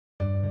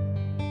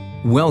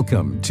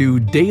Welcome to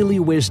Daily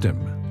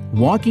Wisdom,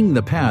 Walking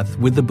the Path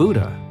with the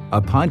Buddha,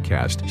 a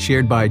podcast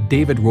shared by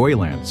David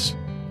Roylance.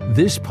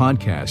 This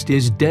podcast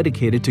is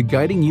dedicated to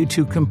guiding you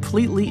to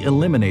completely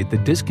eliminate the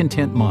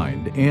discontent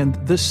mind and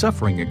the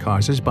suffering it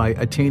causes by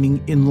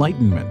attaining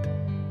enlightenment.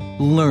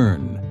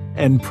 Learn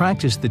and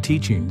practice the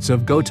teachings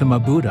of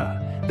Gautama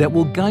Buddha that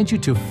will guide you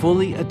to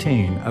fully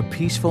attain a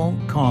peaceful,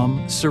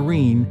 calm,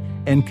 serene,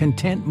 and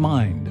content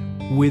mind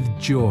with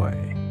joy.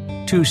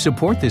 To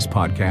support this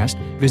podcast,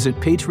 visit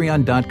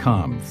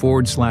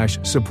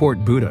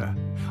patreon.com/support Buddha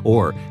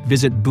or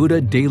visit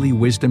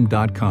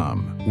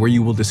buddhadailywisdom.com, where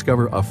you will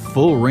discover a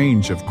full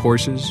range of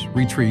courses,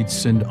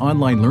 retreats, and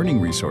online learning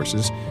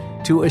resources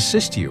to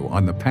assist you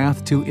on the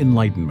path to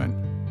enlightenment.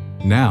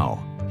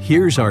 Now,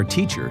 here's our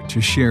teacher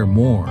to share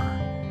more.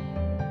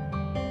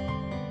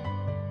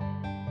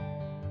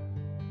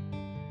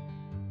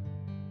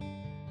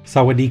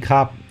 Sawadee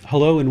Kap.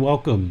 Hello and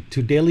welcome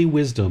to Daily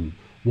Wisdom,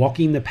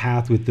 Walking the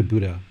Path with the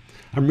Buddha.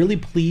 I'm really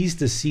pleased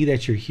to see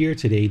that you're here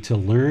today to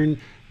learn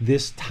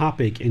this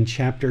topic in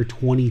chapter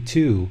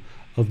 22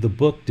 of the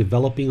book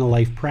Developing a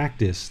Life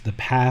Practice, The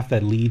Path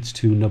That Leads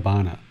to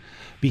Nibbana.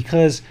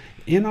 Because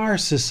in our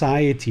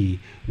society,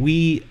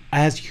 we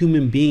as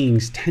human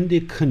beings tend to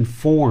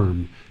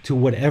conform to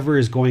whatever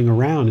is going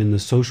around in the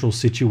social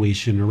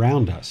situation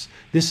around us.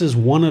 This is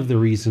one of the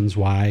reasons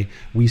why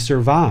we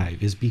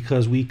survive, is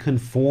because we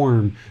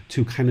conform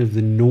to kind of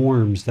the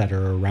norms that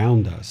are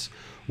around us.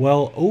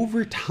 Well,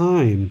 over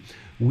time,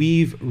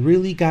 we've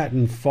really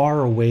gotten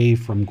far away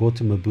from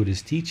Gautama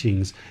Buddha's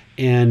teachings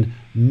and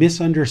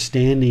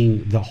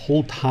misunderstanding the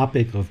whole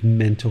topic of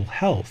mental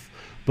health.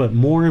 But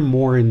more and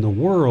more in the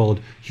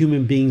world,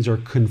 human beings are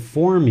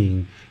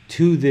conforming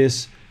to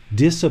this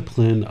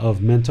discipline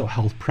of mental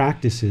health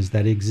practices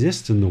that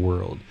exist in the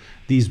world.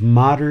 These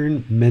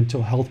modern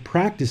mental health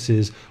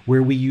practices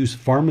where we use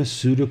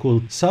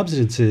pharmaceutical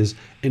substances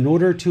in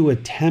order to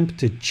attempt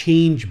to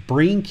change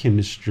brain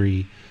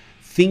chemistry,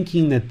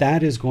 thinking that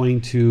that is going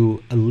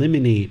to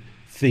eliminate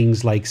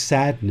things like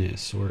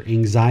sadness or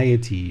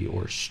anxiety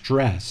or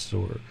stress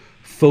or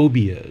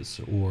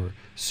phobias or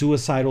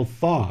suicidal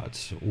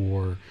thoughts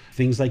or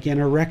things like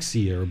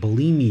anorexia or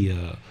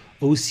bulimia,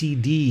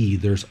 OCD.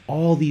 There's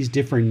all these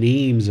different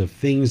names of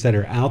things that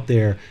are out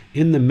there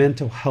in the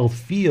mental health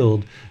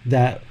field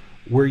that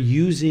we're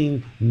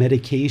using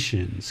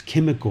medications,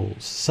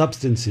 chemicals,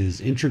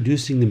 substances,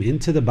 introducing them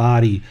into the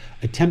body,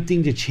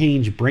 attempting to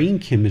change brain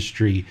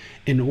chemistry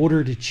in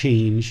order to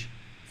change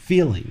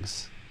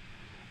feelings.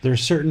 There are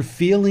certain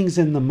feelings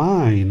in the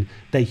mind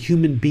that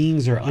human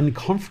beings are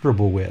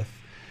uncomfortable with.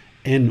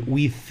 And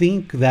we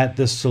think that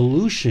the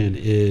solution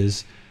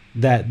is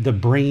that the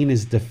brain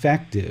is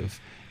defective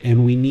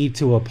and we need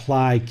to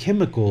apply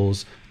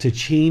chemicals to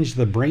change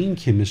the brain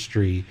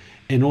chemistry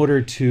in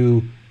order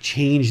to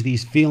change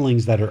these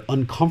feelings that are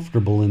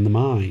uncomfortable in the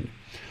mind.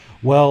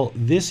 Well,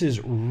 this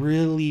is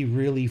really,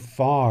 really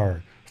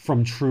far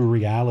from true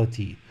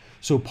reality.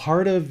 So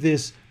part of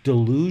this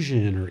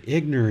delusion or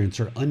ignorance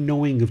or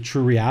unknowing of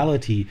true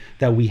reality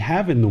that we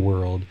have in the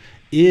world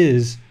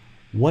is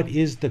what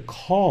is the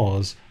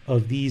cause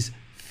of these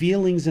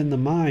feelings in the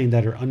mind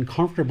that are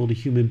uncomfortable to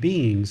human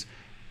beings,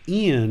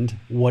 and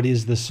what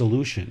is the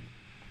solution.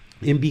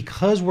 And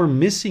because we're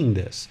missing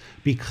this,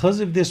 because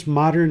of this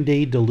modern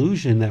day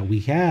delusion that we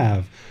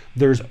have,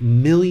 there's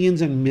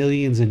millions and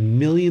millions and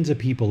millions of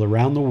people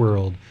around the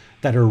world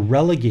that are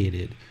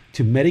relegated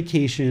to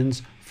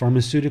medications,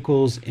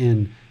 pharmaceuticals,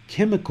 and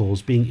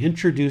chemicals being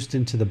introduced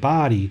into the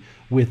body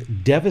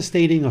with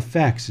devastating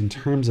effects in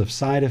terms of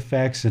side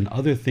effects and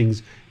other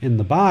things in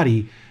the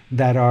body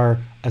that are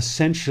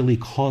essentially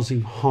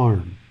causing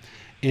harm.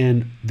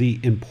 And the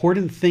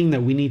important thing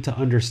that we need to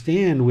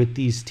understand with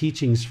these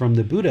teachings from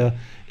the Buddha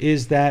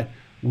is that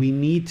we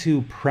need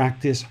to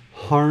practice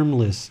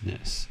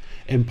harmlessness.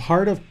 And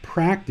part of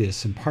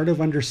practice and part of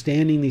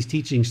understanding these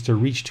teachings to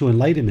reach to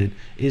enlightenment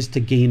is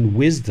to gain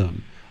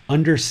wisdom,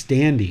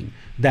 understanding.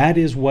 That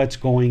is what's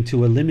going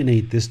to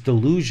eliminate this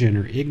delusion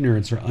or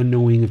ignorance or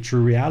unknowing of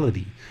true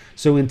reality.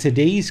 So in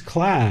today's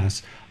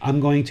class,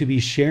 I'm going to be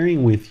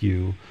sharing with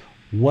you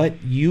what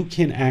you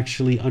can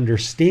actually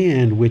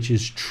understand, which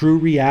is true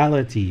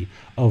reality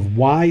of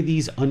why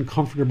these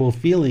uncomfortable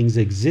feelings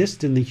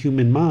exist in the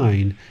human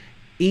mind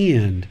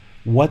and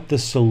what the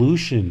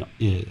solution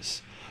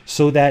is.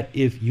 So that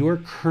if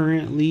you're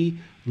currently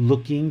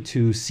looking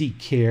to seek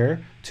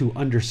care, to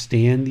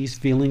understand these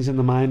feelings in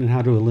the mind and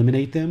how to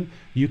eliminate them,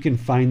 you can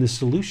find the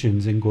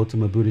solutions in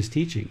Gautama Buddha's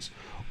teachings.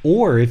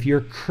 Or if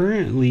you're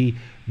currently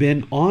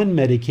been on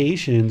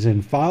medications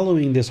and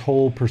following this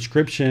whole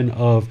prescription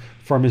of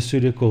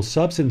pharmaceutical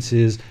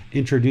substances,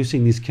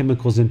 introducing these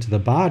chemicals into the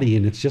body,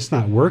 and it's just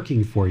not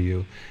working for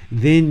you,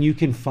 then you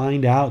can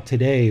find out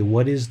today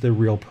what is the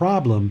real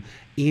problem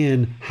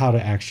and how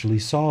to actually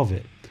solve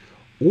it.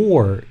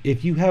 Or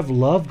if you have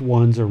loved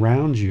ones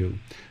around you,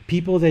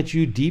 people that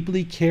you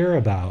deeply care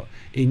about,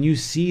 and you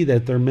see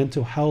that their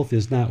mental health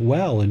is not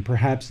well, and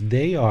perhaps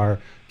they are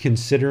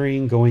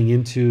considering going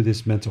into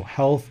this mental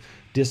health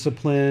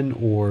discipline,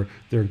 or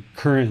they're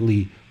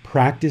currently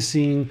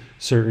practicing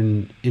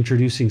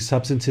introducing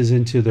substances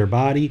into their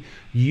body,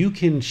 you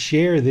can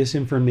share this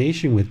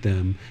information with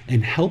them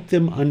and help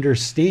them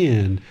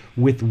understand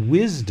with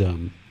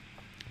wisdom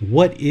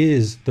what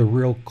is the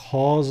real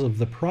cause of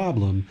the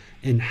problem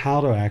and how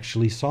to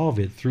actually solve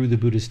it through the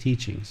Buddhist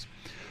teachings.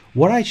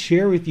 What I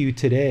share with you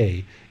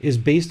today is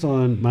based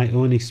on my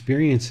own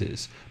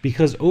experiences,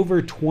 because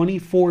over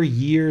 24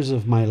 years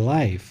of my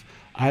life,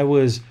 I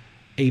was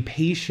a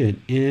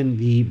patient in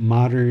the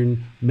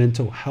modern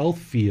mental health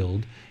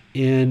field,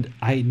 and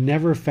I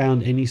never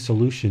found any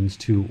solutions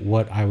to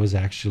what I was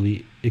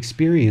actually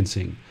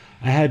experiencing.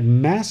 I had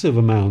massive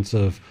amounts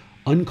of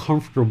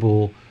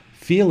uncomfortable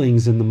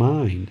feelings in the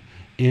mind,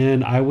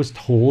 and I was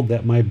told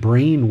that my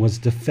brain was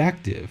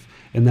defective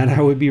and that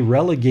I would be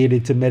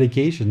relegated to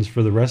medications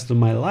for the rest of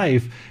my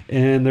life,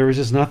 and there was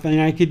just nothing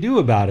I could do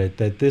about it,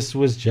 that this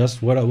was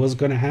just what was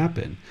going to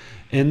happen.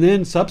 And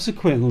then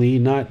subsequently,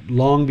 not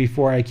long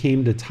before I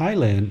came to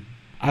Thailand,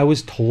 I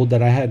was told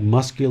that I had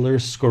muscular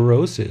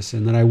sclerosis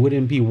and that I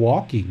wouldn't be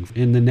walking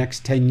in the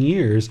next 10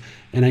 years,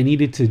 and I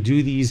needed to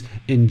do these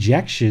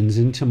injections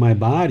into my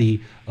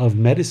body of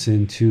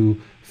medicine to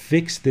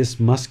fix this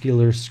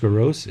muscular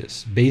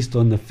sclerosis based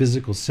on the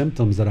physical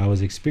symptoms that I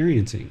was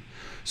experiencing.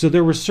 So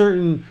there were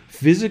certain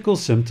physical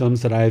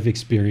symptoms that I've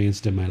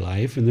experienced in my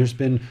life, and there's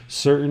been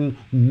certain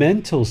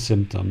mental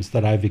symptoms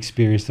that I've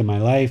experienced in my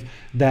life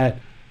that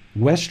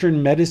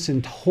Western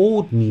medicine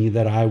told me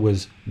that I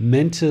was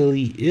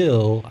mentally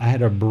ill, I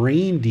had a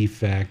brain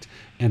defect,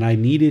 and I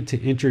needed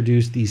to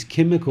introduce these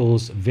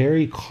chemicals,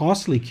 very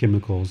costly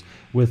chemicals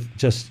with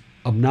just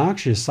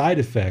obnoxious side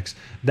effects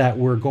that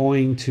were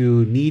going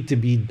to need to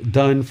be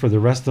done for the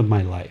rest of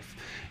my life.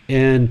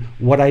 And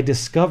what I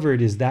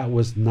discovered is that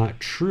was not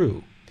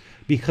true,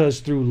 because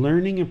through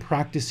learning and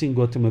practicing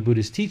Gautama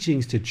Buddha's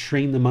teachings to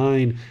train the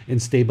mind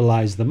and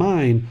stabilize the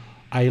mind,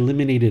 I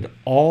eliminated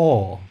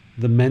all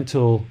the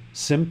mental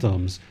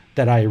symptoms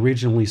that I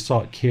originally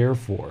sought care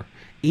for.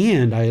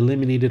 And I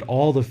eliminated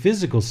all the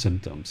physical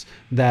symptoms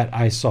that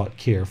I sought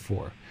care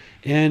for.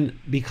 And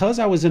because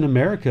I was in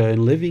America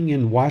and living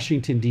in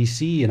Washington,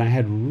 D.C., and I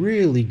had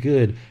really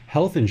good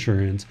health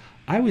insurance,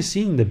 I was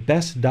seeing the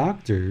best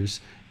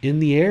doctors in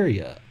the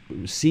area,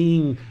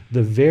 seeing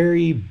the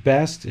very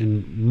best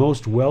and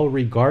most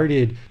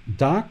well-regarded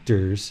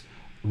doctors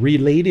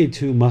related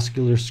to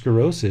muscular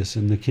sclerosis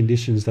and the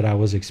conditions that I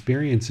was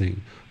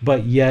experiencing.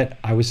 But yet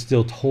I was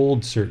still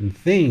told certain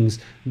things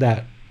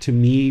that to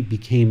me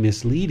became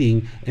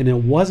misleading. And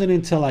it wasn't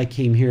until I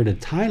came here to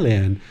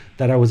Thailand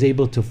that I was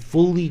able to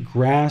fully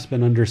grasp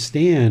and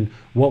understand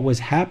what was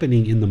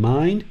happening in the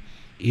mind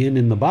and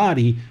in the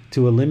body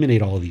to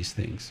eliminate all these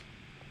things.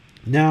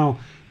 Now,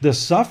 the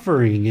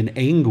suffering and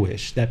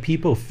anguish that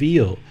people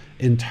feel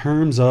in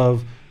terms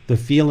of the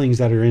feelings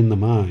that are in the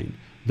mind,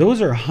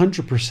 those are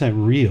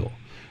 100% real.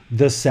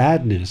 The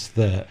sadness,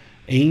 the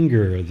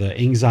anger, the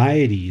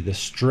anxiety, the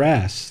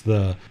stress,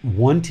 the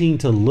wanting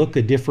to look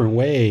a different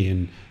way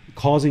and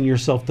causing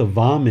yourself to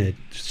vomit,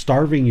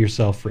 starving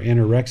yourself for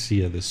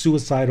anorexia, the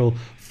suicidal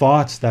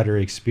thoughts that are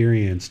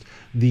experienced,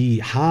 the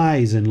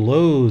highs and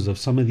lows of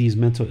some of these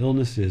mental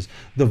illnesses,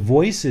 the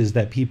voices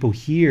that people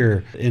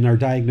hear and are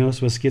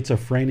diagnosed with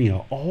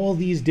schizophrenia, all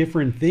these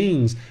different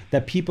things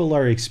that people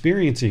are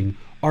experiencing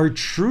are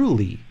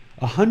truly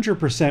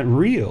 100%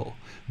 real.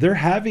 They're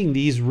having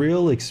these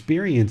real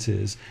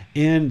experiences,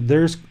 and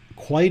there's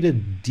quite a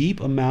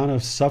deep amount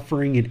of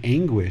suffering and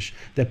anguish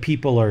that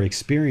people are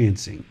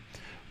experiencing.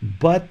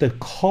 But the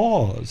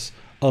cause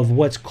of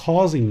what's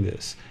causing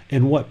this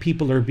and what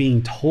people are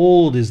being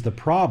told is the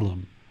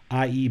problem,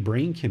 i.e.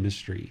 brain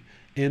chemistry,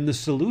 and the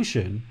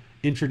solution,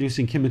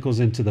 introducing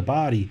chemicals into the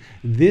body,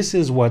 this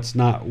is what's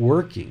not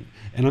working.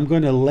 And I'm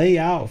going to lay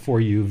out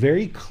for you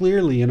very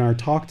clearly in our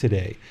talk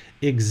today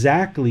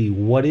exactly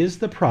what is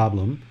the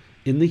problem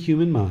in the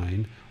human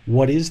mind,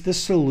 what is the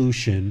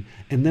solution,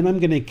 and then I'm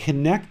going to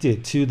connect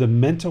it to the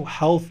mental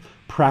health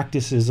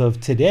practices of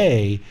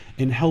today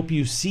and help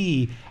you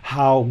see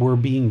how we're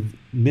being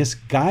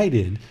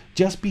misguided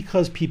just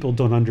because people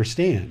don't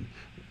understand.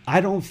 I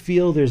don't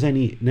feel there's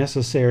any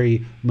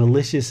necessary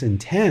malicious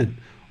intent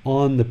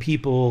on the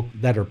people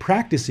that are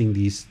practicing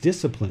these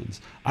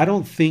disciplines. I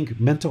don't think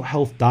mental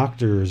health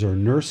doctors or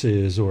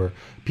nurses or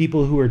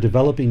people who are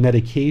developing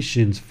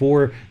medications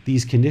for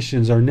these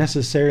conditions are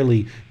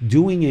necessarily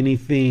doing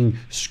anything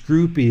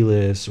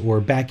scrupulous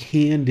or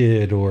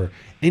backhanded or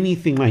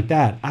anything like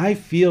that. I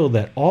feel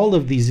that all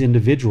of these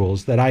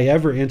individuals that I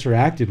ever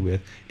interacted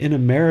with in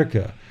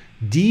America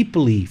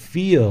deeply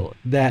feel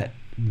that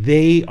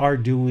they are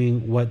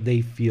doing what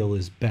they feel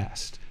is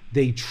best.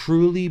 They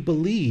truly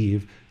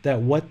believe that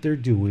what they're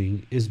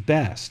doing is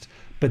best.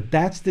 But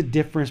that's the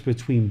difference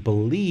between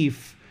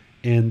belief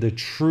and the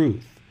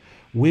truth.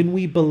 When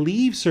we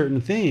believe certain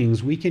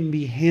things, we can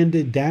be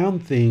handed down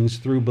things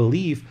through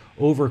belief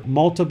over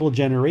multiple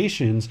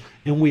generations,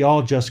 and we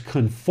all just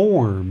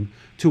conform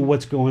to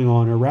what's going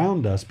on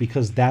around us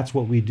because that's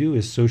what we do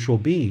as social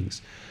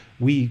beings.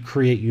 We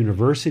create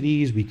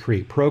universities, we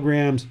create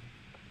programs,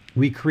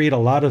 we create a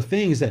lot of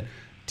things that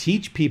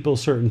teach people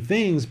certain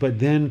things, but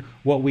then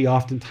what we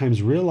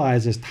oftentimes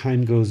realize as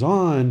time goes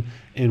on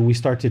and we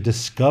start to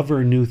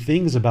discover new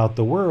things about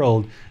the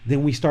world,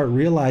 then we start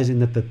realizing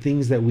that the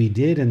things that we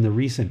did in the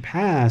recent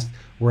past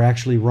were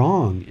actually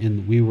wrong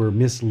and we were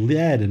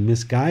misled and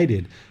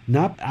misguided,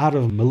 not out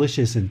of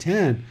malicious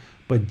intent,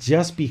 but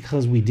just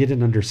because we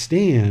didn't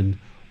understand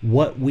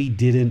what we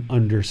didn't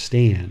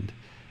understand.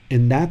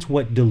 And that's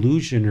what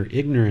delusion or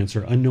ignorance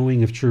or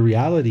unknowing of true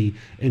reality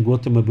in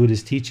Gautama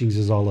Buddha's teachings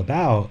is all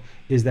about,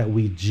 is that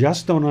we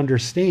just don't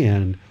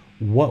understand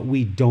what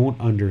we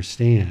don't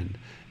understand.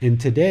 And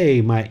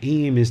today, my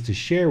aim is to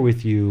share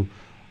with you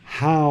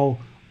how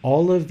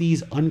all of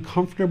these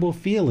uncomfortable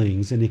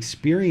feelings and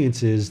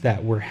experiences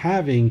that we're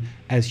having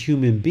as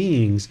human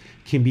beings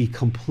can be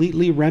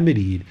completely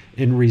remedied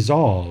and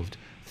resolved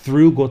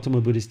through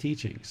Gautama Buddha's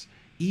teachings.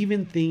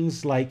 Even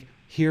things like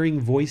hearing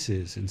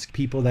voices and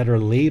people that are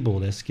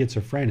labeled as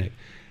schizophrenic.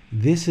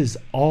 This is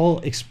all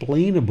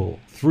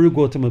explainable through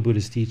Gautama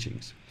Buddha's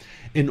teachings.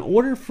 In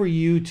order for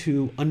you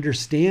to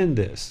understand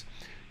this,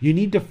 you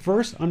need to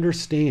first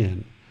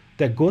understand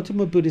that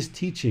Gautama Buddha's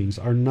teachings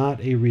are not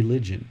a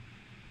religion.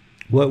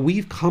 What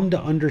we've come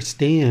to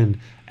understand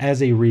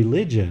as a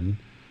religion,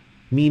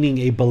 meaning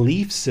a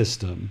belief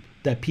system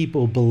that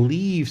people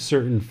believe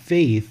certain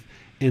faith,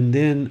 and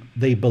then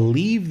they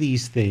believe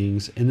these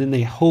things, and then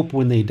they hope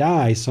when they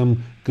die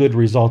some good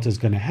result is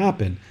going to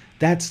happen.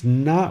 That's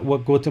not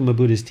what Gautama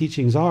Buddha's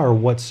teachings are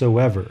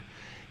whatsoever.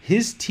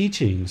 His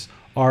teachings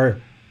are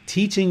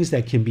teachings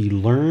that can be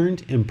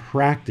learned and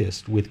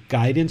practiced with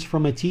guidance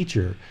from a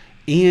teacher,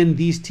 and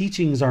these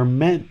teachings are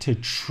meant to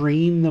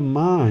train the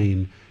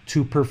mind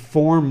to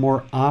perform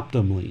more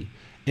optimally.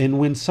 And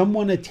when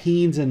someone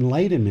attains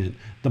enlightenment,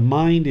 the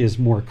mind is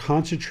more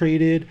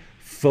concentrated,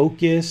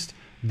 focused,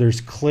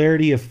 there's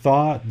clarity of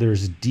thought,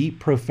 there's deep,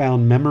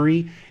 profound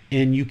memory,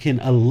 and you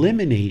can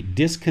eliminate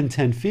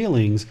discontent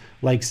feelings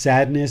like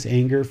sadness,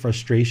 anger,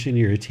 frustration,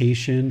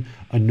 irritation,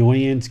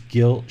 annoyance,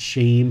 guilt,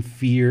 shame,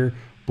 fear,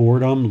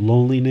 boredom,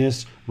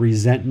 loneliness,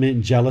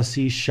 resentment,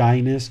 jealousy,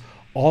 shyness.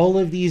 All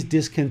of these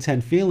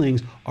discontent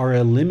feelings are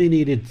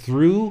eliminated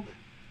through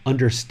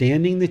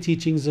understanding the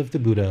teachings of the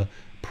Buddha,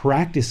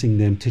 practicing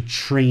them to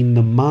train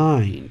the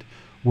mind.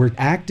 We're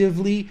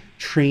actively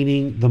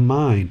training the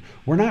mind.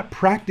 We're not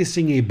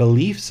practicing a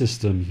belief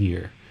system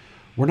here.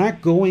 We're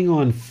not going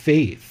on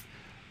faith.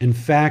 In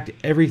fact,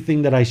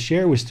 everything that I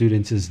share with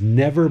students is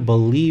never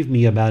believe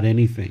me about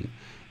anything.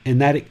 And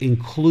that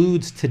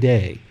includes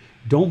today.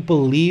 Don't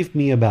believe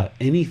me about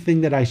anything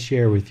that I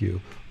share with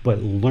you,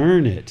 but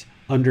learn it,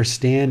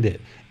 understand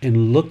it,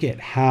 and look at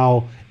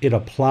how it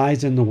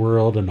applies in the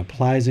world and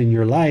applies in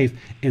your life.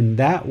 And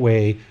that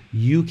way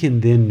you can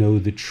then know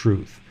the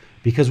truth.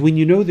 Because when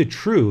you know the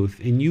truth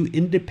and you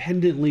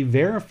independently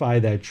verify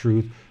that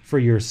truth for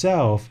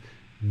yourself,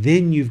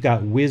 then you've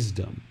got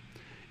wisdom.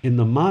 And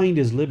the mind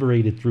is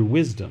liberated through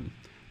wisdom.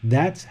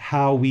 That's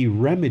how we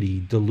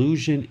remedy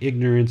delusion,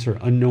 ignorance, or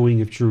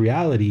unknowing of true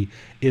reality,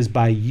 is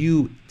by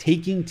you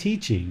taking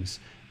teachings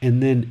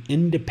and then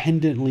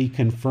independently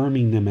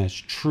confirming them as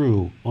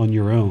true on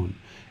your own.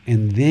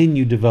 And then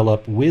you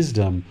develop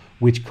wisdom,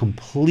 which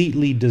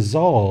completely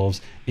dissolves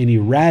and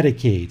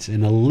eradicates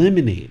and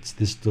eliminates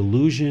this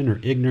delusion or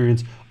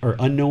ignorance or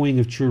unknowing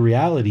of true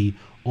reality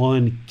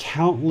on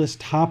countless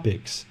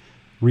topics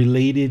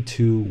related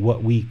to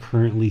what we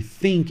currently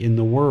think in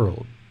the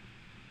world.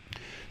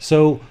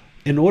 So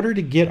in order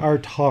to get our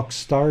talk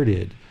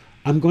started,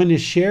 I'm going to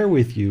share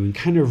with you and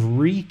kind of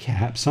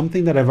recap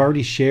something that I've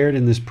already shared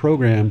in this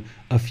program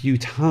a few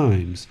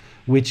times,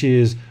 which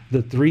is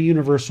the three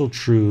universal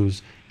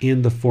truths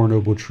and the Four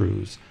Noble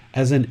Truths,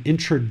 as an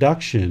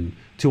introduction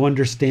to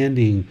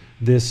understanding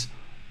this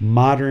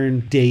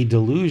modern day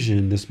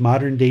delusion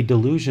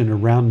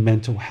around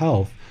mental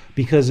health.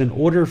 Because in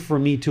order for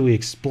me to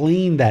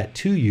explain that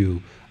to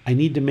you, I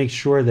need to make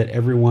sure that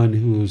everyone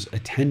who's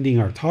attending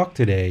our talk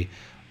today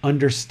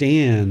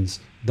understands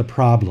the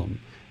problem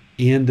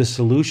and the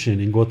solution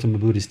in Gautama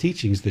Buddha's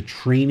teachings, the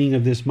training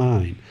of this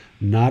mind,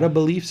 not a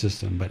belief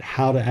system, but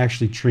how to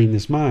actually train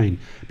this mind.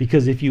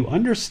 Because if you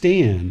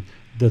understand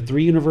the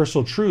three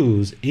universal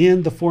truths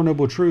and the Four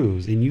Noble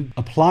Truths, and you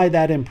apply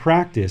that in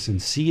practice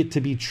and see it to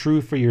be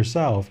true for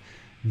yourself,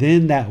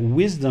 then that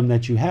wisdom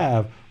that you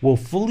have will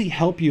fully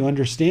help you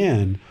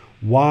understand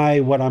why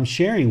what I'm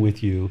sharing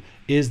with you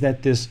is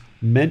that this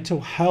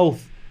mental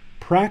health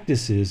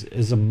practices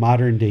is a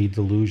modern day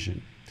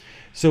delusion.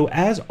 So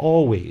as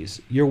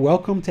always, you're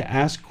welcome to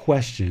ask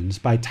questions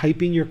by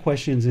typing your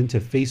questions into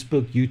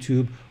Facebook,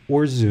 YouTube,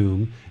 or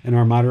Zoom, and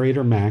our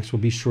moderator Max will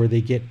be sure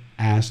they get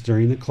asked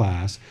during the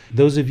class.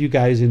 Those of you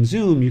guys in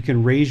Zoom, you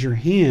can raise your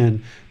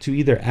hand to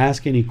either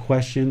ask any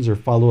questions or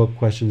follow-up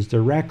questions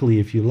directly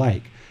if you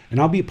like. And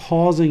I'll be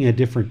pausing at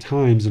different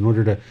times in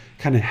order to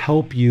kind of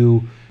help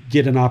you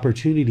get an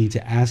opportunity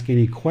to ask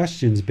any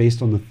questions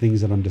based on the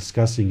things that I'm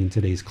discussing in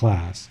today's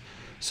class.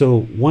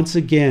 So once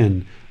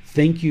again,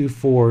 Thank you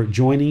for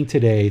joining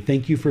today.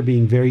 Thank you for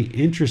being very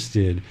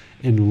interested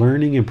in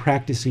learning and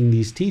practicing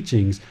these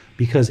teachings,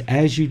 because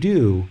as you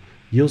do,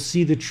 you'll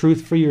see the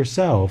truth for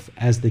yourself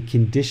as the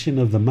condition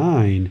of the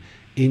mind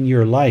in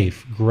your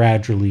life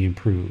gradually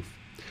improve.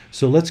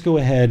 So let's go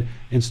ahead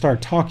and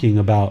start talking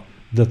about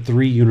the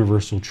three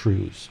universal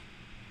truths.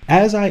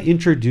 As I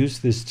introduce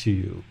this to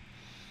you,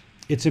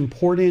 it's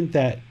important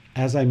that,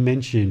 as I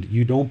mentioned,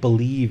 you don't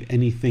believe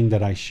anything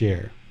that I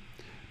share.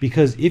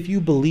 Because if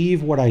you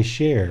believe what I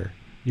share,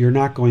 you're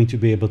not going to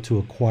be able to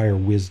acquire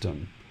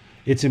wisdom.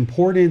 It's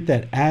important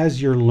that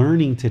as you're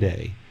learning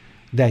today,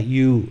 that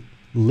you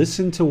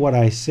listen to what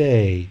I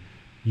say,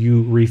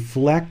 you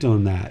reflect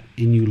on that,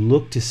 and you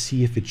look to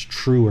see if it's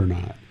true or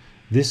not.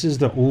 This is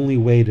the only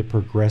way to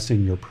progress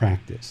in your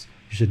practice.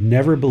 You should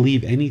never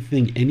believe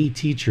anything any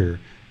teacher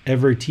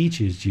ever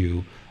teaches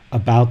you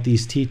about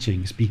these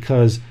teachings,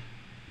 because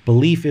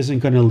belief isn't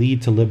going to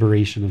lead to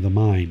liberation of the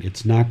mind.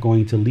 It's not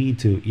going to lead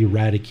to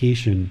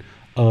eradication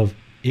of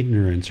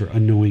ignorance or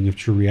unknowing of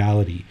true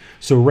reality.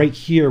 So right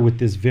here with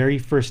this very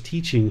first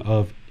teaching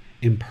of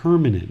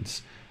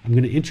impermanence, I'm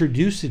going to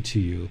introduce it to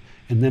you,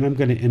 and then I'm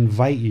going to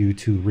invite you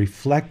to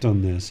reflect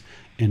on this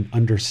and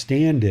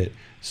understand it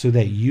so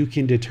that you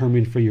can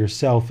determine for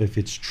yourself if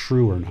it's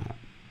true or not.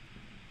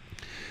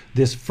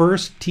 This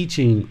first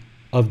teaching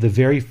of the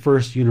very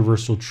first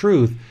universal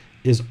truth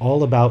is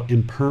all about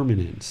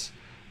impermanence.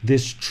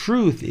 This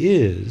truth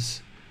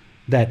is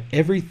that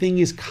everything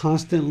is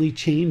constantly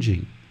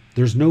changing.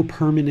 There's no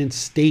permanent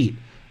state,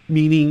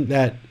 meaning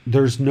that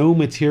there's no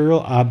material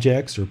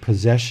objects or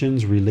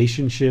possessions,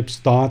 relationships,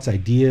 thoughts,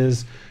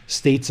 ideas,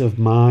 states of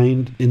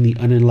mind in the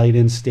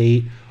unenlightened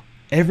state.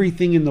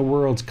 Everything in the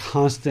world's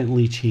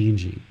constantly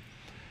changing.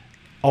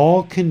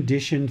 All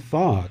conditioned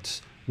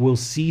thoughts will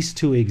cease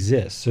to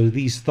exist. So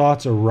these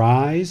thoughts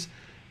arise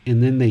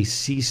and then they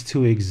cease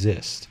to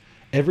exist.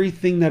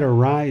 Everything that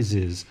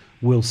arises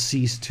will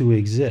cease to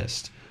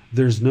exist.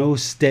 There's no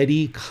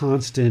steady,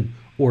 constant,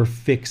 or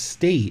fixed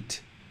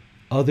state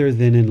other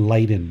than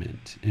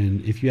enlightenment.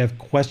 And if you have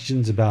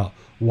questions about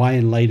why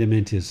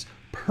enlightenment is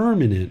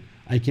permanent,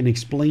 I can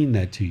explain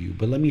that to you.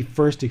 But let me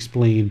first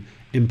explain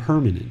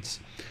impermanence.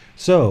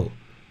 So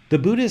the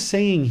Buddha is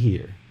saying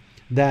here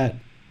that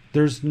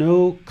there's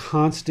no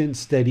constant,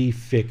 steady,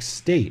 fixed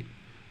state,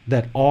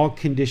 that all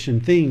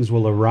conditioned things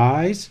will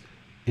arise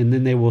and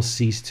then they will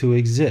cease to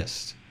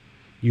exist.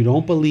 You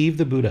don't believe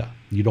the Buddha.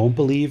 You don't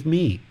believe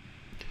me.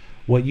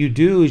 What you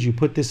do is you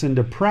put this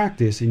into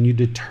practice and you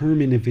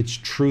determine if it's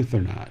truth or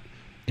not.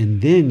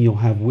 And then you'll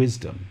have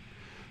wisdom.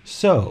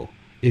 So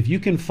if you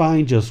can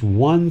find just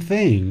one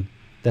thing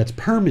that's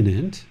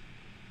permanent,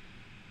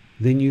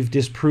 then you've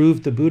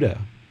disproved the Buddha.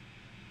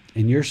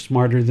 And you're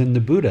smarter than the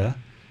Buddha.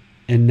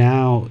 And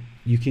now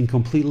you can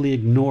completely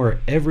ignore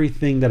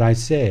everything that I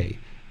say.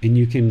 And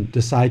you can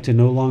decide to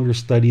no longer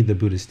study the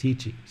Buddha's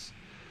teachings.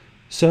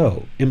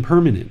 So,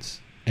 impermanence.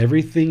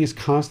 Everything is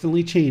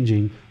constantly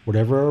changing.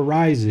 Whatever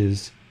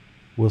arises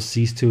will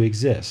cease to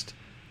exist.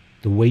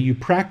 The way you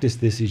practice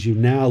this is you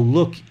now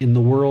look in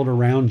the world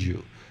around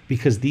you,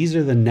 because these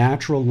are the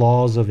natural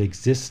laws of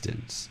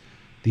existence.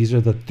 These are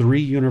the three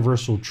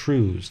universal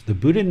truths. The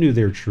Buddha knew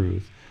their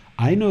truth.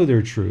 I know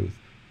their truth,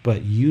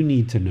 but you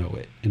need to know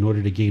it in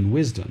order to gain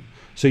wisdom.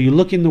 So you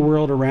look in the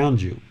world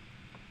around you.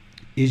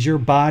 Is your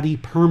body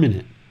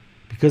permanent?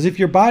 Because if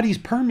your body's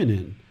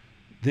permanent,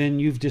 then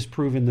you've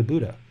disproven the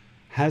Buddha.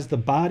 Has the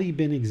body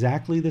been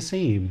exactly the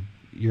same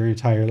your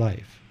entire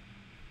life?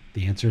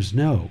 The answer is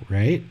no,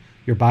 right?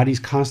 Your body's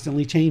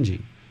constantly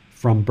changing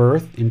from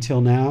birth until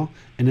now,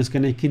 and it's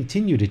going to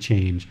continue to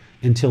change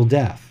until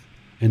death.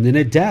 And then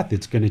at death,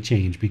 it's going to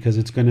change because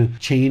it's going to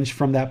change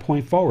from that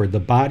point forward. The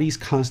body's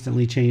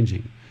constantly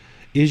changing.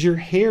 Is your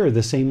hair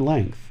the same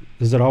length?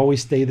 Does it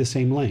always stay the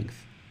same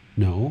length?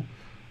 No.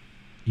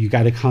 You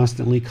got to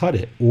constantly cut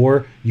it.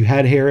 Or you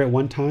had hair at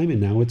one time and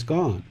now it's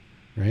gone,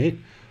 right?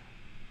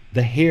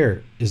 The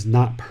hair is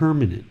not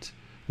permanent.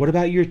 What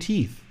about your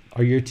teeth?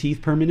 Are your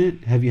teeth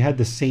permanent? Have you had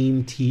the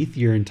same teeth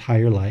your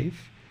entire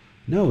life?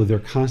 No, they're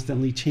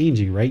constantly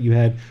changing, right? You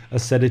had a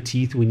set of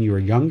teeth when you were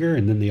younger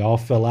and then they all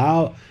fell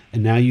out,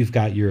 and now you've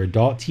got your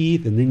adult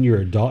teeth, and then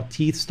your adult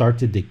teeth start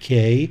to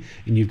decay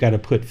and you've got to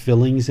put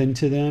fillings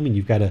into them, and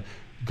you've got to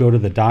go to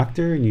the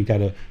doctor and you've got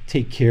to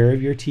take care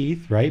of your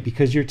teeth, right?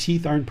 Because your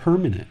teeth aren't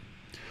permanent.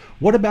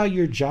 What about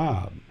your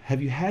job?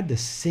 Have you had the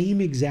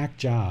same exact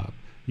job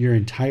your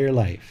entire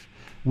life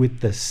with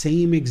the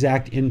same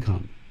exact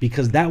income?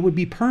 Because that would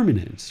be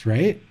permanence,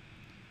 right?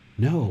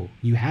 No,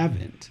 you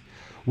haven't.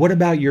 What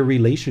about your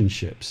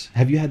relationships?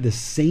 Have you had the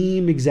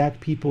same exact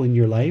people in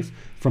your life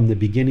from the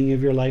beginning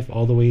of your life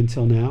all the way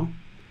until now?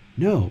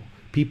 No,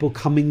 people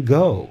come and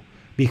go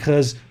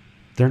because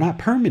they're not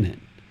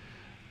permanent.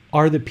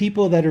 Are the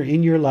people that are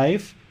in your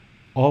life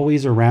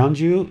always around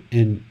you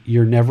and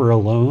you're never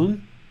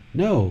alone?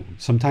 No,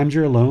 sometimes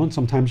you're alone,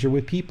 sometimes you're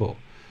with people.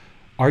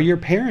 Are your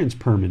parents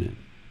permanent?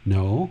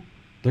 No,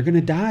 they're going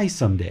to die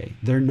someday.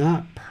 They're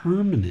not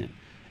permanent.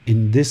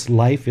 And this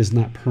life is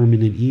not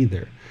permanent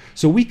either.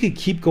 So we could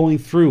keep going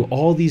through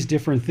all these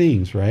different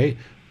things, right?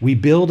 We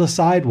build a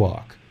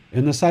sidewalk,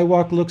 and the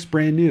sidewalk looks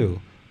brand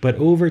new, but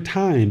over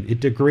time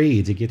it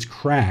degrades, it gets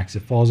cracks,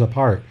 it falls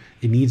apart.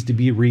 It needs to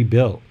be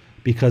rebuilt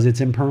because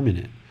it's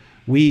impermanent.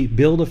 We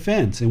build a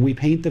fence and we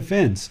paint the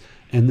fence,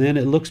 and then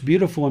it looks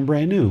beautiful and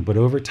brand new, but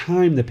over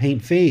time the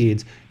paint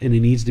fades and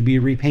it needs to be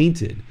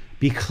repainted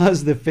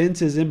because the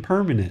fence is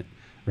impermanent,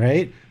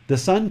 right? The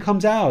sun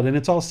comes out and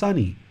it's all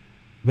sunny,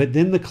 but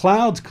then the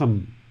clouds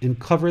come and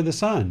cover the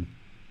sun.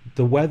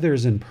 The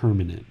weather's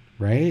impermanent,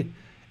 right?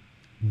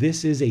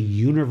 This is a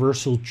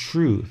universal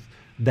truth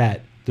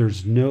that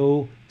there's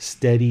no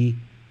steady,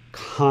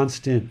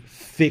 constant,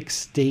 fixed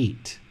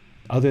state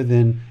other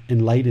than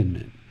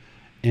enlightenment.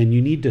 And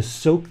you need to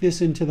soak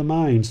this into the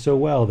mind so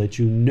well that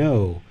you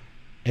know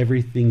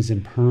everything's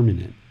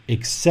impermanent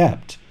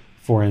except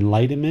for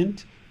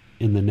enlightenment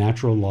in the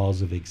natural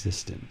laws of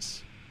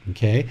existence.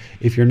 Okay?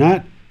 If you're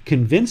not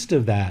convinced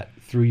of that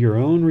through your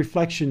own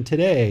reflection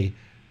today,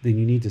 then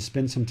you need to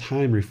spend some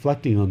time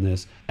reflecting on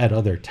this at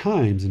other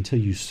times until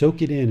you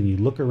soak it in and you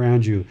look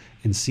around you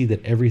and see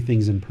that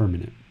everything's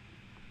impermanent.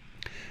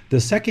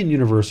 The second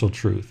universal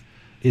truth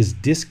is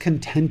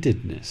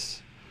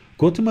discontentedness.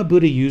 Gautama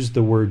Buddha used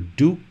the word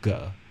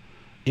dukkha,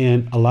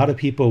 and a lot of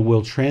people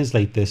will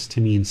translate this to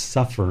mean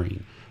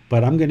suffering.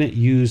 But I'm going to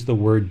use the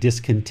word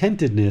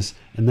discontentedness,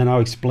 and then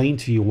I'll explain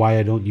to you why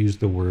I don't use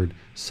the word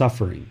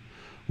suffering.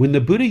 When the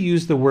Buddha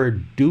used the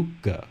word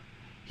dukkha,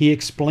 he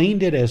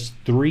explained it as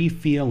three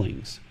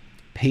feelings: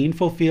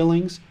 painful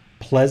feelings,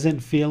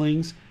 pleasant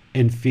feelings,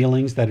 and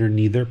feelings that are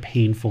neither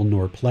painful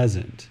nor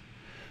pleasant.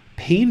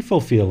 Painful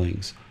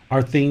feelings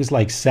are things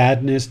like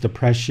sadness,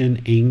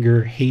 depression,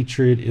 anger,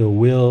 hatred, ill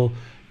will,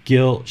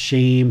 guilt,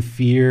 shame,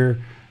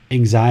 fear,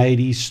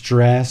 anxiety,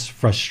 stress,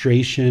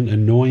 frustration,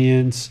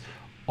 annoyance.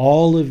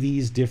 All of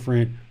these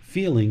different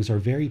feelings are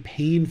very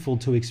painful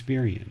to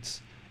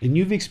experience. And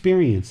you've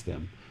experienced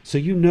them, so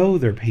you know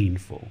they're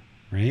painful,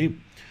 right?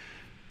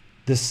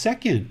 The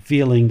second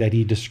feeling that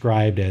he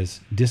described as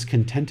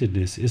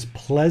discontentedness is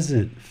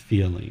pleasant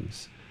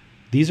feelings.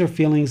 These are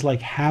feelings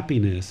like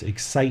happiness,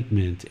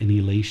 excitement, and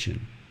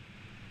elation.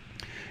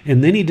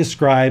 And then he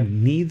described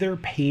neither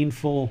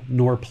painful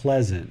nor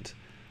pleasant.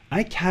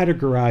 I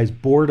categorize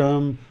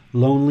boredom,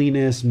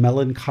 loneliness,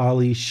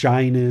 melancholy,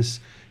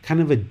 shyness,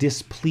 kind of a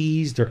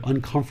displeased or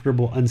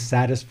uncomfortable,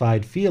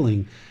 unsatisfied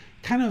feeling,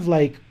 kind of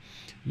like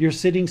you're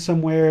sitting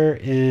somewhere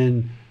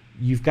and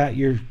you've got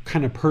your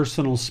kind of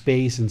personal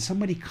space and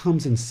somebody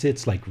comes and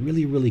sits like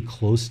really, really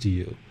close to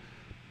you.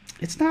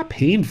 It's not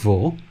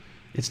painful.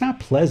 It's not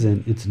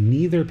pleasant. It's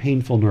neither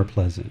painful nor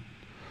pleasant.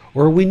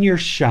 Or when you're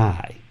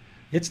shy,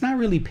 it's not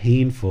really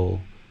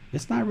painful.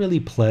 It's not really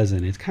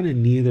pleasant. It's kind of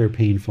neither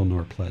painful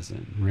nor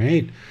pleasant,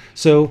 right?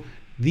 So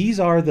these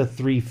are the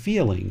three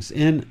feelings.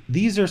 And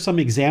these are some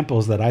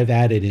examples that I've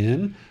added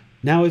in.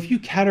 Now, if you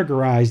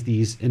categorize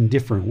these in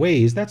different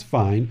ways, that's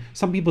fine.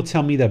 Some people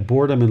tell me that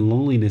boredom and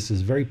loneliness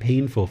is very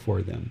painful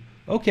for them.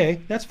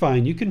 Okay, that's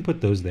fine. You can put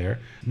those there.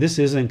 This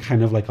isn't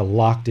kind of like a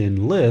locked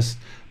in list,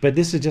 but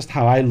this is just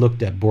how I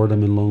looked at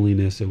boredom and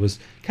loneliness. It was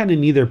kind of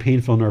neither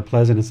painful nor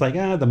pleasant. It's like,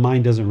 the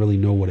mind doesn't really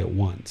know what it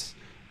wants,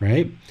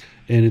 right?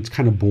 And it's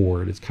kind of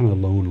bored. It's kind of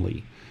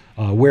lonely.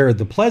 Where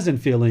the pleasant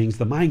feelings,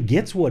 the mind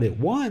gets what it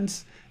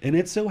wants, and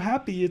it's so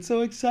happy, it's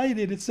so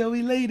excited, it's so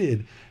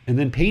elated. And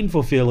then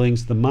painful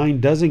feelings, the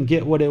mind doesn't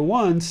get what it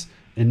wants,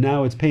 and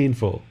now it's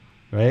painful,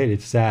 right?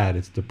 It's sad,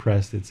 it's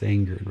depressed, it's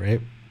angered,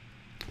 right?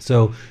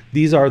 So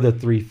these are the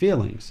three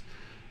feelings.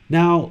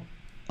 Now,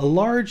 a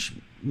large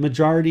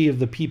majority of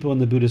the people in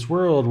the Buddhist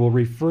world will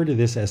refer to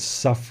this as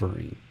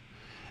suffering.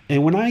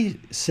 And when I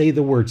say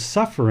the word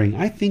suffering,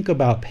 I think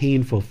about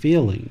painful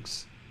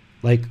feelings.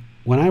 Like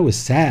when I was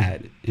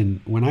sad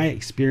and when I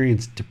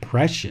experienced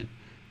depression,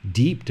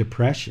 deep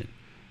depression,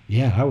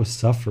 yeah, I was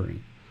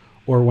suffering.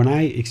 Or when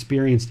I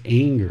experienced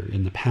anger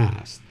in the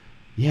past,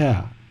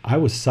 yeah, I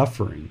was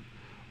suffering.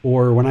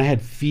 Or when I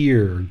had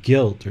fear or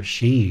guilt or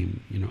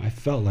shame, I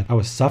felt like I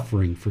was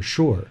suffering for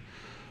sure.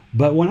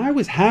 But when I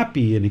was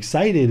happy and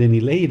excited and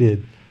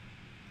elated,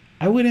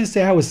 I wouldn't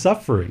say I was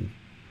suffering.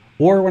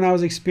 Or when I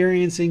was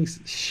experiencing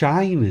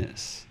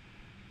shyness,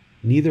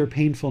 neither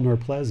painful nor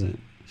pleasant,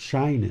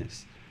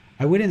 shyness,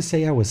 I wouldn't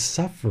say I was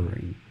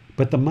suffering,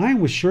 but the mind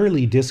was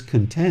surely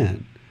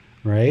discontent,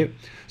 right?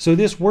 So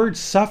this word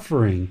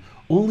suffering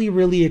only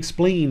really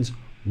explains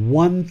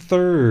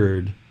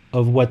 1/3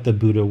 of what the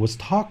Buddha was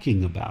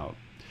talking about.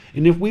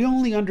 And if we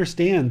only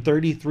understand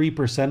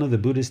 33% of the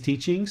Buddhist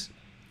teachings,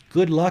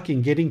 good luck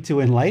in getting to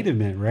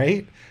enlightenment,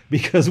 right?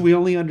 Because we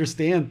only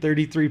understand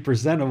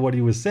 33% of what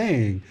he was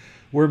saying.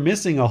 We're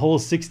missing a whole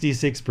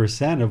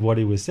 66% of what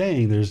he was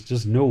saying. There's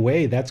just no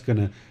way that's going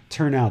to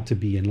turn out to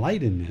be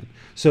enlightenment.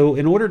 So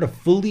in order to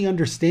fully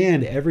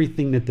understand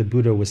everything that the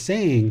Buddha was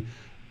saying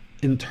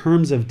in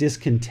terms of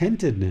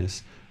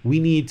discontentedness, we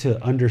need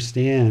to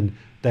understand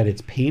that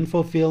it's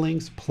painful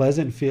feelings,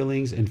 pleasant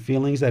feelings, and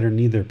feelings that are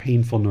neither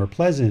painful nor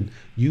pleasant,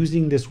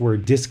 using this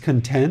word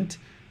discontent,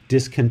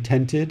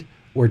 discontented,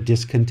 or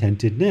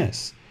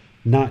discontentedness,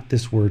 not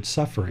this word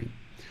suffering.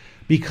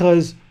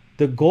 Because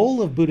The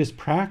goal of Buddhist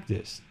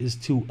practice is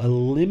to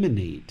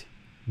eliminate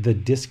the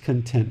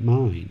discontent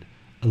mind,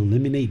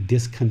 eliminate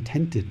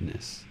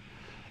discontentedness.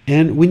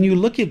 And when you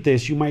look at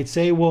this, you might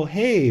say, well,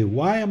 hey,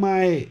 why am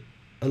I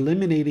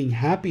eliminating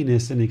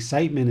happiness and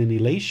excitement and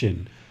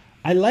elation?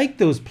 I like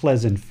those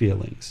pleasant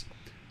feelings.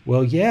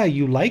 Well, yeah,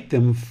 you like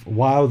them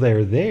while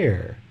they're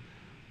there,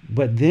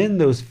 but then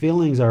those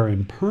feelings are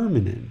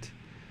impermanent.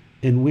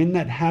 And when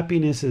that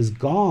happiness is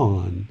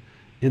gone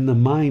and the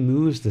mind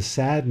moves to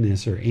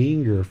sadness or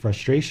anger or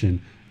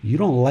frustration, you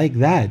don't like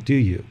that, do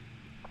you?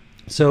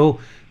 So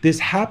this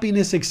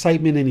happiness,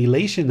 excitement, and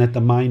elation that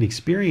the mind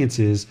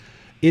experiences,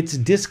 it's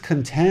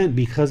discontent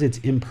because it's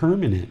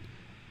impermanent.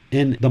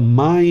 And the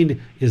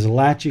mind is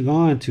latching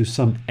on to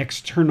some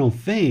external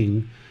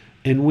thing.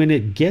 And when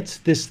it gets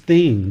this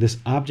thing, this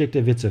object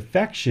of its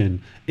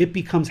affection, it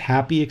becomes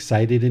happy,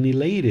 excited, and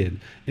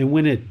elated. And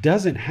when it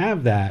doesn't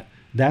have that,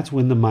 that's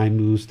when the mind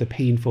moves to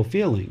painful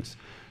feelings.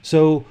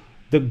 So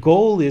the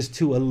goal is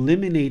to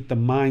eliminate the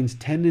mind's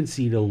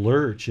tendency to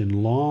lurch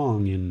and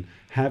long and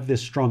have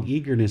this strong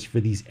eagerness for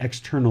these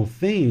external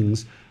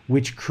things,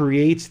 which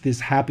creates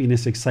this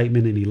happiness,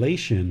 excitement, and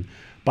elation.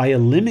 By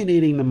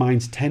eliminating the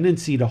mind's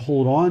tendency to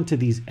hold on to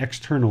these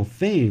external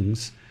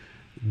things,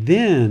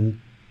 then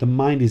the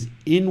mind is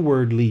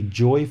inwardly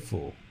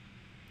joyful.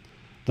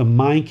 The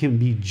mind can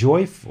be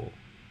joyful,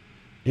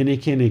 and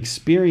it can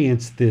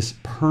experience this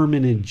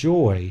permanent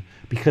joy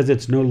because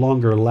it's no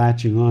longer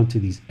latching on to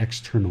these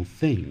external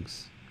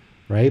things,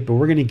 right? But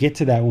we're going to get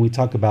to that when we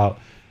talk about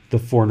the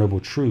Four Noble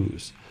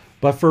Truths.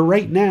 But for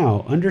right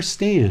now,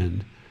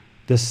 understand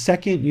the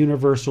second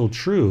universal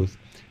truth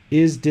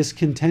is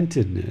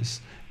discontentedness.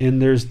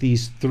 And there's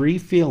these three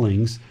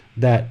feelings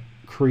that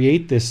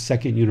create this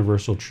second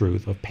universal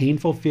truth of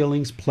painful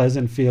feelings,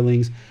 pleasant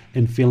feelings,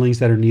 and feelings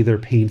that are neither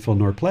painful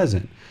nor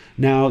pleasant.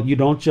 Now, you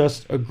don't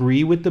just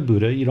agree with the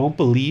Buddha, you don't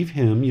believe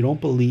him, you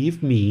don't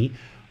believe me.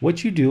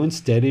 What you do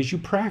instead is you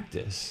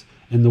practice.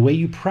 And the way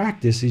you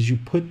practice is you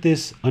put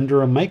this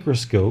under a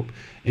microscope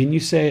and you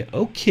say,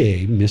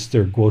 okay,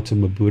 Mr.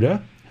 Gautama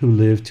Buddha, who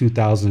lived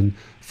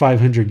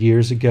 2,500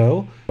 years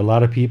ago. A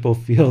lot of people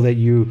feel that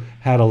you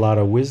had a lot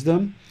of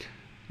wisdom.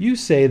 You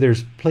say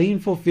there's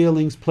painful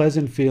feelings,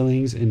 pleasant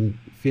feelings, and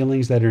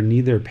feelings that are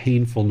neither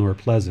painful nor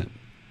pleasant.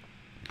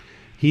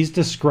 He's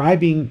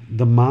describing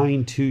the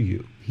mind to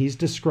you. He's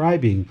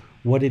describing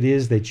what it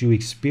is that you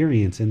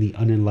experience in the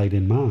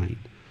unenlightened mind.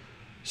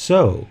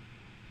 So,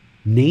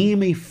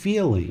 name a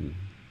feeling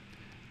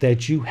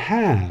that you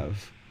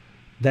have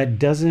that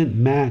doesn't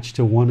match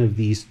to one of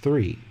these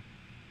three.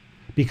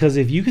 Because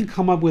if you can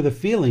come up with a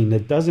feeling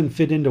that doesn't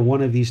fit into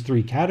one of these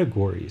three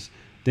categories,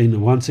 then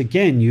once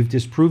again, you've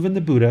disproven the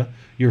Buddha,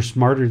 you're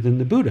smarter than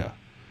the Buddha.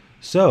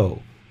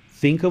 So,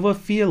 think of a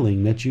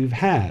feeling that you've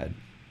had.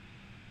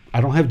 I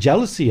don't have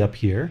jealousy up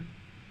here,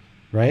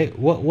 right?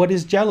 What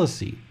is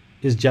jealousy?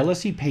 Is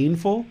jealousy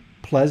painful,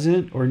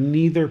 pleasant, or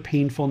neither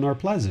painful nor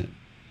pleasant?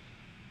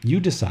 You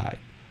decide.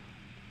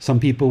 Some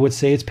people would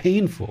say it's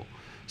painful.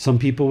 Some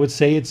people would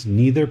say it's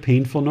neither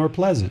painful nor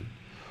pleasant.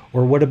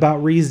 Or what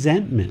about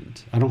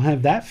resentment? I don't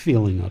have that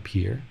feeling up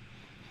here.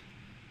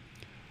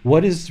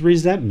 What is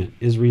resentment?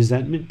 Is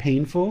resentment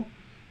painful?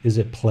 Is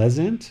it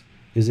pleasant?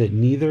 Is it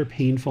neither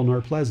painful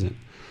nor pleasant?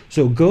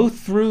 So go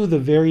through the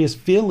various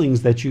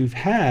feelings that you've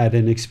had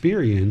and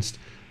experienced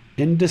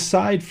and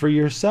decide for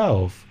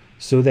yourself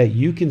so that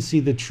you can see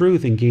the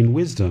truth and gain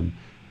wisdom.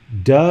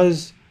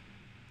 Does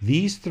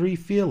these three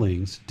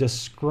feelings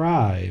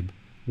describe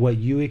what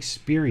you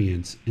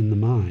experience in the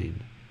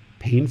mind?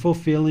 Painful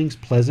feelings,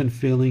 pleasant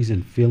feelings,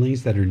 and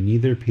feelings that are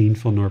neither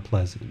painful nor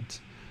pleasant.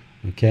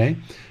 Okay?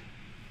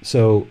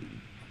 So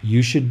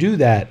you should do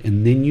that,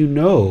 and then you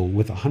know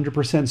with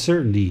 100%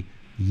 certainty,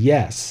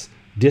 yes,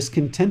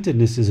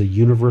 discontentedness is a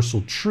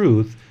universal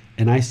truth,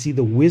 and I see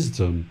the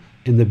wisdom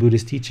in the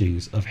Buddhist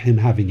teachings of him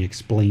having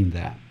explained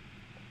that.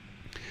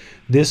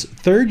 This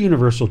third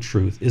universal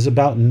truth is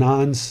about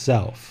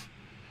non-self.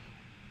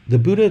 The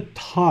Buddha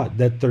taught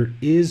that there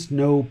is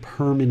no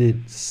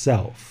permanent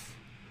self.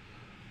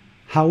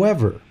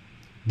 However,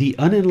 the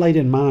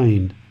unenlightened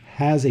mind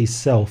has a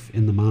self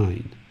in the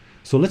mind.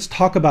 So let's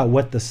talk about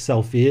what the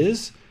self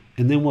is,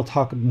 and then we'll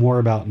talk more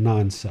about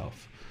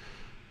non-self.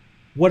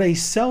 What a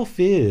self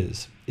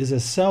is a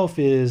self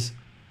is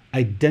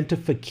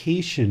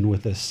identification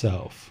with a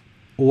self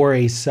or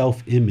a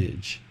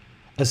self-image.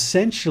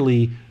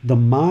 Essentially, the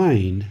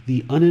mind,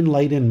 the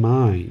unenlightened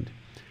mind,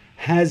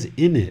 has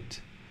in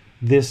it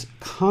this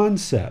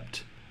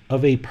concept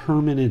of a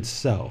permanent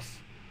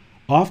self.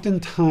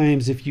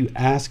 Oftentimes, if you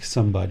ask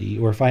somebody,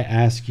 or if I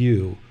ask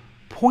you,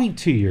 point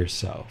to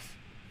yourself.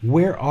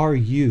 Where are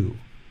you?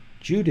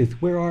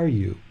 Judith, where are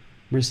you?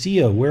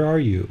 Marcia, where are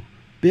you?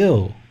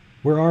 Bill,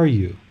 where are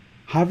you?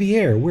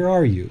 Javier, where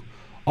are you?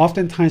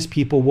 Oftentimes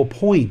people will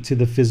point to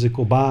the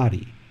physical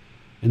body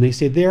and they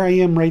say, there I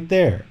am right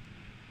there.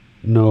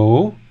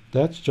 No,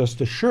 that's just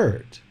a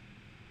shirt.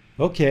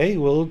 Okay,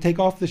 well, take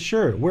off the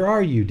shirt. Where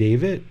are you,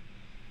 David?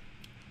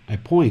 I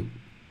point.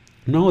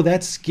 No,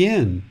 that's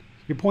skin.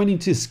 You're pointing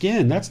to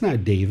skin. That's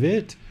not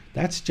David.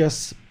 That's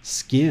just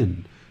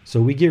skin.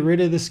 So we get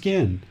rid of the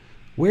skin.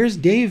 Where's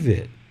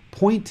David?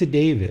 Point to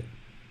David.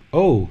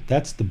 Oh,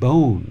 that's the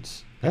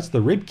bones. That's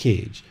the rib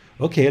cage.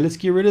 Okay, let's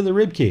get rid of the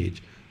rib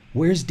cage.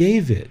 Where's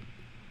David?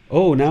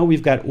 Oh, now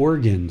we've got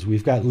organs,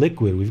 we've got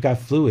liquid, we've got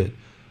fluid.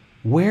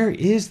 Where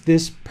is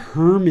this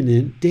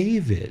permanent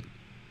David?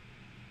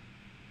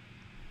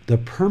 The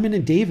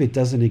permanent David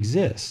doesn't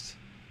exist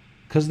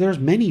because there's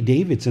many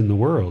Davids in the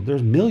world.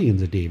 There's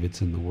millions of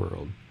Davids in the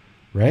world,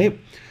 right?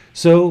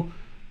 So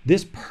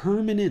this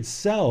permanent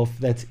self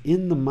that's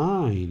in the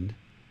mind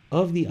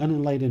of the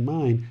unenlightened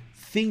mind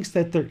thinks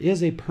that there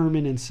is a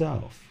permanent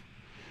self.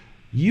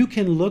 You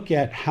can look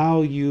at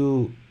how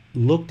you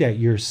looked at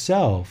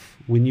yourself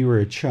when you were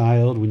a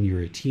child, when you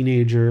were a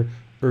teenager,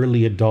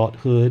 early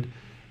adulthood,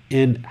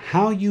 and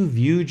how you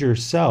viewed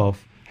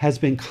yourself has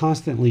been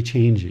constantly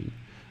changing.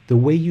 The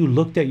way you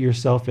looked at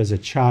yourself as a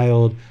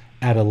child,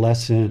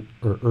 adolescent,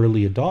 or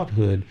early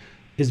adulthood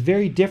is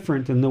very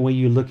different than the way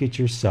you look at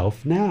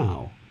yourself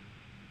now,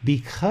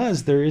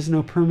 because there is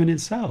no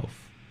permanent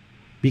self,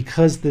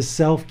 because the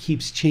self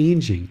keeps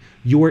changing.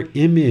 Your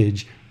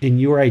image and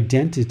your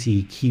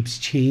identity keeps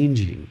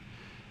changing.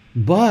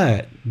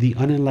 But the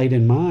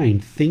unenlightened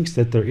mind thinks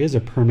that there is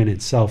a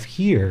permanent self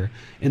here,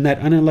 and that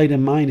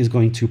unenlightened mind is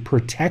going to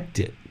protect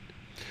it.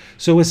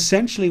 So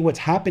essentially what's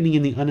happening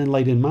in the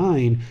unenlightened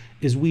mind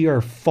is we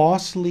are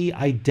falsely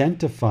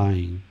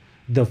identifying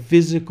the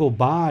physical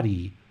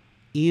body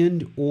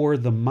and or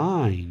the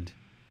mind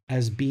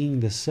as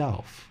being the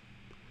self.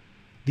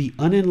 The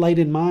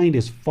unenlightened mind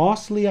is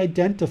falsely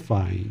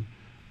identifying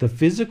the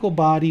physical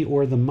body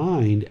or the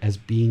mind as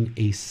being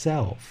a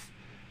self,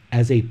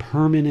 as a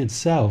permanent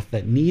self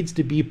that needs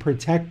to be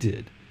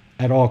protected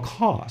at all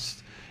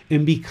costs.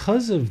 And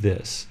because of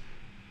this,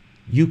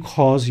 you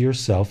cause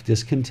yourself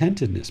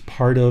discontentedness.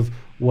 Part of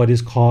what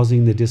is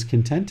causing the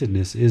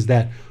discontentedness is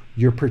that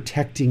you're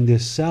protecting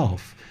this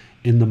self,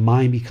 and the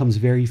mind becomes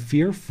very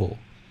fearful,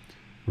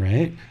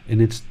 right?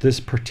 And it's this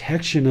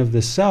protection of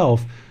the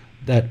self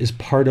that is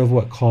part of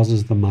what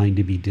causes the mind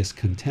to be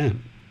discontent.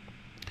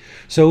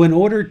 So in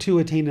order to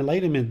attain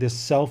enlightenment, this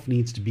self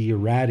needs to be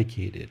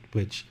eradicated,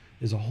 which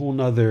is a whole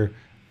nother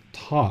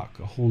talk,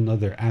 a whole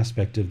nother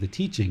aspect of the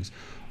teachings.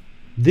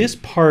 This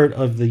part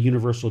of the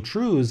universal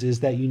truths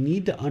is that you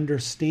need to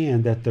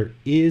understand that there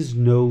is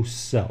no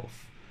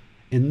self.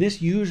 And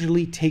this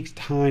usually takes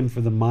time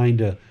for the mind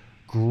to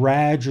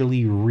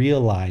gradually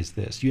realize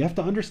this. You have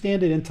to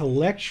understand it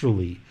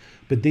intellectually,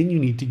 but then you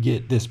need to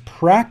get this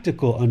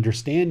practical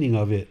understanding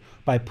of it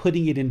by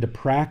putting it into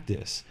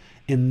practice.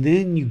 And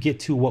then you get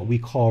to what we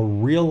call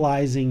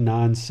realizing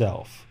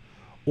non-self,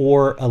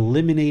 or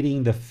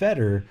eliminating the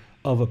fetter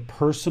of a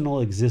personal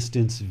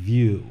existence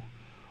view.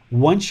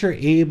 Once you're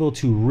able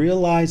to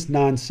realize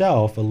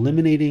non-self,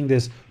 eliminating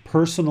this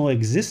personal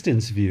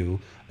existence view,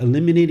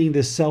 eliminating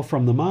this self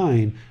from the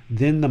mind,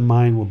 then the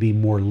mind will be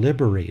more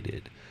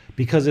liberated.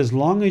 Because as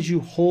long as you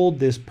hold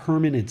this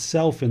permanent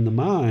self in the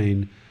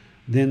mind,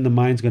 then the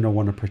mind's going to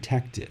want to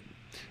protect it.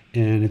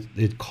 And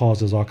it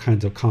causes all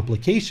kinds of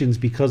complications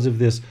because of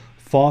this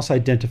false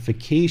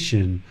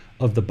identification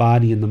of the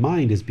body and the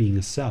mind as being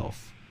a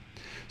self.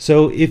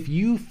 So if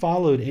you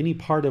followed any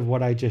part of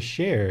what I just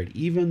shared,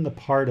 even the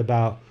part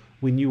about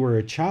when you were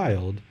a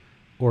child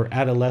or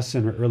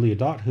adolescent or early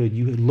adulthood,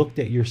 you had looked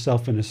at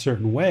yourself in a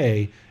certain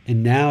way,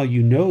 and now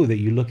you know that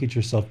you look at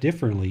yourself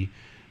differently,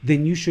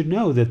 then you should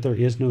know that there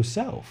is no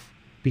self,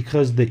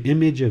 because the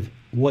image of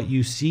what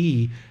you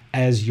see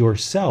as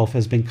yourself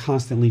has been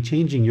constantly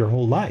changing your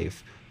whole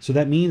life. So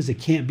that means it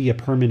can't be a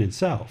permanent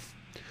self.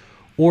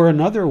 Or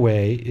another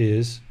way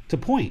is to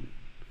point.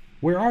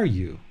 Where are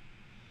you?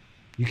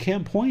 You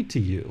can't point to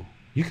you.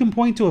 You can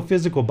point to a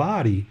physical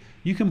body,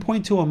 you can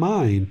point to a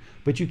mind,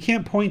 but you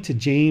can't point to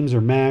James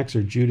or Max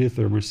or Judith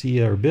or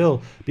Marcia or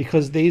Bill,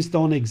 because these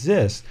don't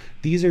exist.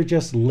 These are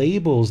just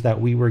labels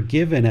that we were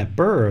given at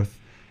birth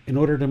in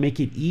order to make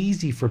it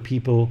easy for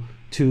people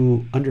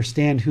to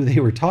understand who they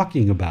were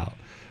talking about.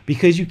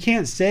 Because you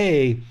can't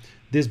say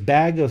this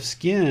bag of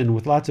skin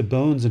with lots of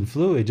bones and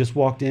fluid just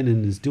walked in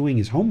and is doing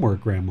his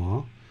homework,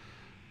 Grandma.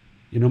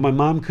 You know, my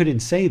mom couldn't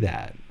say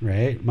that,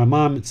 right? My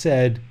mom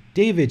said,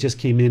 David just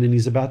came in and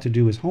he's about to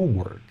do his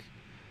homework,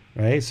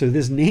 right? So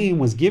this name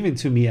was given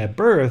to me at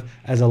birth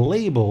as a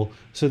label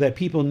so that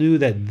people knew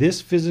that this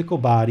physical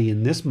body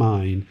and this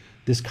mind,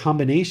 this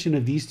combination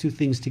of these two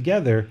things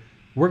together,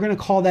 we're going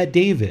to call that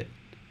David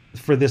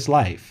for this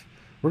life.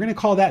 We're going to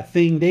call that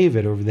thing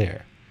David over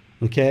there,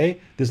 okay?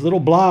 This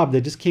little blob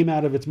that just came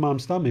out of its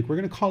mom's stomach, we're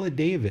going to call it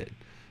David,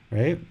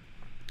 right?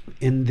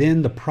 And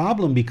then the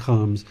problem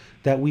becomes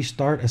that we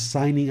start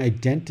assigning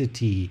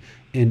identity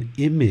and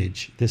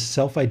image, this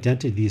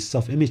self-identity, this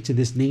self-image to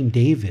this name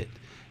David.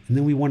 And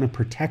then we want to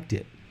protect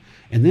it.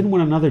 And then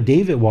when another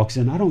David walks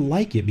in, I don't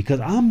like it because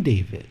I'm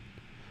David,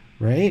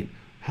 right?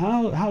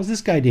 How's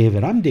this guy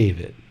David? I'm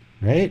David,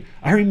 right?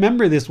 I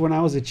remember this when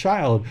I was a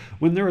child,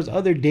 when there was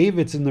other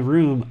Davids in the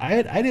room,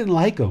 I didn't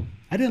like them.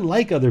 I didn't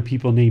like other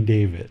people named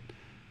David.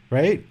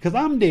 right? Because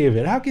I'm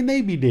David. How can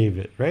they be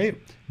David, right?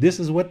 This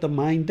is what the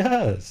mind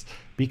does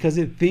because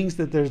it thinks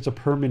that there's a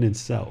permanent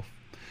self.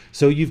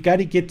 So you've got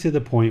to get to the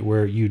point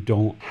where you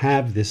don't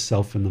have this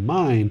self in the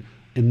mind.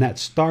 And that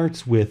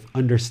starts with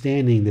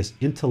understanding this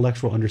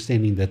intellectual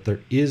understanding that there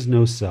is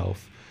no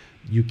self.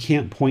 You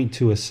can't point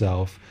to a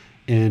self.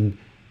 And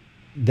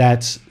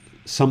that's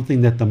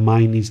something that the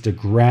mind needs to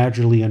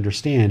gradually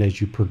understand as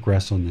you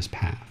progress on this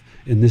path.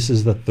 And this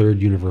is the third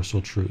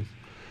universal truth.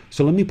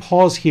 So let me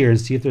pause here and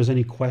see if there's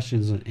any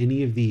questions on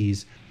any of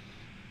these.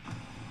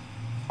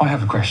 I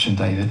have a question,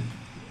 David.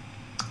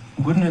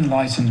 Would an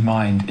enlightened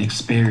mind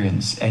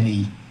experience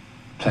any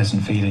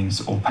pleasant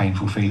feelings or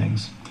painful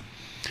feelings?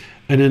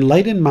 An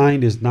enlightened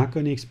mind is not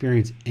going to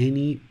experience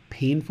any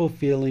painful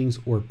feelings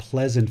or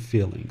pleasant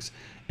feelings.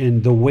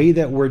 And the way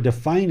that we're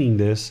defining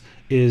this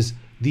is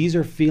these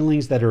are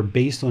feelings that are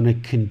based on a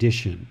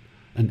condition,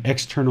 an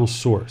external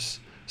source.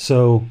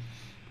 So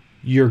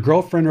your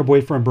girlfriend or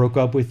boyfriend broke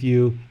up with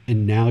you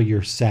and now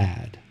you're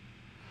sad.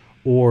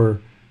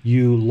 Or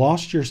you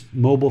lost your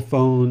mobile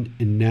phone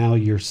and now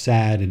you're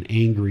sad and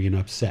angry and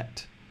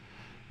upset.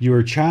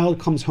 Your child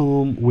comes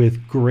home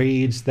with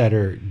grades that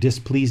are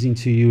displeasing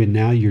to you and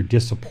now you're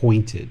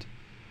disappointed.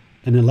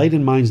 An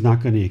enlightened mind's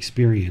not going to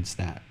experience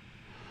that.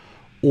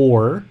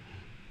 Or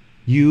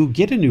you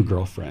get a new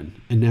girlfriend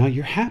and now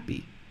you're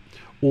happy.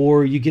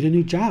 Or you get a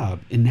new job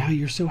and now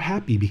you're so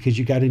happy because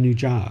you got a new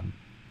job.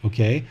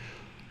 Okay?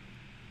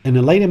 An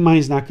enlightened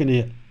mind's not going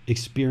to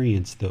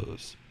experience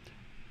those.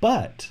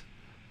 But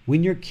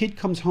when your kid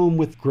comes home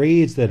with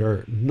grades that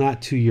are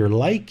not to your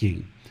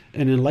liking,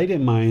 an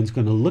enlightened mind is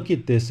going to look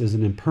at this as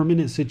an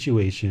impermanent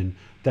situation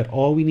that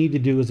all we need to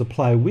do is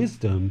apply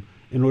wisdom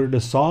in order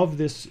to solve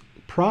this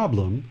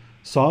problem,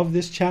 solve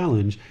this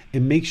challenge,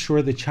 and make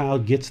sure the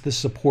child gets the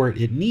support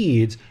it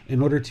needs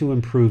in order to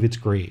improve its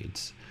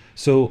grades.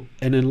 So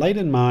an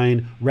enlightened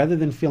mind, rather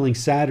than feeling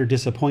sad or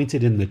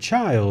disappointed in the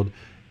child,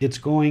 it's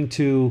going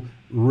to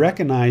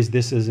recognize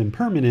this as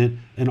impermanent,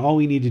 and all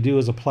we need to do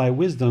is apply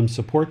wisdom,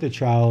 support the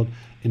child,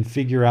 and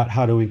figure out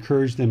how to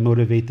encourage them,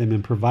 motivate them,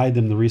 and provide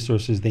them the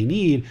resources they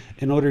need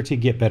in order to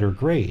get better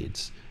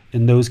grades.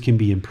 And those can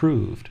be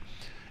improved.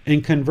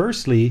 And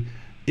conversely,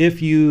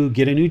 if you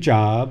get a new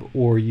job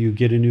or you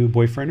get a new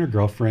boyfriend or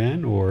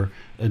girlfriend, or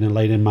an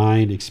enlightened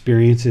mind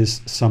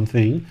experiences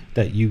something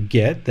that you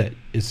get that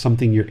is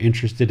something you're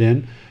interested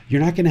in,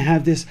 you're not going to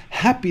have this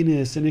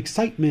happiness and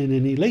excitement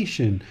and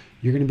elation.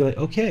 You're going to be like,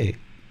 okay,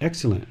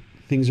 excellent.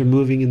 Things are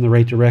moving in the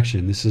right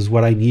direction. This is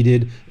what I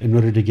needed in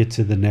order to get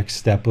to the next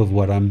step of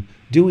what I'm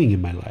doing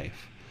in my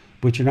life.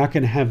 But you're not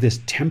going to have this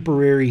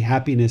temporary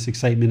happiness,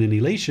 excitement, and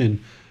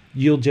elation.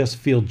 You'll just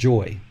feel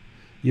joy.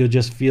 You'll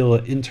just feel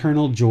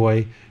internal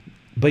joy,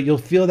 but you'll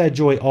feel that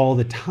joy all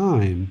the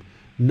time,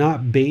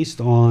 not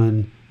based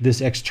on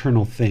this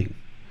external thing.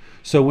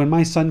 So when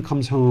my son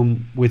comes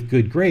home with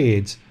good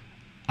grades,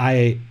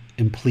 I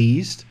am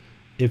pleased.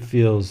 It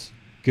feels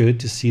good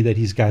to see that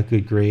he's got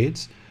good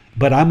grades,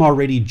 but I'm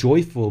already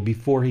joyful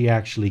before he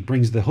actually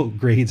brings the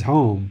grades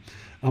home.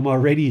 I'm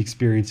already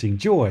experiencing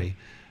joy.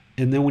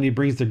 And then when he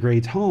brings the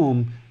grades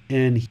home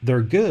and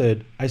they're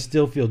good, I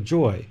still feel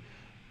joy.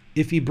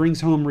 If he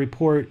brings home a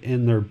report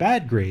and they're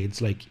bad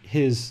grades, like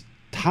his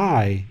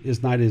tie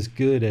is not as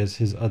good as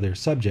his other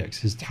subjects,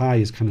 his tie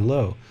is kind of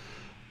low,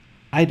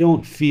 I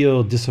don't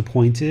feel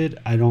disappointed.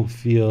 I don't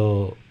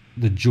feel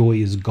the joy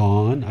is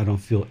gone. I don't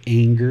feel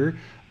anger.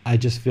 I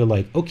just feel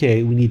like,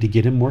 okay, we need to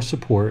get him more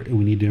support and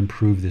we need to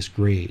improve this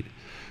grade.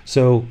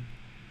 So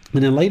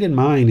an enlightened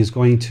mind is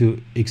going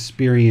to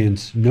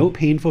experience no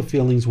painful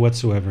feelings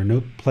whatsoever,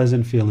 no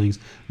pleasant feelings,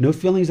 no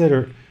feelings that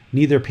are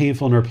neither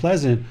painful nor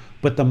pleasant,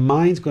 but the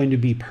mind's going to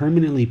be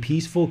permanently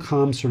peaceful,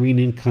 calm, serene,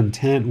 and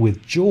content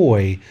with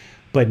joy.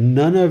 But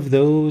none of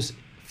those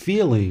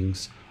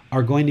feelings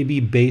are going to be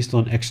based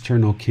on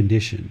external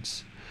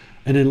conditions.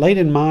 An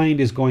enlightened mind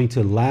is going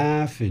to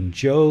laugh and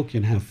joke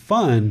and have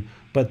fun,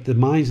 but the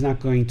mind's not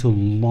going to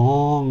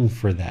long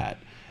for that.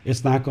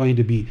 It's not going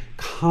to be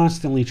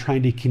constantly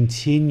trying to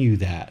continue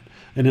that.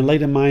 An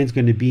enlightened mind's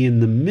going to be in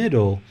the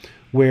middle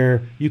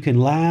where you can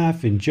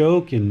laugh and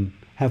joke and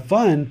have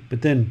fun,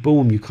 but then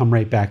boom, you come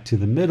right back to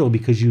the middle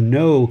because you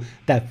know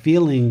that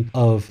feeling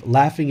of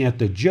laughing at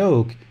the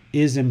joke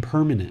is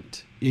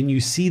impermanent. And you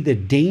see the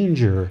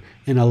danger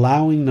in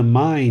allowing the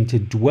mind to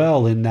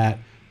dwell in that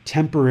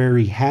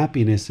temporary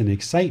happiness and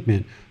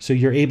excitement. So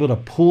you're able to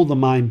pull the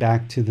mind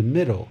back to the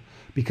middle.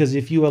 Because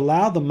if you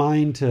allow the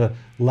mind to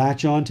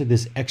latch on to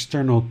this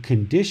external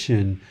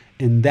condition,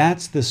 and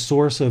that's the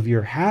source of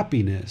your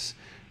happiness,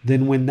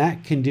 then when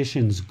that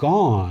condition's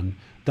gone,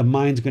 the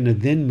mind's going to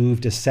then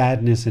move to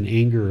sadness and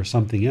anger or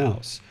something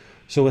else.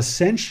 So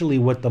essentially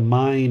what the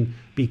mind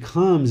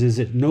becomes is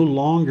it no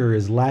longer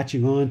is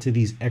latching on to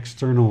these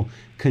external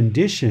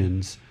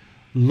conditions,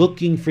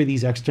 looking for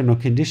these external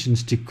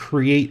conditions to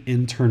create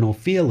internal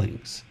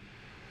feelings.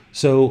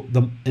 So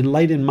the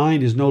enlightened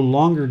mind is no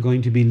longer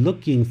going to be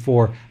looking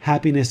for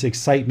happiness,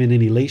 excitement,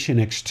 and elation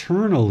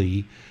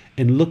externally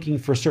and looking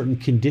for certain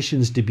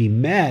conditions to be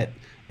met.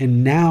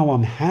 And now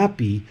I'm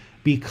happy.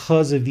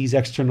 because of these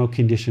external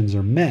conditions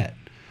are met.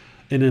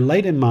 An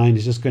enlightened mind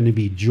is just going to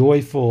be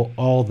joyful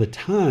all the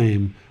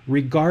time,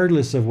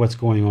 regardless of what's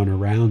going on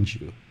around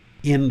you.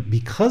 And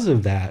because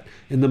of that,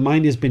 and the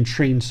mind has been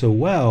trained so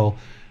well,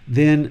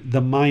 then the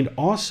mind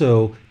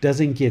also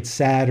doesn't get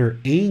sad or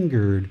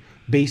angered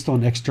based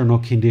on external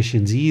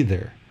conditions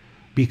either,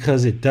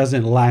 because it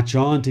doesn't latch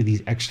on to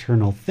these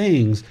external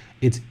things.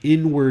 It's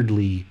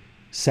inwardly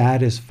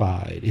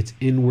satisfied, it's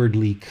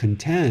inwardly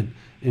content,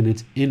 and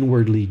it's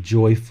inwardly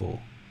joyful.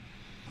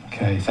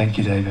 Okay, thank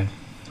you, David.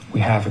 We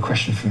have a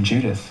question from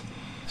Judith.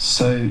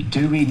 So,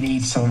 do we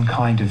need some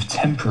kind of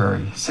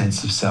temporary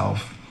sense of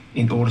self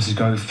in order to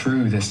go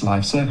through this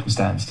life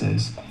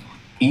circumstances,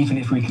 even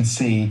if we can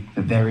see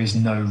that there is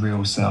no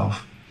real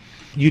self?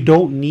 You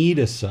don't need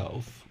a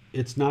self.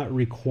 It's not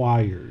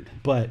required.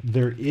 But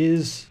there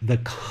is the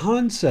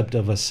concept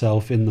of a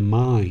self in the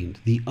mind.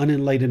 The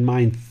unenlightened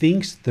mind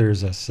thinks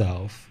there's a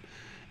self,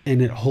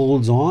 and it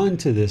holds on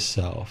to this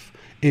self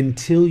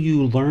until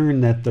you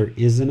learn that there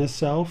isn't a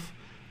self,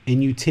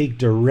 and you take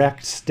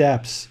direct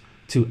steps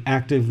to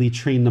actively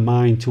train the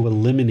mind to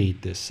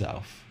eliminate this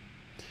self.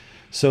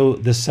 So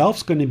the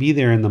self's going to be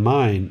there in the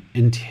mind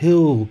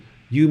until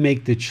you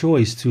make the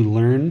choice to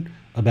learn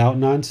about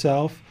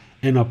non-self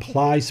and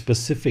apply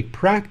specific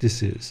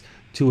practices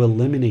to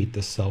eliminate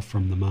the self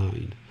from the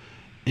mind.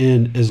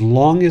 And as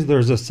long as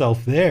there's a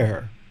self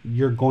there,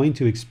 you're going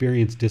to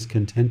experience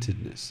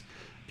discontentedness.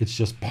 It's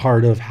just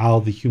part of how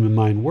the human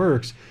mind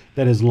works,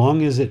 that as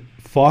long as it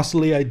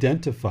falsely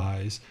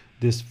identifies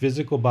this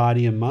physical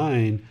body and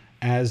mind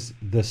as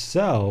the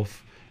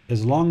self,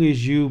 as long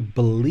as you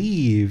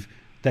believe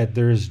that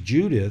there's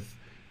Judith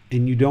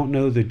and you don't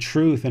know the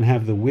truth and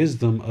have the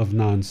wisdom of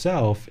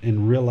non-self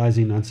and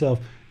realizing non-self,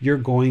 you're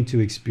going to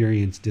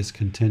experience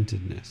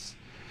discontentedness.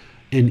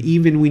 And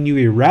even when you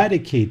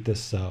eradicate the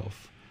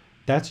self,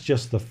 that's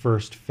just the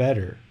first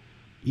fetter.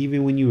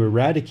 Even when you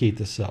eradicate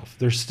the self,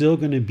 there's still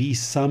going to be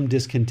some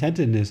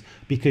discontentedness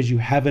because you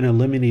haven't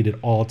eliminated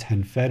all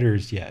 10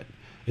 fetters yet.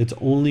 It's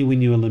only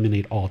when you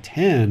eliminate all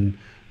 10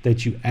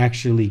 that you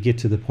actually get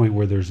to the point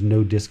where there's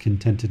no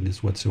discontentedness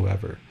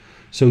whatsoever.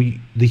 So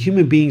the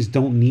human beings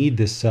don't need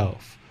this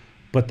self.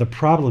 But the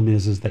problem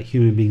is that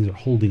human beings are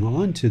holding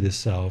on to this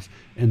self,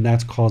 and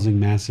that's causing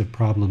massive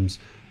problems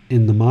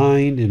in the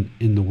mind and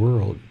in the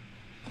world.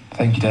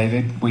 Thank you,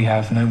 David. We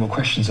have no more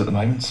questions at the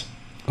moment.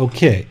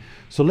 Okay,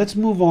 so let's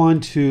move on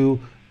to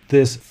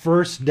this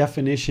first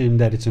definition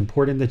that it's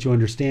important that you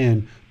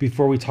understand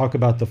before we talk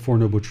about the Four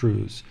Noble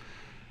Truths.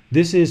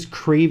 This is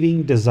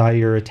craving,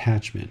 desire,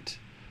 attachment,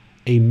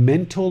 a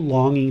mental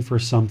longing for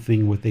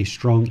something with a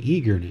strong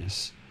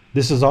eagerness.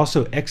 This is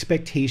also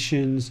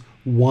expectations,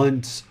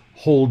 wants,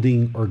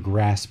 holding, or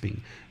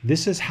grasping.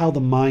 This is how the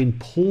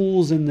mind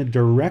pulls in the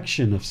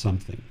direction of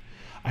something.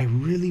 I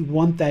really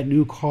want that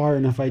new car,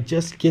 and if I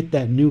just get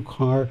that new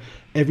car,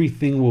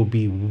 everything will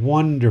be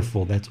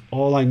wonderful. That's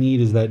all I need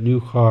is that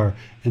new car,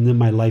 and then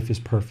my life is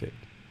perfect.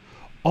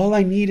 All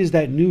I need is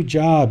that new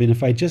job, and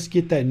if I just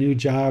get that new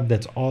job,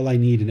 that's all I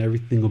need, and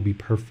everything will be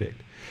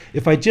perfect.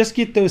 If I just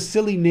get those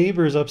silly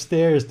neighbors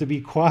upstairs to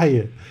be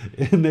quiet,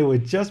 and they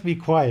would just be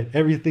quiet,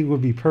 everything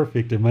would be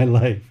perfect in my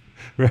life,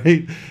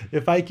 right?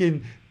 If I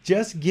can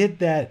just get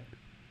that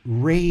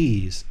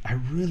raise, I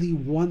really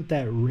want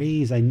that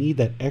raise. I need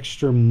that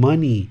extra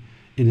money.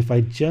 And if I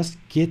just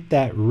get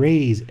that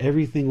raise,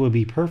 everything will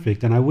be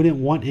perfect, and I wouldn't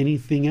want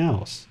anything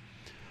else.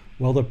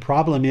 Well, the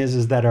problem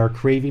is that our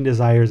craving,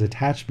 desires,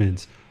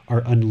 attachments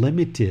are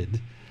unlimited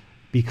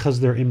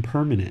because they're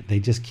impermanent. They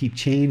just keep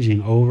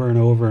changing over and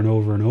over and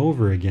over and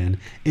over again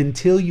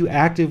until you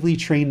actively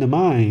train the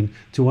mind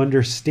to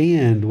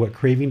understand what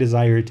craving,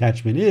 desire,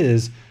 attachment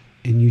is,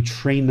 and you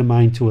train the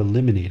mind to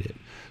eliminate it.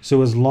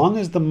 So as long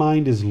as the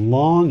mind is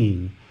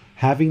longing,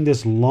 having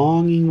this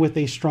longing with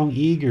a strong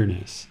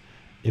eagerness,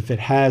 if it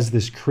has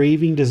this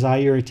craving,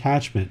 desire,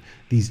 attachment,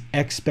 these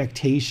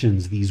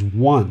expectations, these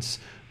wants,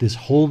 this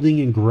holding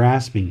and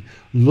grasping,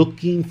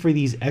 looking for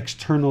these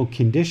external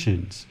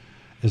conditions,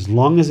 as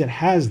long as it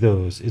has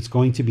those, it's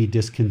going to be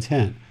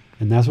discontent.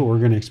 And that's what we're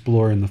going to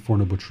explore in the Four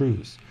Noble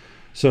Truths.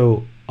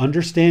 So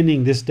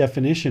understanding this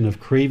definition of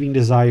craving,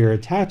 desire,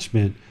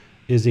 attachment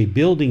is a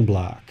building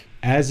block,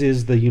 as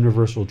is the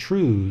universal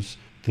truths.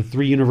 The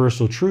three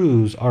universal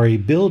truths are a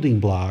building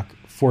block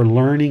for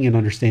learning and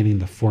understanding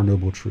the Four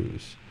Noble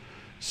Truths.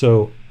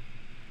 So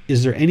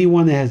is there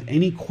anyone that has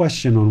any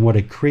question on what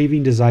a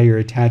craving, desire,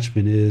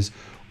 attachment is,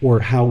 or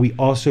how we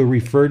also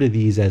refer to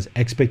these as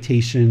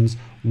expectations,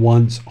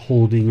 wants,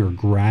 holding, or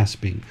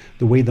grasping?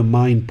 The way the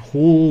mind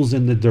pulls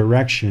in the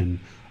direction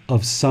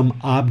of some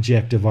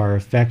object of our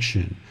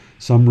affection,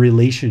 some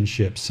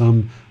relationship,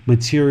 some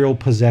material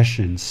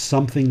possession,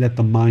 something that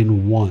the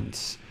mind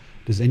wants.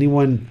 Does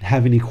anyone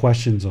have any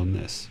questions on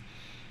this?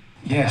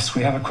 Yes,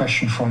 we have a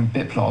question from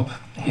Biplob.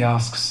 He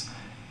asks,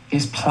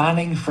 is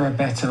planning for a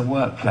better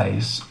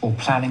workplace or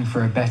planning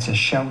for a better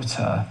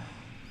shelter,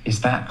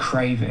 is that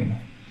craving?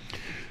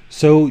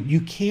 So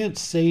you can't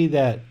say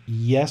that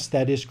yes,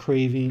 that is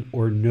craving,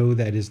 or no,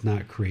 that is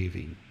not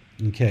craving.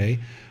 okay?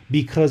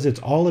 Because it's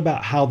all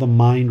about how the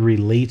mind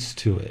relates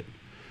to it.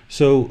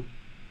 So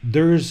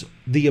there's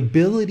the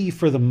ability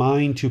for the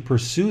mind to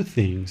pursue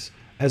things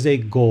as a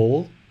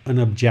goal, an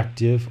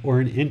objective, or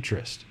an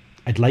interest.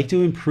 I'd like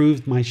to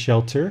improve my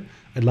shelter.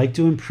 I'd like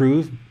to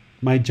improve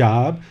my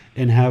job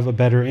and have a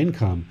better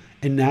income.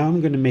 And now I'm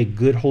going to make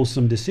good,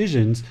 wholesome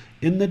decisions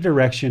in the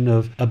direction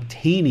of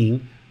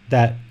obtaining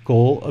that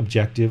goal,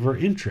 objective, or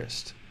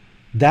interest.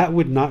 That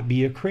would not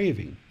be a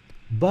craving.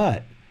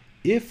 But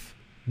if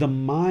the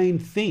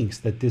mind thinks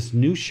that this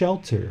new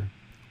shelter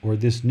or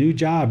this new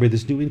job or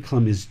this new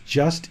income is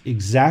just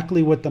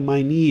exactly what the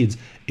mind needs,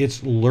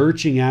 it's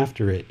lurching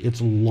after it,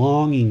 it's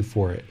longing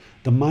for it.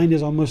 The mind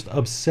is almost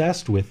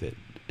obsessed with it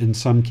in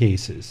some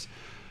cases.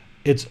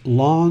 It's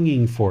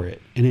longing for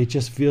it, and it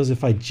just feels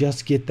if I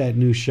just get that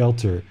new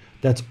shelter,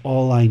 that's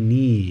all I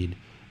need,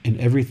 and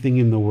everything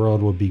in the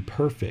world will be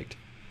perfect.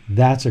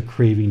 That's a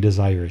craving,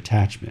 desire,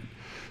 attachment.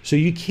 So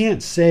you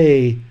can't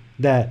say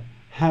that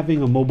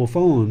having a mobile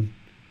phone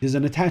is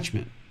an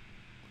attachment,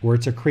 or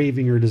it's a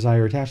craving or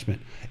desire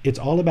attachment. It's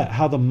all about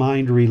how the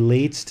mind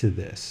relates to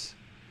this.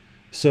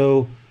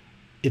 So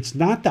it's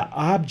not the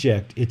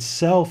object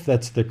itself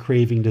that's the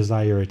craving,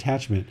 desire,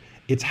 attachment.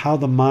 It's how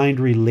the mind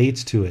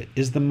relates to it.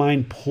 Is the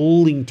mind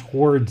pulling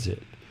towards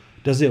it?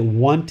 Does it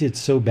want it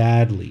so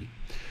badly?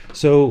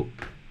 So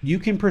you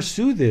can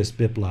pursue this,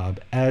 Biplab,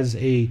 as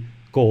a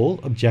goal,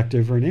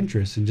 objective, or an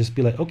interest, and just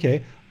be like,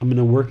 okay, I'm going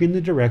to work in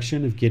the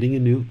direction of getting a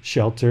new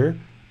shelter,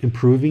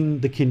 improving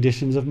the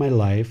conditions of my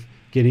life,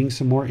 getting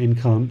some more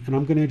income, and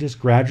I'm going to just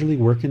gradually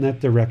work in that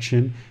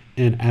direction.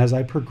 And as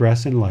I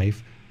progress in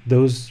life,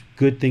 those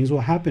good things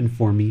will happen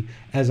for me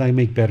as I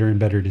make better and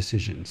better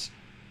decisions.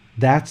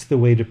 That's the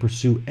way to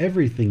pursue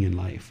everything in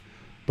life.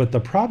 But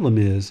the problem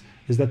is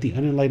that the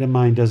unenlightened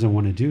mind doesn't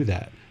want to do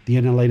that. The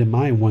unenlightened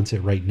mind wants it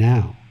right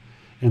now.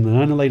 And the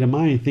unenlightened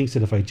mind thinks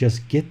that if I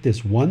just get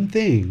this one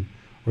thing,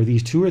 or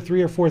these 2 or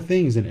 3 or 4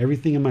 things, then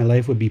everything in my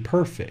life would be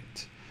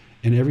perfect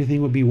and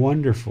everything would be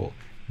wonderful.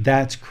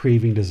 That's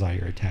craving,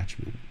 desire,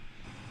 attachment.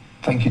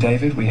 Thank you,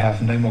 David. We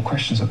have no more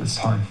questions at this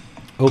time.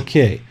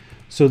 Okay,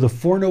 so the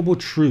Four Noble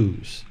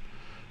Truths.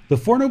 The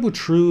Four Noble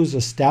Truths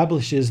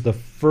establishes the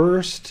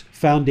first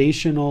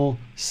foundational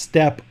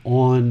step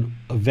on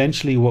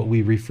eventually what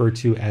we refer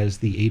to as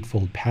the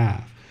Eightfold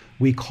Path.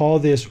 We call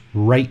this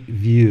right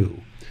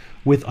view.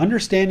 With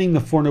understanding the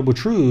Four Noble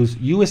Truths,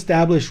 you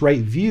establish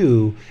right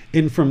view,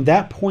 and from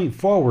that point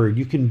forward,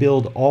 you can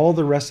build all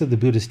the rest of the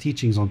Buddhist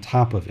teachings on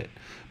top of it.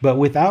 But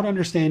without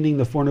understanding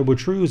the Four Noble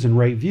Truths and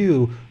right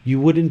view, you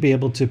wouldn't be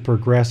able to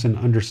progress and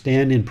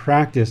understand and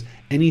practice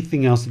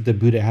anything else that the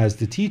Buddha has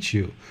to teach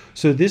you.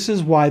 So this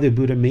is why the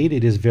Buddha made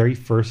it his very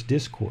first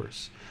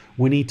discourse.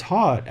 When he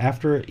taught,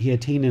 after he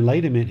attained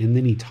enlightenment and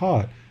then he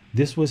taught,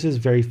 this was his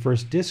very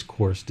first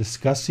discourse,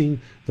 discussing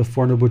the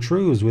Four Noble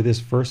Truths with his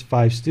first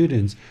 5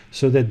 students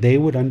so that they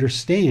would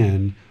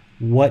understand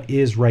what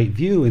is right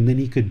view, and then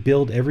he could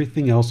build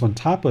everything else on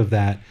top of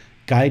that,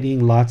 guiding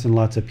lots and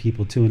lots of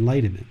people to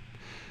enlightenment.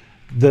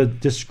 The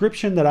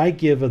description that I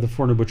give of the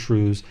Four Noble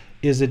Truths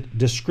is a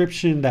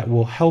description that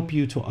will help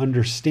you to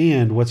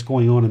understand what's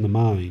going on in the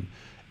mind.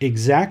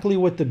 Exactly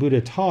what the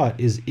Buddha taught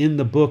is in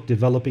the book,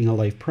 Developing a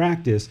Life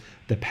Practice,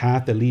 The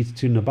Path That Leads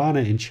to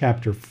Nibbana, in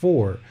chapter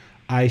 4.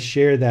 I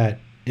share that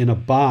in a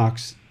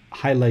box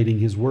highlighting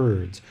his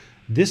words.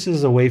 This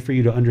is a way for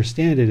you to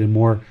understand it in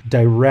more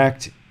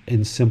direct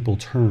and simple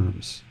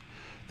terms.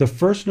 The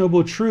first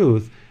noble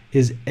truth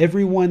is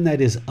everyone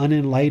that is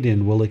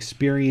unenlightened will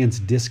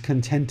experience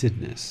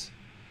discontentedness.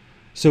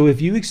 So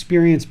if you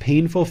experience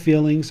painful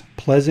feelings,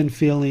 pleasant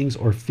feelings,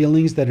 or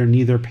feelings that are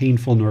neither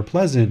painful nor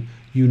pleasant,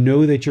 you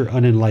know that you're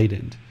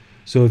unenlightened.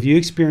 So if you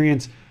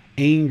experience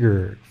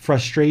anger,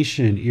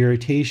 frustration,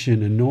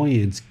 irritation,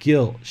 annoyance,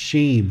 guilt,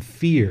 shame,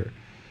 fear,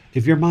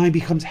 if your mind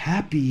becomes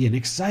happy and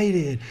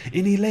excited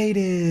and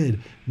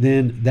elated,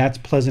 then that's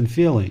pleasant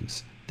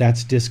feelings.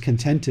 That's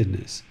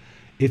discontentedness.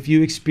 If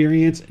you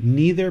experience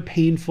neither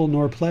painful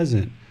nor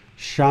pleasant,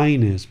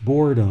 shyness,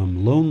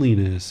 boredom,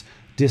 loneliness,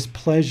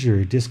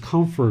 displeasure,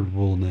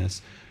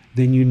 discomfortableness,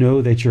 then you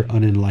know that you're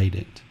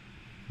unenlightened.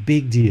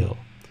 Big deal.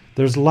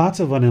 There's lots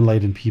of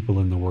unenlightened people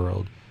in the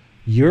world.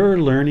 You're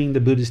learning the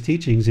Buddhist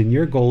teachings and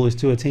your goal is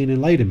to attain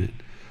enlightenment.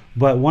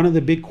 But one of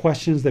the big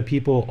questions that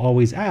people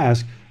always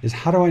ask is,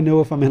 how do I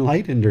know if I'm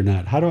enlightened or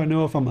not? How do I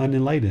know if I'm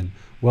unenlightened?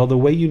 Well, the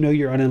way you know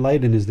you're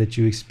unenlightened is that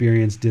you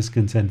experience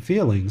discontent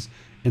feelings,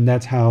 and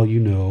that's how you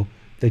know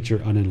that you're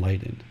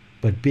unenlightened.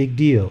 But big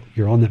deal,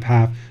 you're on the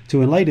path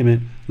to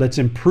enlightenment. Let's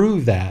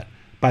improve that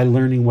by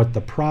learning what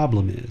the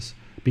problem is.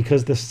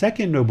 Because the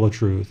second noble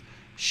truth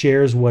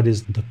shares what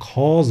is the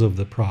cause of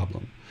the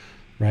problem,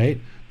 right?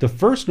 The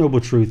first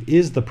noble truth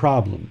is the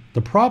problem.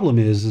 The problem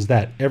is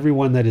that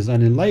everyone that is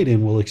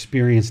unenlightened will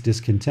experience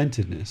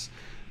discontentedness.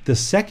 The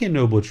second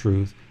noble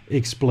truth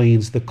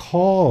explains the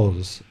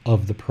cause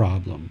of the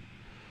problem.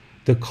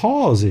 The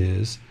cause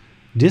is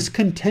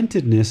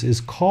discontentedness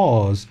is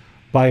caused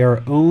by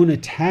our own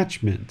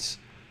attachments,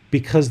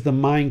 because the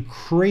mind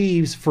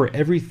craves for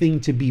everything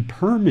to be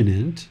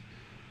permanent,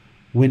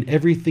 when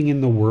everything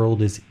in the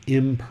world is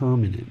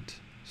impermanent?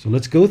 So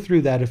let's go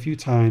through that a few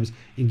times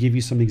and give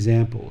you some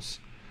examples.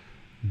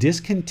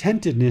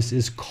 Discontentedness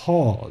is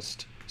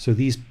caused. So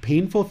these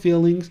painful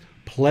feelings,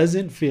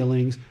 pleasant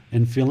feelings,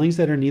 and feelings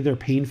that are neither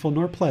painful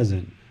nor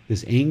pleasant,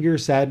 this anger,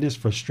 sadness,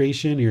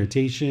 frustration,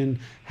 irritation,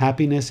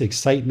 happiness,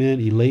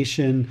 excitement,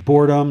 elation,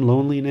 boredom,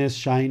 loneliness,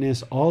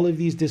 shyness, all of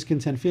these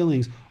discontent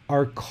feelings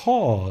are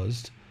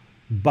caused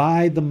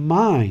by the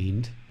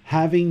mind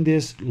having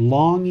this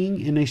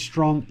longing and a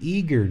strong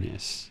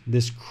eagerness,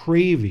 this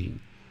craving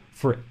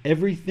for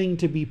everything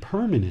to be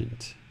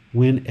permanent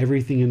when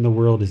everything in the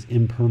world is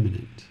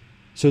impermanent.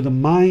 So the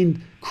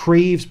mind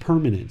craves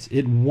permanence.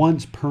 It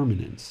wants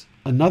permanence.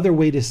 Another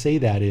way to say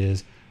that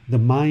is the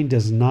mind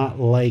does not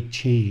like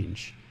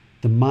change.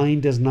 The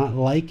mind does not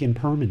like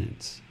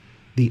impermanence.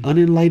 The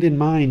unenlightened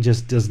mind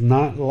just does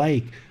not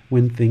like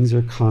when things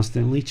are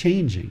constantly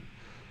changing.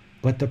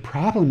 But the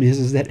problem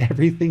is that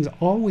everything's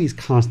always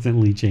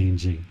constantly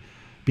changing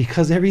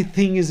because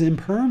everything is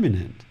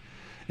impermanent.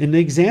 An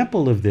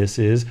example of this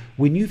is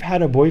when you've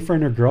had a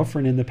boyfriend or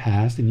girlfriend in the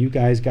past and you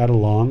guys got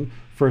along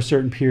for a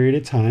certain period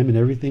of time and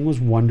everything was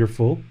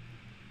wonderful.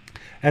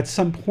 At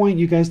some point,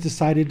 you guys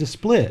decided to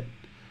split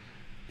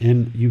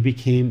and you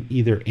became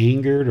either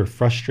angered or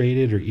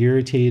frustrated or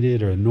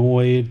irritated or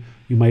annoyed.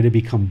 You might have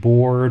become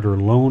bored or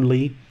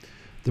lonely.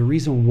 The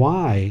reason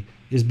why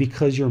is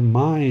because your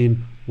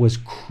mind was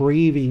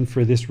craving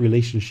for this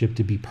relationship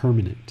to be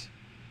permanent.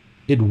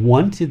 It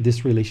wanted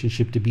this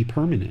relationship to be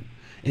permanent.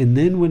 And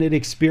then when it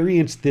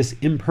experienced this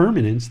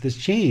impermanence, this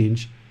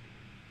change,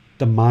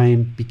 the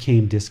mind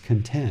became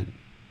discontent.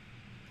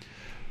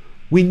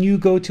 When you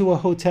go to a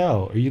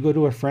hotel or you go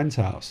to a friend's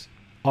house,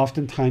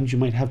 oftentimes you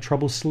might have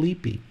trouble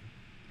sleeping.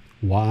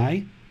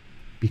 Why?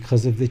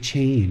 Because of the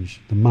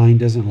change. The mind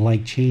doesn't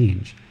like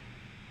change,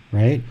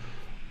 right?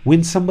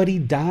 When somebody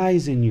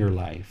dies in your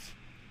life,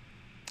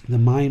 the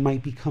mind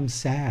might become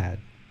sad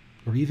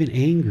or even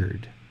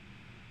angered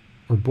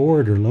or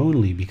bored or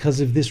lonely because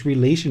of this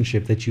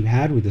relationship that you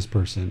had with this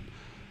person.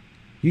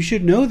 You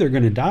should know they're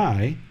going to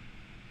die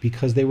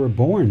because they were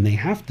born. They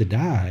have to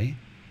die.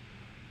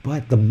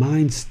 But the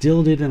mind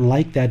still didn't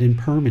like that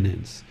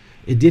impermanence.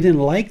 It didn't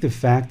like the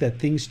fact that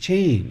things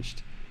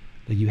changed,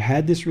 that you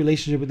had this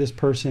relationship with this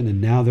person and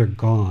now they're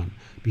gone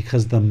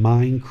because the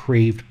mind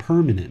craved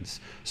permanence.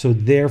 So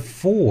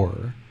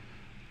therefore,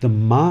 the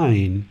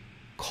mind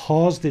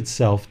caused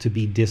itself to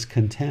be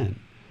discontent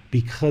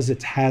because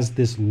it has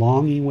this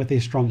longing with a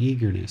strong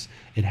eagerness.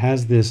 It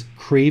has this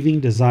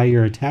craving,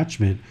 desire,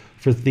 attachment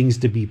for things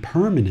to be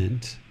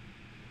permanent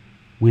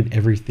when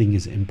everything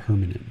is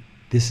impermanent.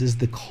 This is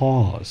the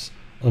cause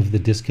of the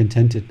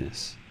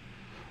discontentedness.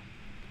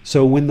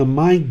 So when the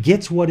mind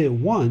gets what it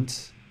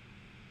wants,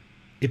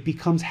 it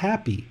becomes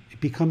happy.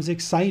 It becomes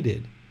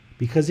excited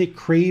because it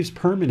craves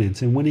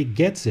permanence. And when it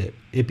gets it,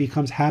 it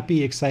becomes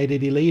happy,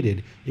 excited,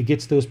 elated. It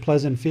gets those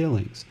pleasant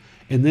feelings.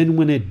 And then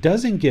when it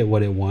doesn't get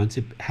what it wants,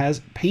 it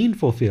has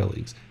painful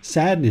feelings,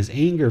 sadness,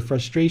 anger,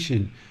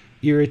 frustration,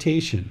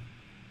 irritation,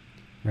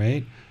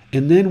 right?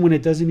 And then when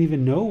it doesn't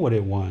even know what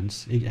it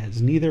wants, it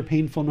has neither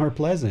painful nor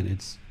pleasant.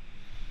 It's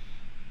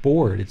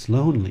bored, it's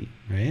lonely,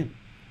 right?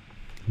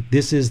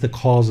 This is the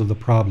cause of the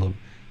problem.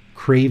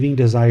 Craving,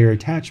 desire,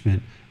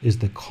 attachment is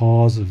the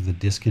cause of the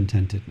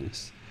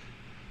discontentedness.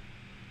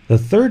 The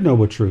third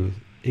noble truth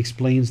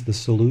explains the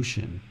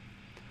solution.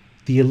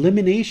 The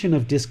elimination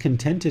of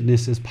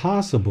discontentedness is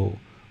possible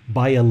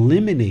by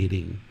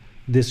eliminating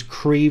this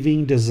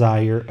craving,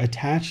 desire,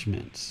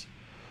 attachments.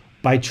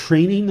 By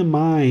training the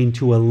mind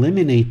to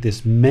eliminate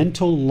this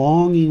mental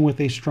longing with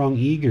a strong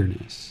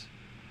eagerness.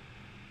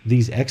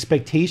 These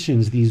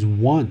expectations, these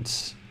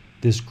wants,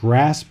 this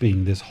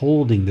grasping, this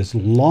holding, this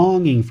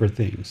longing for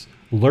things,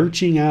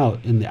 lurching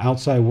out in the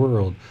outside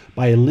world.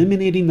 By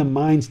eliminating the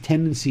mind's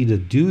tendency to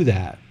do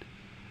that,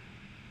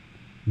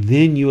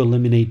 then you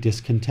eliminate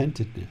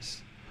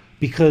discontentedness.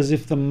 Because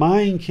if the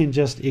mind can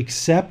just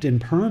accept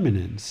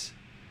impermanence,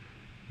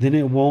 then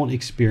it won't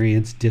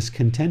experience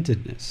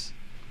discontentedness.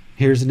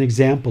 Here's an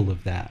example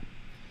of that.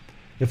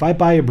 If I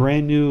buy a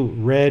brand new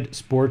red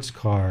sports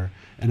car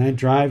and I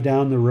drive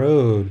down the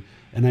road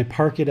and I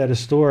park it at a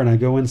store and I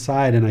go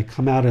inside and I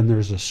come out and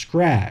there's a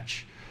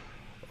scratch.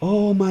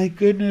 Oh my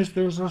goodness,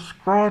 there's a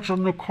scratch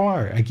on the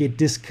car. I get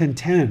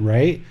discontent,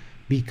 right?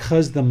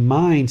 Because the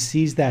mind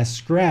sees that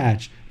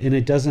scratch and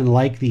it doesn't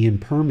like the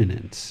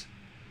impermanence.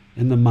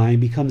 And the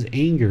mind becomes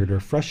angered or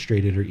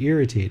frustrated or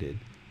irritated,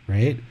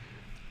 right?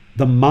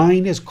 The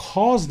mind has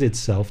caused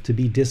itself to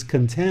be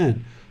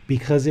discontent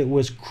because it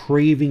was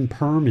craving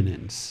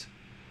permanence.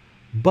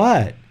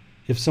 But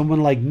if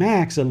someone like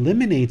Max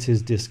eliminates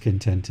his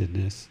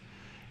discontentedness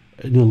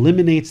and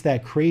eliminates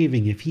that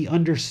craving, if he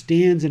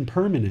understands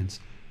impermanence,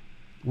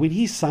 when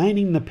he's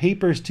signing the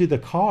papers to the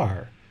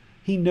car,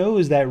 he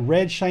knows that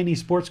red shiny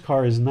sports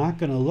car is not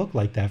going to look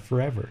like that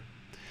forever.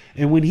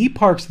 And when he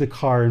parks the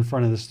car in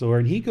front of the store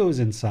and he goes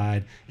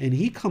inside and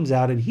he comes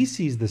out and he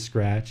sees the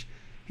scratch,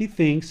 he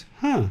thinks,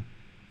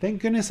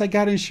 thank goodness I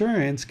got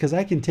insurance because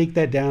I can take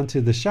that down to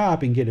the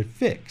shop and get it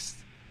fixed.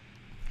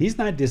 He's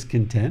not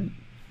discontent.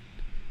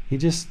 He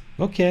just,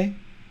 okay,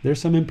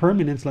 there's some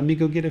impermanence. Let me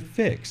go get it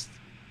fixed,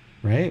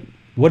 right?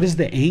 What does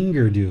the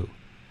anger do?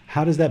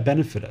 How does that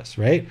benefit us,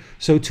 right?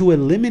 So to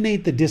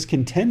eliminate the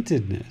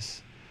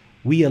discontentedness,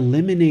 we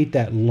eliminate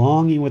that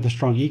longing with a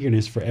strong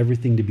eagerness for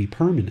everything to be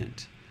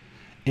permanent.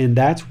 And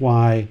that's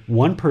why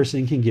one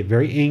person can get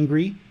very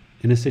angry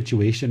in a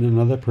situation, and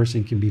another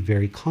person can be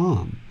very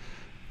calm.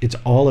 It's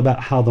all about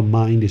how the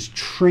mind is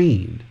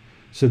trained.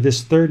 So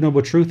this third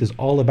noble truth is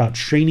all about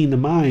training the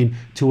mind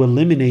to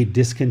eliminate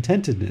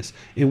discontentedness.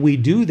 And we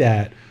do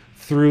that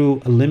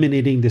through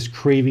eliminating this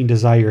craving,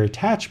 desire,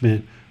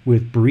 attachment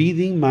with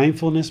breathing,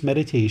 mindfulness,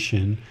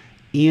 meditation,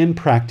 and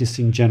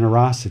practicing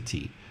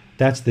generosity.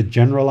 That's the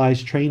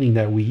generalized training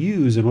that we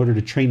use in order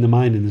to train the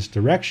mind in this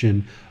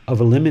direction of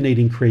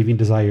eliminating craving,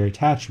 desire,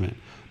 attachment.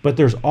 But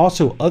there's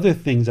also other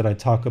things that I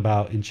talk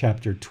about in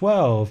chapter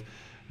 12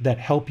 that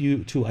help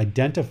you to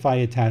identify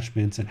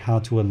attachments and how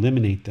to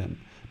eliminate them,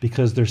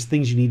 because there's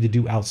things you need to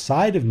do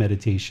outside of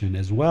meditation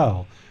as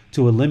well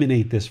to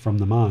eliminate this from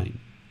the mind.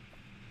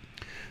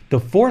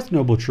 The fourth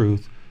noble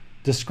truth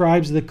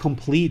describes the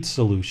complete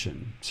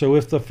solution. So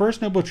if the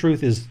first noble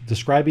truth is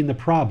describing the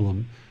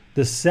problem,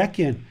 the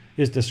second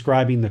is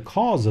describing the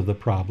cause of the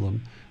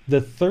problem,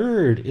 the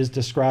third is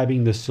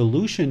describing the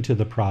solution to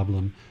the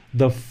problem,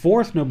 the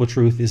fourth noble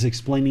truth is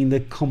explaining the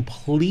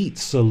complete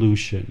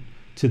solution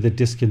to the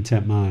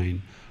discontent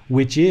mind,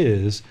 which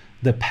is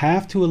the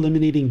path to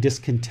eliminating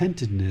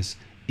discontentedness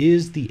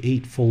is the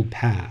eightfold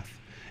path.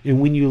 And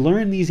when you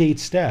learn these 8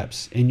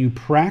 steps and you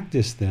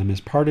practice them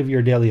as part of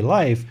your daily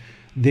life,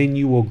 then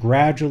you will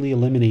gradually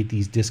eliminate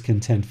these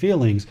discontent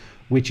feelings,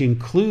 which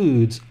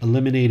includes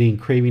eliminating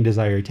craving,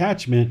 desire,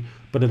 attachment,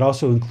 but it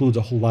also includes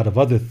a whole lot of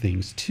other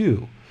things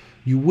too.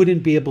 You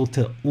wouldn't be able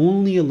to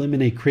only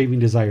eliminate craving,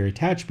 desire,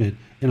 attachment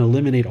and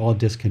eliminate all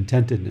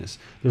discontentedness.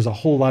 There's a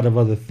whole lot of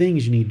other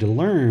things you need to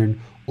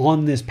learn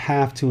on this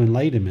path to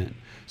enlightenment.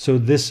 So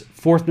this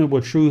fourth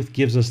noble truth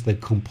gives us the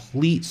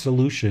complete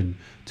solution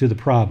to the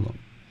problem.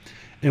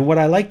 And what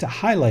I like to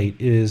highlight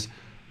is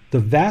the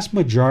vast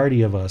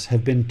majority of us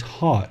have been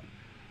taught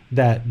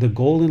that the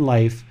goal in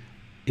life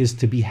is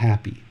to be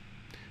happy.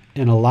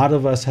 And a lot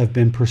of us have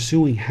been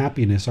pursuing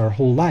happiness our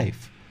whole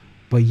life,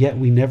 but yet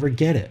we never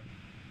get it.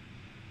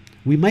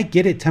 We might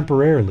get it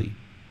temporarily,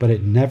 but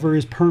it never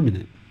is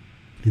permanent.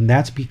 And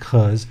that's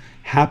because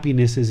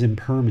happiness is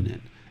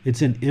impermanent.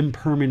 It's an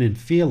impermanent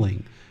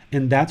feeling,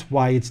 and that's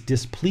why it's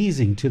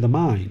displeasing to the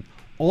mind.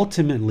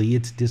 Ultimately,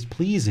 it's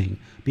displeasing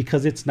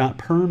because it's not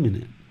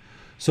permanent.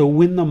 So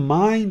when the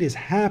mind is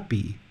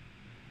happy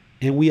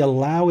and we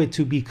allow it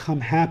to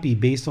become happy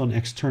based on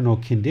external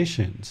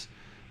conditions,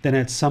 then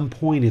at some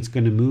point it's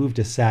going to move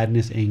to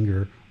sadness,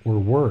 anger, or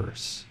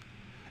worse.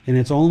 And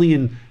it's only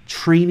in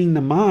training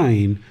the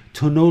mind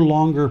to no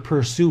longer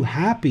pursue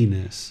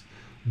happiness,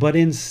 but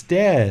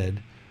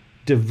instead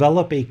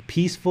develop a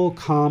peaceful,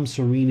 calm,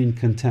 serene, and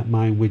content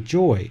mind with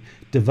joy.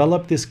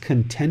 Develop this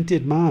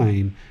contented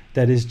mind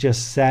that is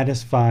just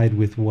satisfied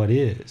with what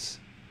is.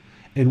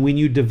 And when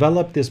you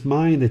develop this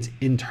mind that's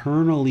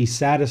internally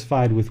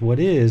satisfied with what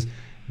is,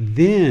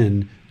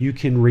 then you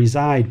can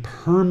reside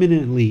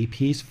permanently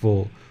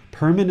peaceful,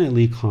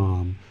 permanently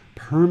calm,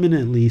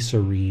 permanently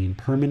serene,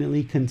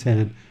 permanently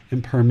content,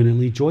 and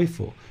permanently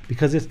joyful,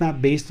 because it's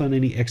not based on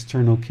any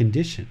external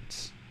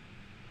conditions.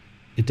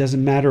 It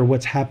doesn't matter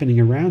what's happening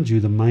around you.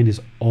 The mind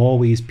is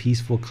always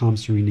peaceful, calm,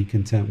 serene, and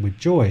content with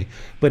joy.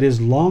 But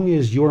as long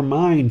as your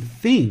mind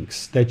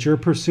thinks that you're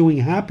pursuing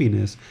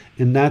happiness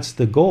and that's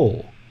the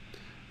goal,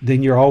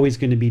 then you're always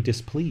going to be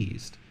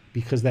displeased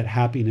because that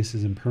happiness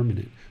is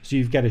impermanent. So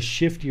you've got to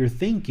shift your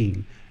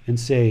thinking and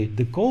say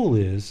the goal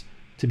is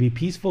to be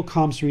peaceful,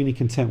 calm, serene, and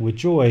content with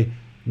joy,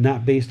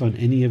 not based on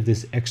any of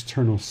this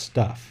external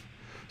stuff.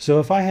 So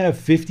if I have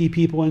 50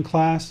 people in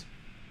class,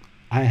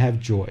 I have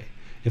joy.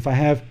 If I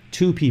have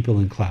 2 people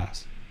in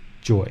class,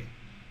 joy.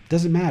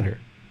 Doesn't matter,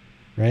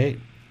 right?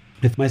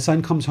 If my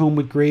son comes home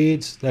with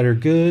grades that are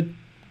good,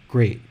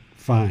 great,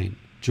 fine,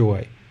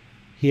 joy.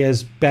 He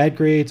has bad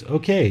grades,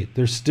 okay,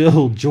 there's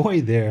still joy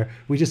there.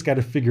 We just got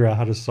to figure out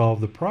how to solve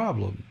the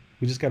problem.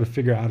 We just got to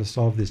figure out how to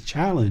solve this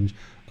challenge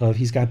of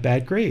he's got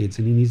bad grades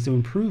and he needs to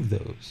improve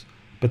those.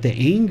 But the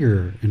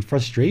anger and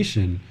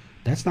frustration,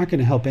 that's not going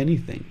to help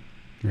anything,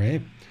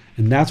 right?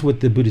 And that's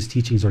what the Buddhist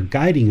teachings are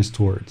guiding us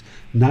towards,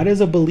 not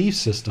as a belief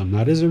system,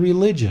 not as a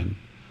religion,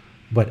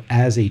 but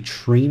as a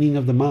training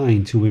of the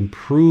mind to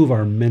improve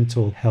our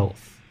mental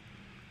health.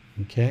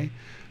 Okay?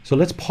 So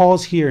let's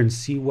pause here and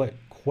see what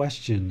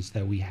questions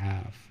that we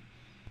have.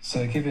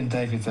 So given,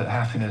 David, that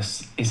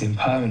happiness is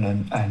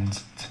impermanent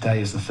and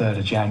today is the 3rd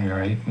of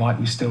January, might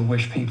we still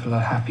wish people a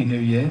happy new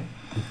year?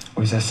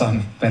 Or is there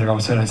some better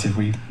alternative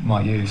we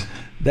might use?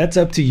 That's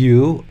up to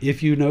you.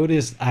 If you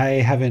notice, I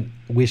haven't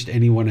wished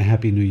anyone a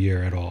happy new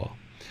year at all.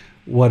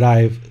 What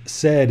I've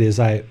said is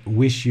I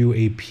wish you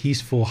a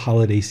peaceful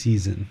holiday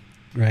season,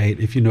 right?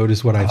 If you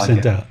notice what I've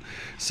sent out.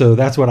 So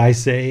that's what I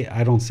say.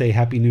 I don't say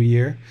happy new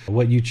year.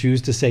 What you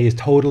choose to say is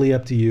totally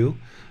up to you,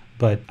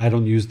 but I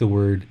don't use the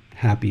word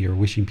happy or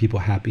wishing people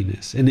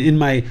happiness. And in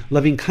my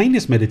loving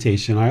kindness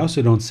meditation, I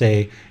also don't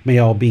say, may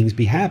all beings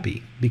be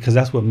happy, because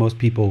that's what most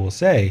people will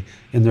say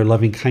in their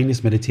loving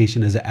kindness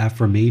meditation as an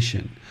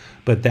affirmation.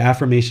 But the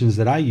affirmations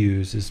that I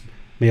use is,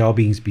 may all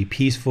beings be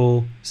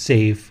peaceful,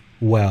 safe,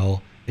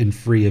 well, and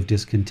free of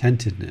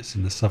discontentedness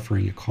and the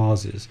suffering it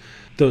causes.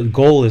 The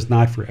goal is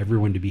not for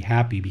everyone to be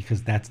happy,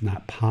 because that's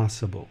not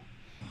possible.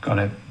 Got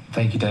it.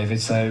 Thank you,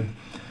 David. So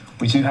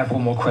we do have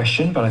one more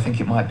question, but I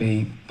think it might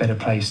be better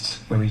placed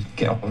when we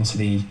get onto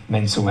the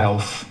mental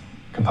health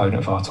component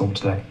of our talk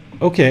today.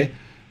 Okay,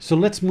 so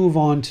let's move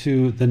on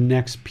to the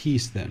next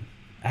piece then.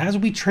 As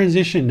we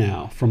transition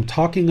now from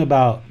talking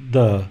about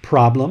the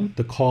problem,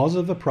 the cause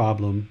of the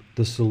problem,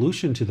 the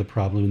solution to the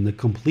problem, and the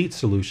complete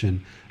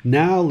solution,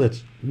 now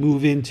let's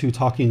move into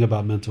talking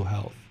about mental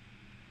health.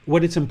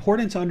 What it's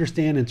important to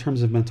understand in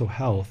terms of mental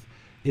health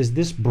is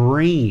this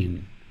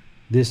brain,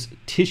 this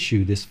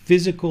tissue, this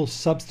physical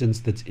substance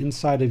that's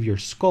inside of your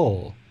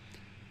skull,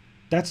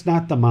 that's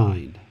not the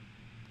mind,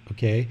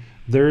 okay?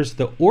 There's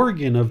the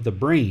organ of the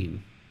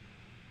brain,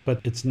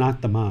 but it's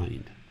not the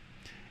mind.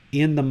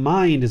 And the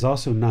mind is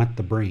also not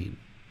the brain.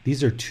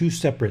 These are two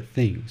separate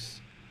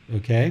things,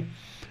 okay?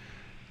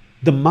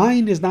 The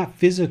mind is not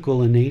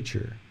physical in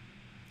nature.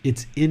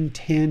 It's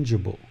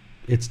intangible.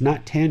 It's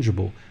not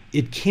tangible.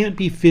 It can't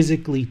be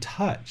physically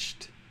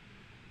touched.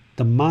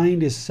 The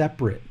mind is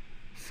separate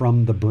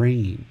from the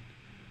brain.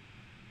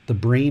 The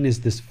brain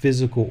is this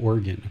physical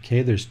organ,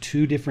 okay? There's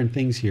two different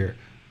things here.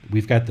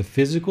 We've got the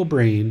physical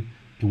brain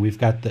and we've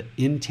got the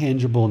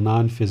intangible,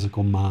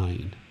 non-physical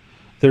mind.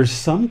 There's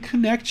some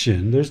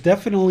connection. There's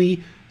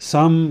definitely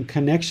some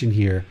connection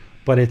here,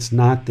 but it's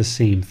not the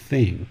same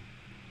thing,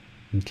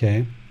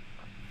 okay?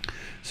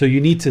 So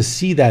you need to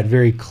see that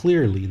very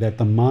clearly, that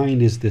the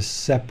mind is this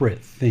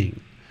separate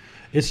thing.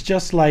 It's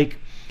just like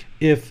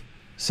if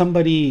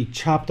somebody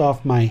chopped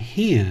off my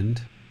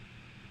hand,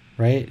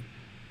 right?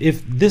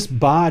 If this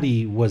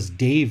body was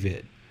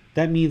David,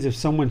 that means if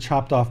someone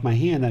chopped off my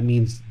hand, that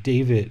means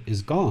David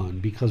is gone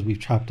because we've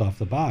chopped off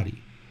the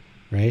body,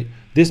 right?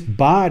 This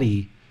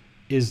body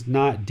is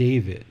not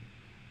David.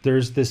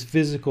 There's this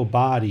physical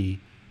body,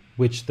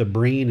 which the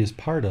brain is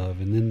part of,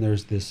 and then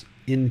there's this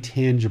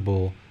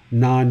intangible,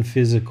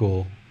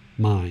 non-physical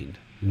mind,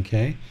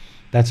 okay?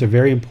 That's a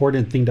very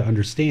important thing to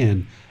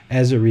understand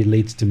as it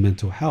relates to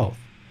mental health.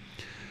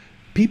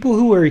 People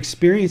who are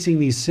experiencing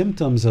these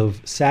symptoms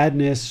of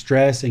sadness,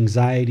 stress,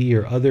 anxiety,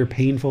 or other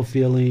painful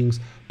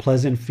feelings,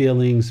 pleasant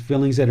feelings,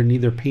 feelings that are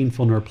neither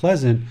painful nor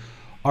pleasant,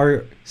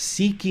 are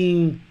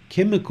seeking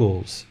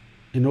chemicals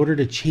in order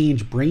to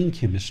change brain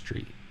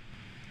chemistry.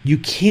 You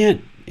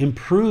can't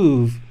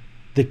improve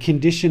the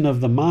condition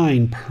of the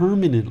mind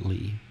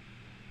permanently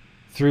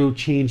through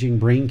changing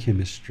brain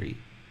chemistry,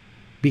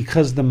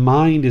 because the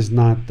mind is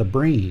not the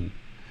brain.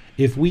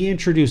 If we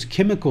introduce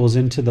chemicals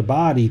into the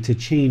body to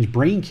change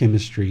brain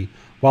chemistry,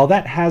 while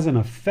that has an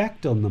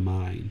effect on the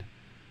mind,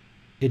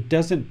 it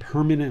doesn't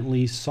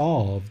permanently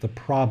solve the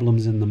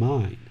problems in the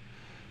mind.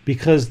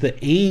 Because the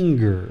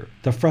anger,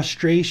 the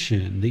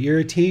frustration, the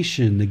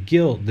irritation, the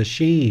guilt, the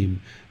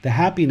shame, the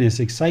happiness,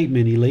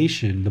 excitement,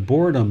 elation, the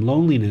boredom,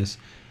 loneliness,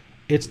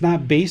 it's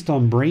not based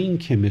on brain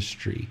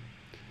chemistry.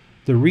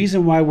 The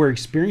reason why we're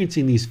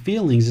experiencing these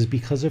feelings is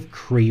because of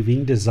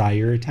craving,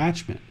 desire,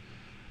 attachment.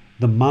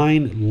 The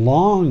mind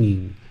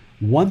longing,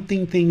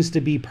 wanting things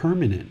to be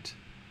permanent.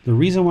 The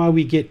reason why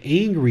we get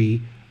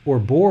angry or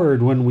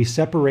bored when we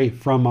separate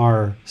from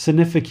our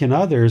significant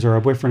others or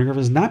our boyfriend or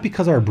girlfriend is not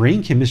because our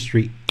brain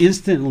chemistry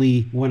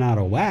instantly went out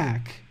of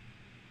whack,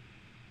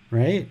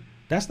 right?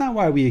 That's not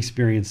why we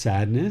experience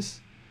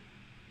sadness.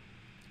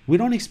 We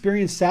don't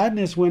experience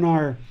sadness when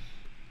our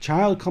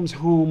child comes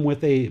home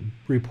with a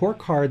report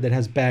card that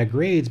has bad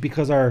grades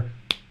because our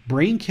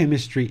brain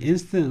chemistry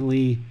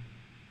instantly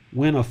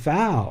went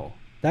afoul.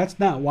 That's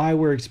not why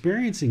we're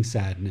experiencing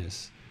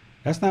sadness.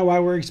 That's not why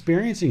we're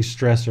experiencing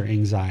stress or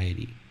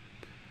anxiety.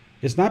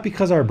 It's not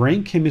because our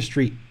brain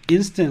chemistry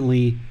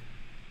instantly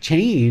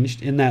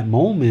changed in that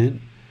moment.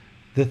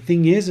 The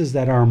thing is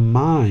that our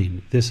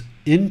mind, this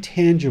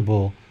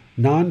intangible,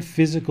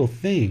 non-physical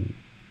thing,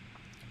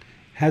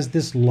 has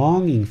this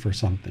longing for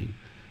something.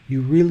 You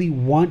really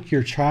want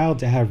your child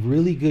to have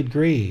really good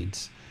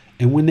grades.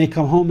 And when they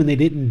come home and they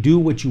didn't do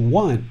what you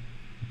want,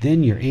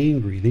 then you're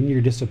angry, then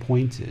you're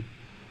disappointed.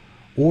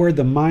 Or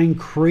the mind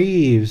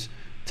craves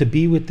to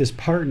be with this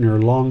partner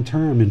long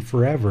term and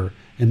forever.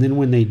 And then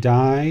when they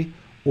die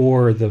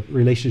or the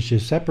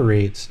relationship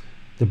separates,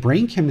 the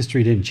brain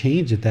chemistry didn't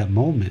change at that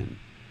moment.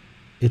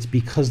 It's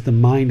because the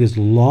mind is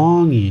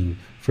longing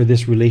for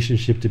this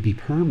relationship to be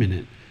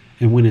permanent.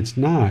 And when it's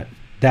not,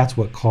 that's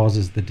what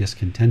causes the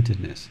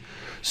discontentedness.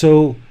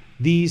 So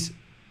these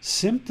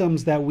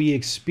symptoms that we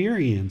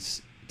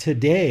experience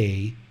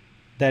today,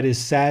 that is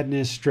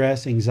sadness,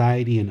 stress,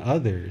 anxiety, and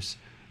others,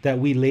 that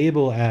we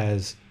label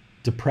as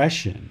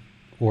depression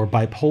or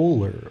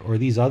bipolar or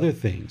these other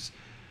things,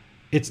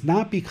 it's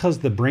not because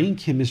the brain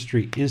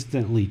chemistry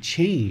instantly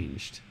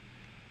changed.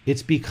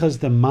 It's because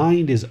the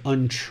mind is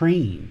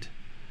untrained.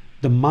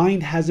 The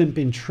mind hasn't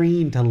been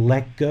trained to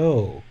let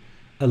go,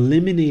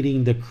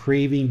 eliminating the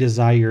craving,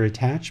 desire,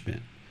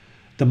 attachment.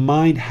 The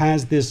mind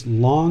has this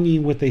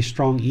longing with a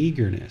strong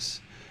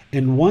eagerness.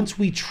 And once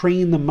we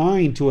train the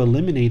mind to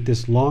eliminate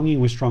this longing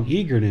with strong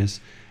eagerness,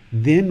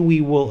 then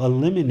we will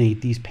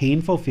eliminate these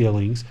painful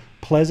feelings,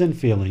 pleasant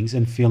feelings,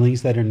 and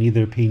feelings that are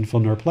neither painful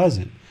nor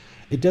pleasant.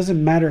 It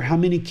doesn't matter how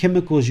many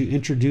chemicals you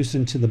introduce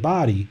into the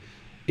body,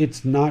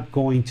 it's not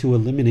going to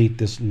eliminate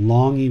this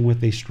longing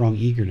with a strong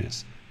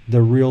eagerness,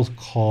 the real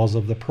cause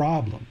of the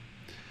problem.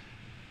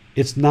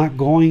 It's not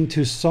going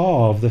to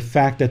solve the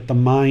fact that the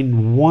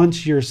mind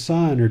wants your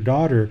son or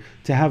daughter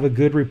to have a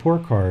good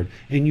report card,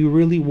 and you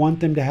really want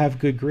them to have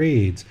good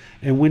grades.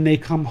 And when they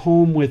come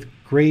home with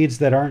grades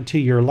that aren't to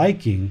your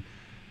liking,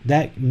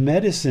 that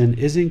medicine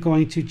isn't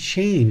going to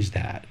change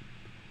that.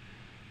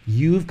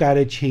 You've got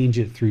to change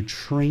it through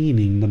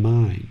training the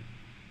mind.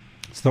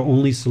 It's the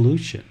only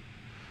solution,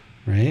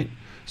 right?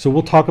 So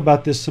we'll talk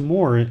about this some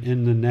more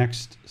in the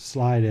next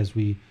slide as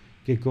we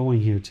get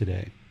going here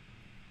today.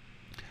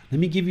 Let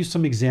me give you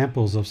some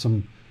examples of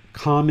some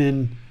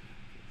common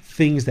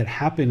things that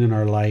happen in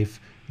our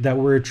life that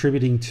we're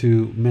attributing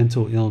to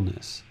mental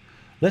illness.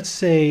 Let's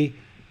say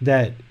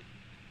that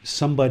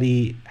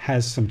somebody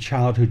has some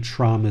childhood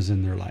traumas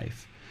in their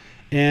life.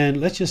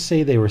 And let's just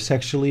say they were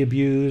sexually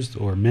abused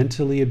or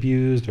mentally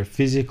abused or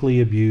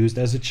physically abused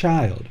as a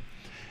child.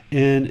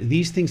 And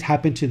these things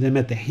happen to them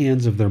at the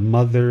hands of their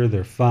mother,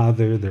 their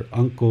father, their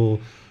uncle,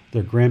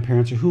 their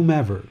grandparents, or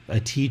whomever, a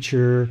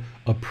teacher,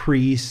 a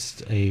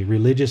priest, a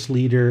religious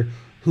leader,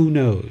 who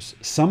knows?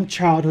 Some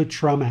childhood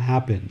trauma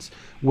happens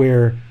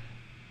where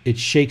it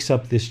shakes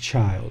up this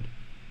child.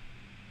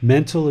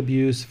 Mental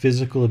abuse,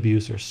 physical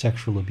abuse, or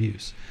sexual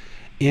abuse.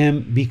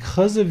 And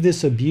because of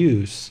this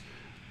abuse,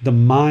 the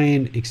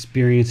mind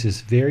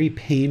experiences very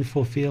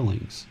painful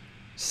feelings,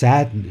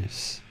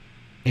 sadness,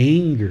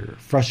 anger,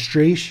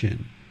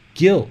 frustration,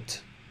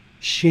 guilt,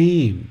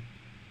 shame,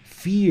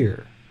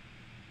 fear,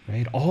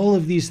 right? All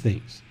of these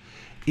things.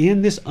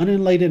 And this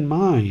unenlightened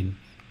mind,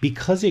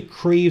 because it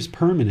craves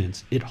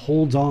permanence, it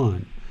holds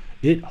on.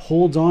 It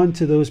holds on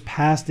to those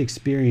past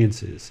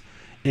experiences,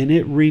 and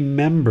it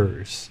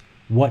remembers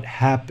what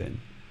happened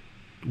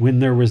when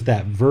there was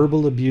that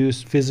verbal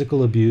abuse,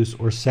 physical abuse,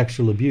 or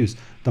sexual abuse.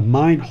 The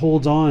mind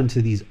holds on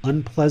to these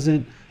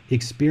unpleasant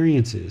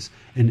experiences,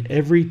 and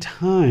every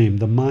time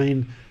the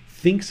mind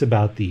thinks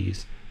about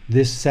these,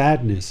 this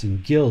sadness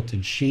and guilt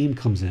and shame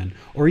comes in.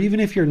 Or even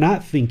if you're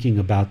not thinking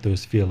about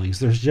those feelings,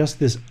 there's just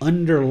this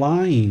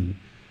underlying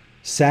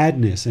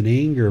sadness and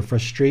anger,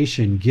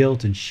 frustration,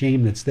 guilt, and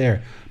shame that's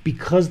there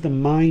because the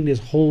mind is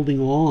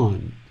holding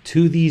on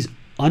to these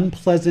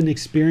unpleasant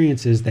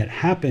experiences that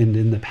happened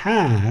in the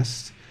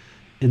past,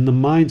 and the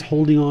mind's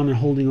holding on and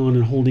holding on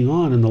and holding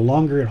on. And the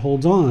longer it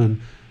holds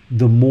on,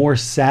 the more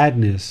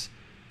sadness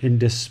and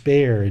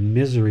despair and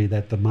misery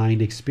that the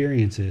mind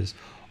experiences.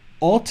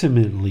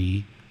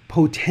 Ultimately,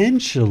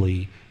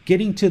 potentially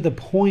getting to the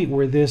point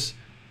where this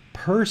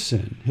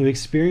person who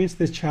experienced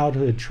this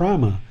childhood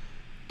trauma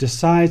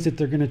decides that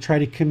they're going to try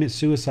to commit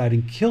suicide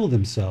and kill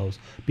themselves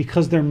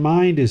because their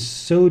mind is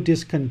so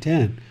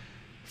discontent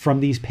from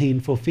these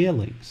painful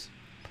feelings.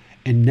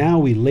 And now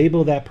we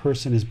label that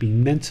person as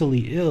being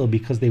mentally ill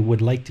because they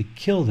would like to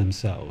kill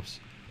themselves,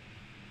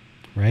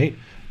 right?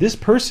 This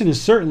person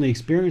is certainly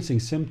experiencing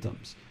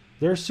symptoms.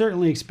 They're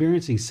certainly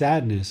experiencing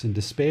sadness and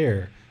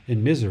despair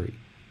and misery.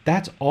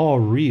 That's all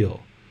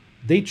real.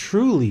 They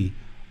truly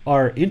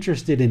are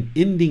interested in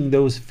ending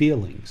those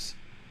feelings.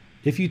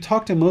 If you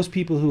talk to most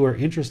people who are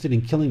interested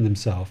in killing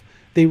themselves,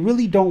 they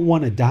really don't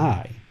want to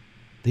die.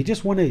 They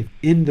just want to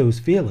end those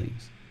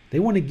feelings. They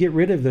want to get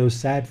rid of those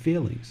sad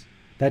feelings,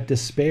 that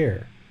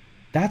despair.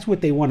 That's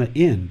what they want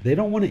to end. They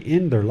don't want to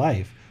end their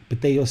life,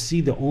 but they'll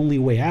see the only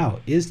way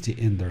out is to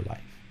end their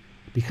life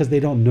because they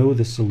don't know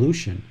the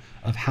solution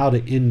of how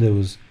to end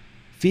those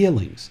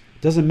feelings.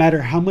 Doesn't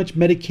matter how much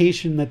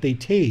medication that they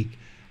take,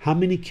 how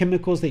many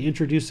chemicals they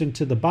introduce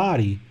into the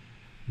body,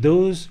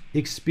 those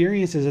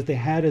experiences that they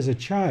had as a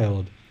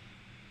child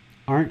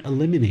aren't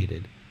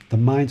eliminated. The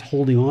mind's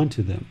holding on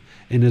to them.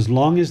 And as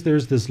long as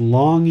there's this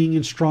longing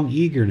and strong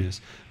eagerness,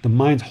 the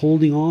mind's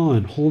holding on,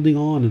 and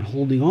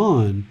holding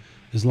on.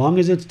 As long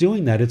as it's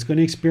doing that, it's going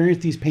to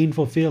experience these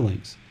painful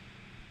feelings,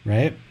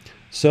 right?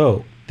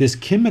 So this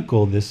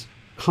chemical, this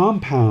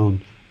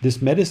compound,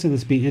 this medicine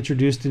that's being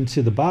introduced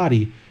into the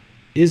body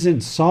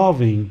isn't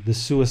solving the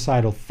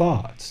suicidal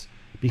thoughts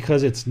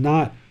because it's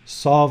not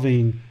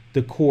solving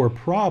the core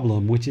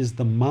problem, which is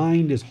the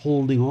mind is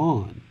holding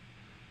on.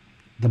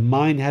 The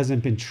mind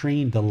hasn't been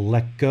trained to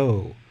let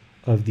go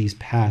of these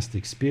past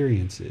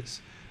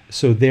experiences.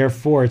 So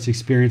therefore, it's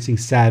experiencing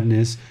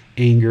sadness,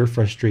 anger,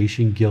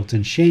 frustration, guilt,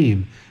 and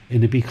shame.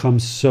 And it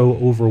becomes so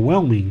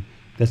overwhelming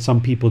that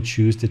some people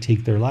choose to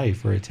take their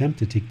life or attempt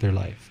to take their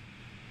life.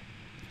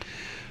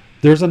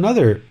 There's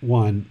another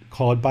one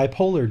called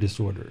bipolar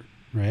disorder,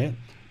 right?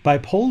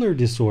 Bipolar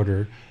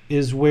disorder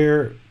is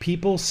where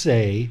people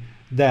say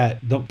that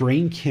the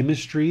brain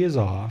chemistry is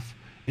off,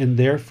 and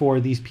therefore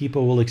these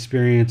people will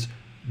experience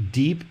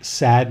deep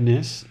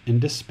sadness and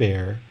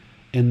despair,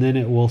 and then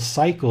it will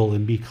cycle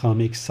and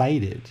become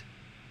excited,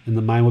 and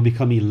the mind will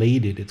become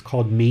elated. It's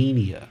called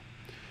mania.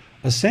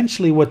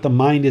 Essentially, what the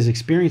mind is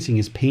experiencing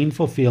is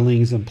painful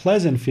feelings and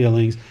pleasant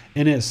feelings,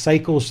 and it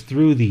cycles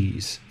through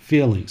these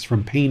feelings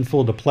from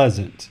painful to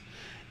pleasant.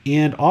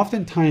 And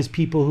oftentimes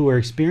people who are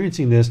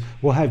experiencing this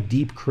will have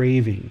deep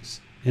cravings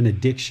and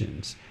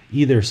addictions,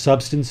 either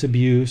substance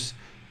abuse,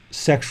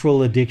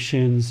 sexual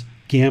addictions,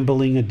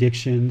 gambling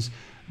addictions.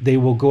 They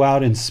will go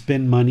out and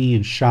spend money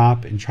and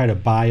shop and try to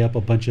buy up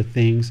a bunch of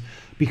things.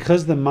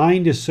 Because the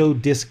mind is so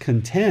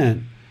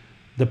discontent,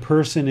 the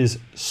person is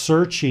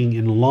searching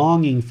and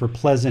longing for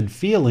pleasant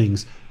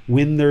feelings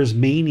when there's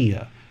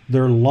mania.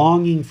 They're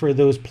longing for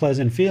those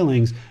pleasant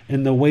feelings,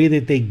 and the way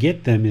that they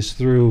get them is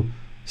through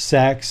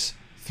sex,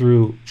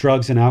 through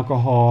drugs and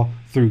alcohol,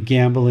 through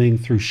gambling,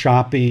 through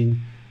shopping,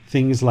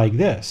 things like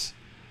this,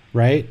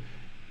 right?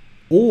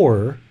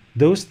 Or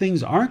those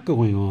things aren't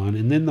going on,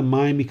 and then the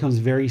mind becomes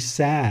very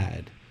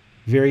sad,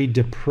 very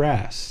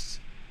depressed.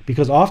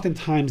 Because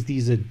oftentimes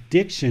these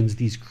addictions,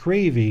 these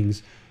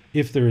cravings,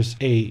 if there's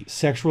a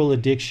sexual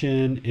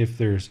addiction, if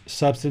there's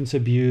substance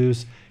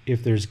abuse,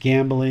 if there's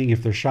gambling,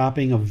 if there's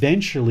shopping,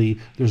 eventually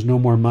there's no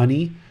more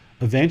money.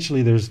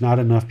 Eventually there's not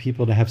enough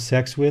people to have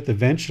sex with.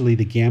 Eventually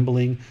the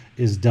gambling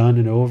is done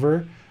and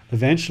over.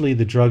 Eventually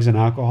the drugs and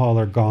alcohol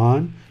are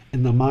gone,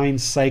 and the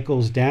mind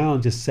cycles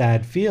down to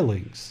sad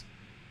feelings,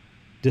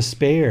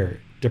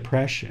 despair,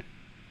 depression.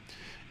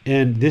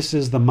 And this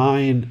is the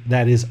mind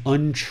that is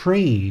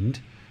untrained,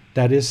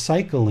 that is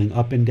cycling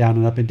up and down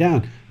and up and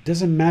down.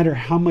 Doesn't matter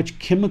how much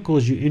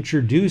chemicals you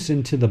introduce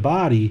into the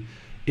body,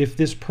 if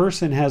this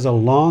person has a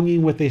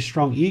longing with a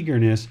strong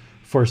eagerness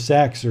for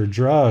sex or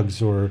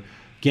drugs or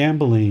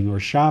gambling or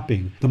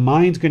shopping, the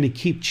mind's going to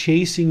keep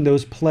chasing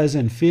those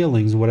pleasant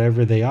feelings,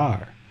 whatever they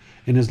are.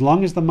 And as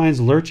long as the mind's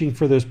lurching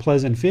for those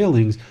pleasant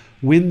feelings,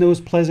 when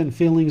those pleasant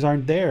feelings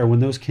aren't there, when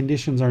those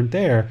conditions aren't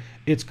there,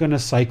 it's going to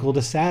cycle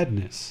to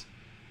sadness.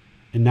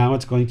 And now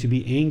it's going to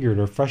be angered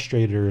or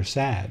frustrated or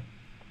sad.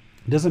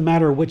 It doesn't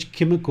matter which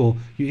chemical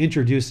you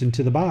introduce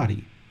into the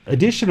body.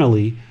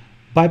 Additionally,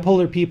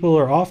 bipolar people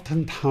are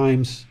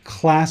oftentimes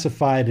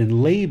classified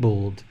and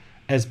labeled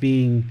as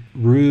being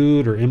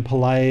rude or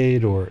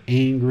impolite or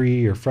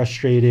angry or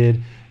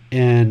frustrated.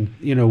 And,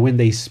 when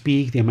they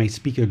speak, they might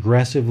speak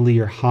aggressively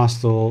or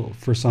hostile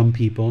for some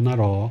people, not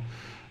all.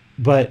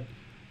 But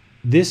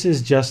this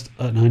is just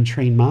an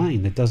untrained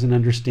mind that doesn't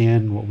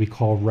understand what we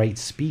call right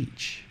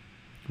speech,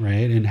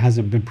 right? And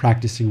hasn't been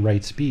practicing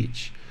right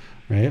speech,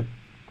 right?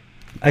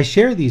 I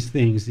share these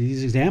things,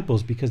 these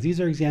examples, because these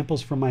are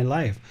examples from my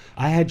life.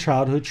 I had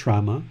childhood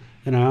trauma,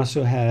 and I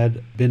also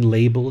had been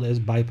labeled as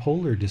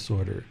bipolar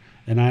disorder.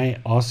 And I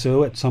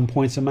also, at some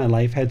points in my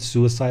life, had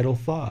suicidal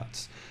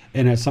thoughts.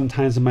 And at some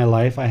times in my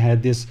life, I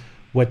had this,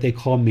 what they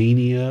call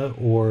mania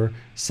or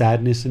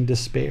sadness and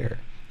despair.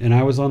 And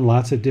I was on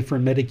lots of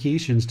different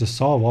medications to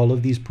solve all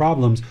of these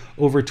problems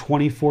over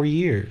 24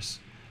 years.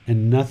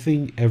 And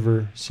nothing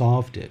ever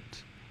solved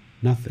it.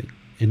 Nothing.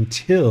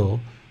 Until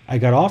I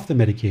got off the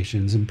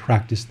medications and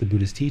practiced the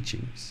Buddhist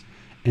teachings.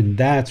 And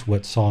that's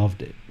what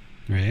solved it,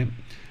 right?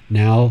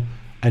 Now,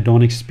 I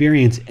don't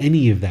experience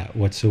any of that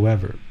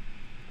whatsoever.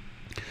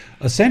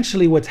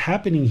 Essentially, what's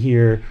happening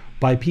here,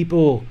 by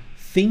people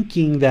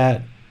thinking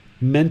that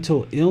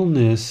mental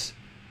illness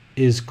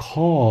is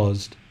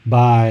caused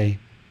by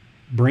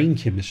brain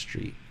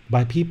chemistry,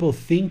 by people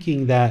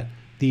thinking that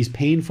these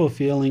painful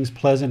feelings,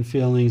 pleasant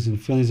feelings,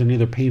 and feelings that are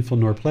neither painful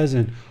nor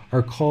pleasant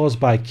are caused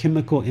by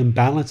chemical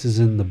imbalances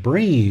in the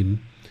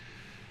brain,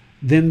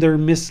 then they're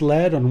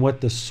misled on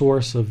what the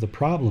source of the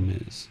problem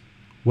is,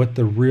 what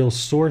the real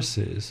source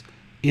is,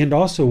 and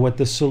also what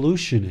the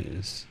solution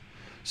is.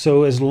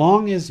 So as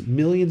long as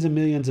millions and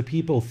millions of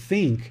people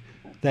think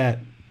that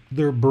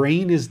their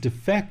brain is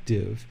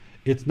defective,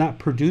 it's not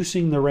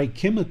producing the right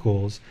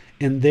chemicals,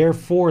 and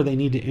therefore they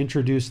need to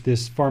introduce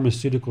this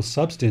pharmaceutical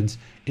substance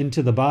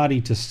into the body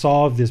to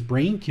solve this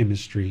brain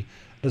chemistry.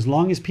 As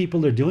long as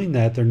people are doing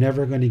that, they're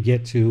never going to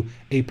get to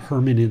a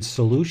permanent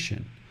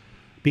solution,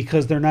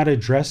 because they're not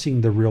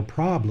addressing the real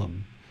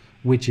problem,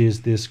 which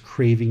is this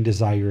craving,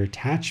 desire,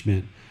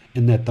 attachment,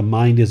 and that the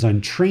mind is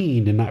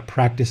untrained and not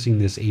practicing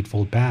this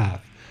Eightfold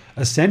Path.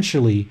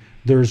 Essentially,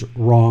 there's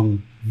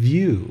wrong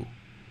view.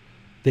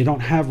 They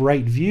don't have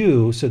right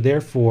view, so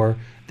therefore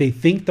they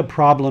think the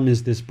problem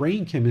is this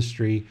brain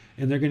chemistry,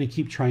 and they're going to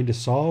keep trying to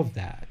solve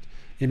that.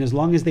 And as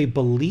long as they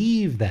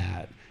believe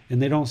that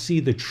and they don't see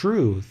the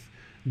truth,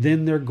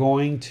 then they're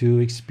going to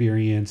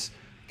experience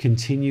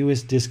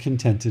continuous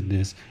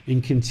discontentedness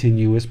and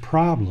continuous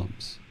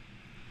problems.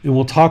 And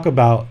we'll talk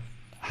about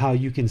how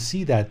you can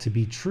see that to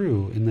be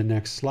true in the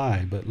next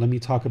slide, but let me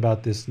talk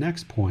about this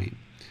next point.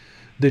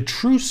 The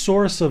true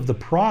source of the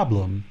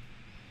problem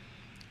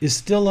is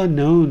still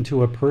unknown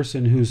to a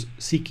person who's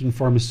seeking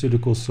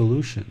pharmaceutical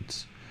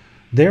solutions.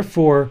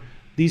 Therefore,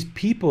 these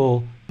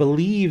people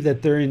believe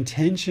that their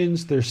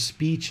intentions, their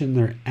speech, and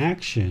their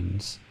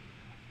actions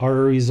are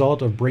a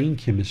result of brain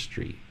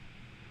chemistry,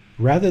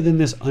 rather than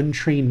this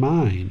untrained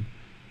mind,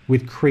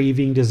 with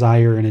craving,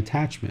 desire, and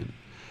attachment.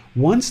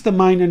 Once the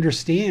mind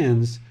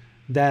understands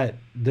that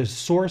the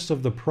source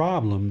of the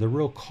problem, the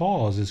real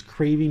cause, is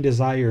craving,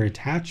 desire,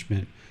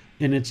 attachment,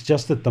 and it's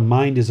just that the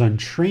mind is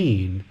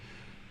untrained,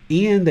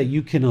 and that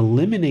you can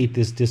eliminate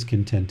this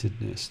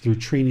discontentedness through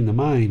training the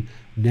mind,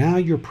 now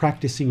you're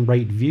practicing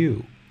right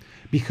view,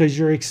 because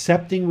you're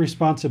accepting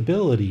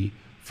responsibility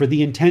for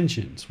the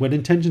intentions. What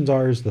intentions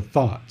are is the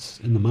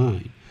thoughts in the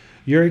mind.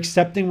 You're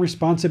accepting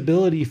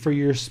responsibility for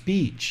your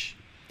speech.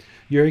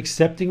 You're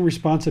accepting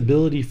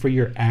responsibility for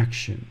your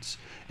actions.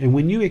 And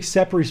when you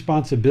accept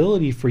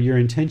responsibility for your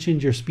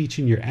intentions, your speech,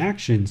 and your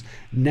actions,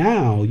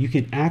 now you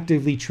can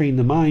actively train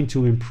the mind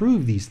to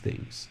improve these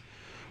things.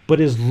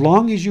 But as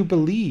long as you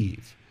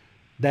believe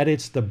that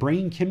it's the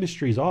brain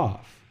chemistry's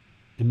off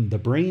and the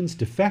brain's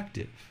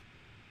defective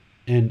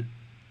and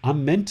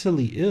I'm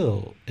mentally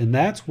ill, and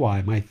that's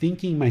why my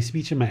thinking, my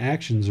speech, and my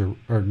actions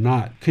are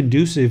not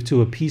conducive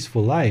to a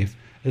peaceful life,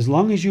 as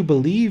long as you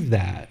believe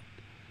that,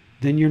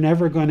 then you're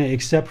never going to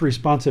accept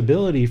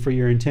responsibility for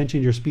your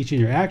intention, your speech,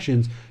 and your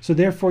actions. So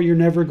therefore, you're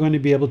never going to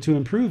be able to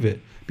improve it,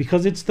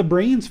 because it's the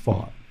brain's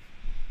fault.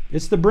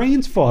 It's the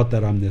brain's fault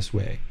that I'm this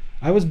way.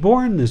 I was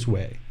born this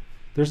way.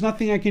 There's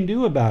nothing I can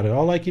do about it.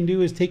 All I can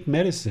do is take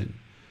medicine.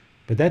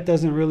 But that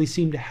doesn't really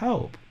seem to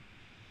help.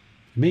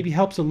 It maybe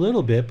helps a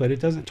little bit, but it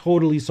doesn't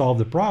totally solve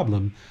the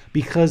problem,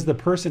 because the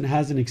person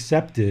hasn't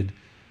accepted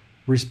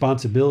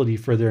responsibility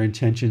for their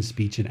intention,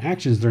 speech, and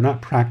actions. They're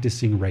not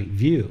practicing right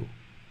view.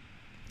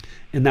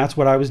 And that's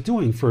what I was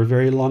doing for a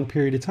very long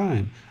period of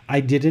time. I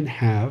didn't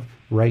have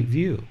right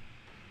view.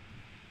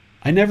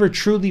 I never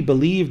truly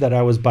believed that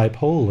I was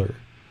bipolar,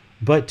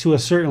 but to a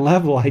certain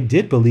level, I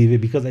did believe it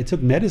because I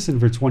took medicine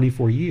for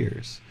 24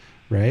 years,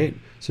 right?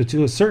 So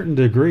to a certain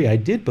degree, I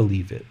did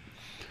believe it,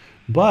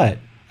 but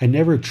I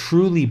never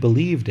truly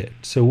believed it.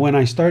 So when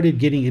I started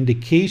getting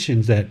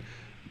indications that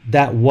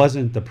that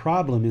wasn't the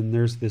problem and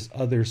there's this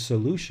other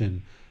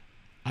solution,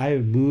 I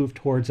moved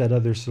towards that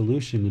other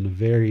solution in a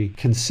very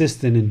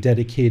consistent and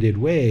dedicated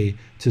way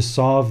to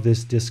solve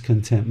this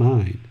discontent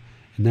mind.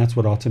 And that's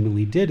what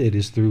ultimately did it,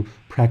 is through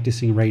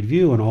practicing right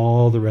view and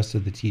all the rest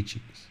of the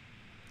teachings.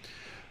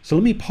 So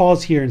let me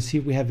pause here and see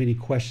if we have any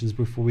questions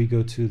before we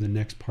go to the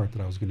next part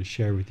that I was going to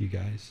share with you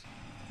guys.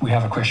 We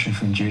have a question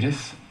from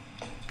Judith.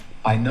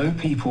 I know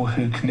people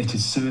who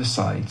committed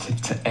suicide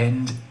to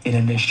end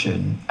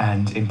inanition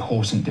and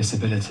important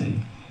disability.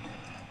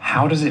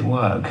 How does it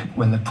work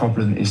when the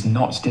problem is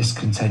not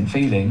discontent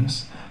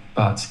feelings,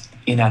 but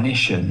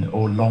inanition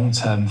or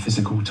long-term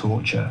physical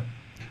torture?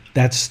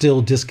 That's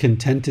still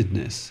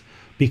discontentedness,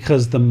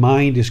 because the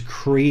mind is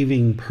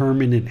craving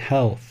permanent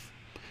health.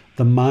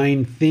 The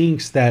mind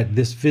thinks that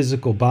this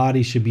physical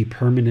body should be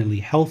permanently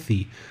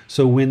healthy.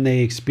 So when they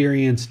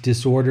experience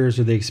disorders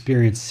or they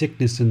experience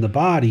sickness in the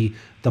body,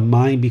 the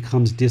mind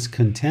becomes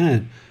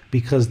discontent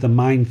because the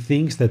mind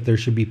thinks that there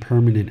should be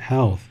permanent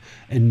health.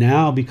 And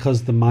now,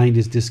 because the mind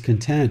is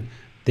discontent,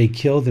 they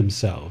kill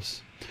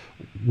themselves.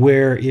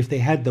 Where if they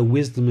had the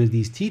wisdom of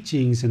these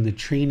teachings and the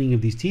training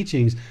of these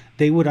teachings,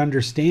 they would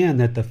understand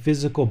that the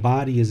physical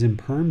body is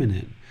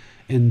impermanent,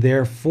 and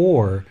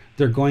therefore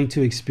they're going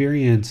to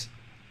experience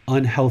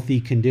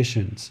unhealthy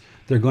conditions.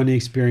 They're going to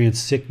experience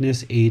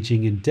sickness,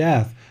 aging, and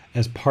death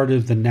as part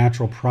of the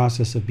natural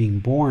process of being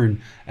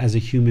born as a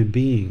human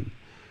being.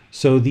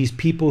 So these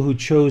people who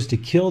chose to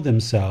kill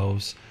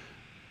themselves,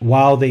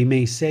 while they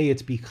may say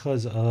it's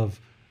because of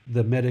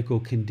the medical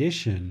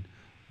condition,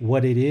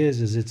 what it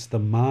is it's the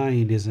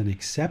mind isn't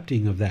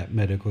accepting of that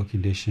medical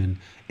condition.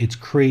 It's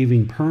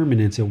craving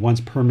permanence. It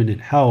wants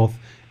permanent health.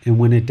 And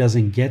when it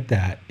doesn't get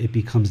that, it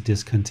becomes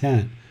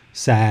discontent,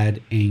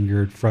 sad,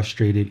 angered,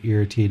 frustrated,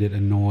 irritated,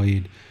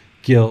 annoyed,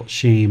 guilt,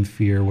 shame,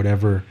 fear,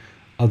 whatever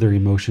other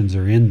emotions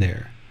are in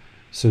there.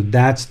 So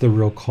that's the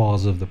real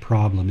cause of the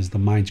problem, is the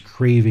mind's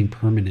craving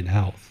permanent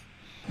health.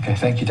 Okay,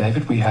 thank you,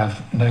 David. We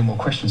have no more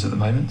questions at the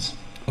moment.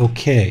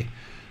 Okay,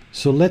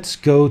 so let's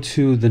go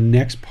to the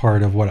next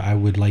part of what I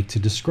would like to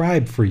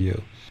describe for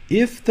you.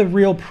 If the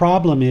real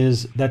problem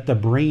is that the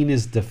brain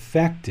is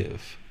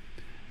defective,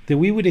 then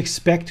we would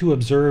expect to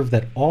observe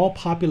that all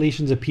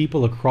populations of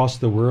people across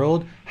the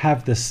world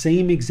have the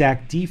same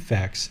exact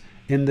defects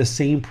and the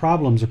same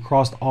problems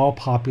across all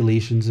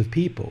populations of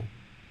people,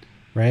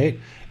 right?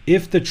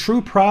 If the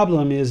true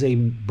problem is a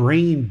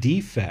brain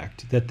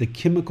defect, that the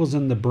chemicals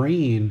in the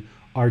brain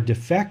are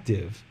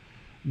defective,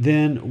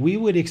 then we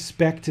would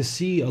expect to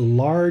see a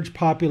large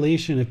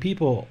population of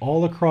people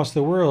all across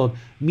the world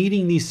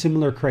meeting these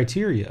similar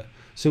criteria.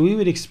 So we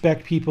would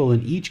expect people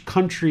in each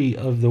country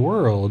of the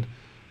world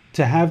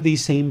to have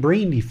these same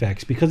brain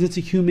defects, because it's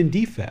a human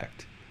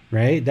defect,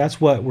 right? That's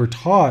what we're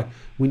taught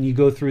when you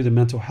go through the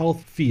mental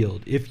health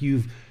field, if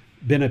you've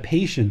been a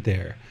patient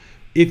there.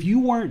 If you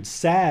weren't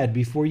sad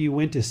before you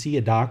went to see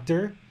a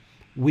doctor,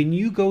 when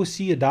you go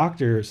see a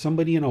doctor,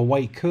 somebody in a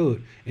white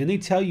coat, and they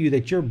tell you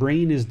that your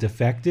brain is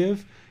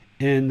defective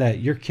and that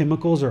your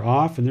chemicals are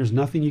off and there's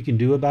nothing you can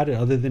do about it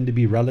other than to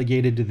be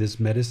relegated to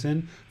this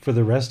medicine for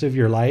the rest of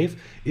your life,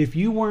 if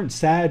you weren't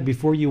sad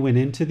before you went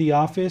into the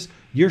office,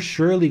 you're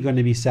surely going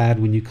to be sad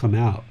when you come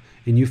out,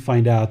 and you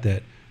find out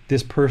that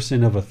this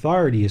person of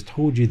authority has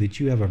told you that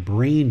you have a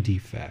brain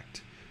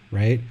defect,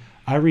 right?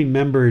 I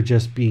remember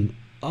just being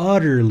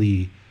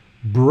utterly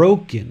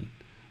broken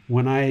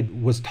when I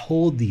was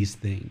told these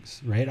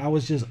things, right? I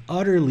was just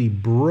utterly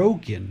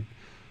broken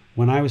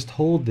when I was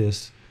told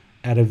this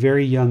at a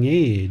very young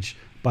age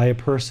by a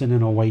person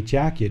in a white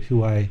jacket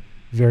who I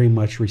very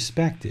much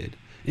respected.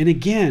 And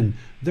again,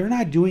 they're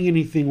not doing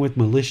anything with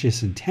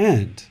malicious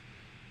intent.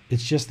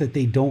 It's just that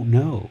they don't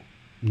know,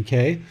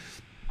 okay?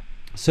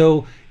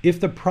 So if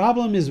the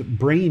problem is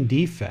brain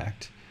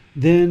defect,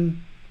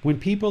 then when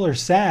people are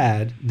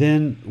sad,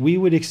 then we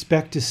would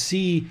expect to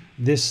see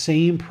this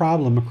same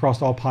problem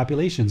across all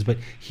populations. But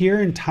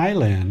here in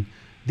Thailand,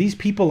 these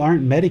people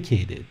aren't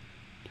medicated.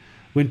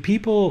 When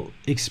people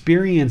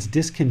experience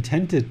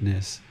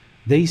discontentedness,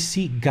 they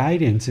seek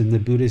guidance in the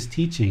Buddha's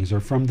teachings or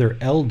from their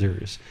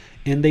elders,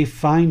 and they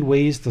find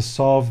ways to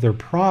solve their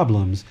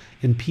problems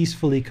and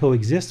peacefully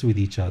coexist with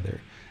each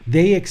other.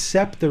 They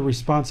accept the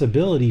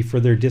responsibility for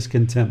their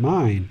discontent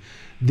mind.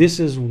 This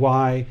is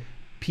why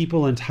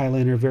people in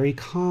Thailand are very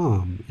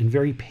calm and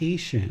very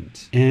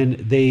patient, and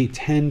they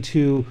tend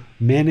to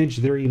manage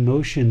their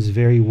emotions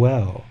very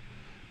well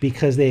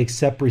because they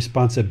accept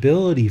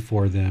responsibility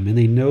for them and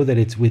they know that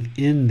it's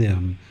within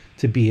them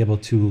to be able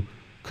to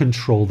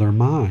control their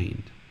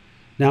mind.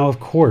 Now, of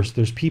course,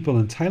 there's people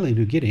in Thailand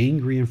who get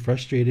angry and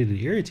frustrated and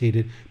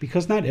irritated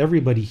because not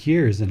everybody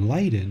here is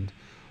enlightened.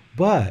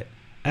 But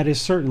at a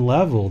certain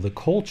level, the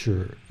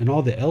culture and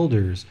all the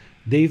elders,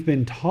 they've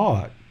been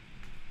taught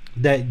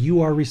that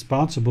you are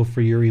responsible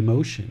for your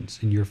emotions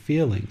and your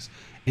feelings,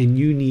 and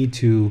you need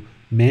to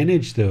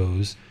manage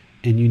those,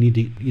 and you need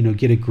to,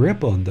 get a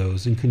grip on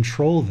those and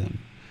control them.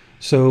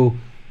 So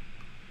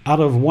out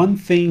of one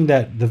thing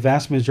that the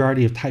vast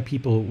majority of Thai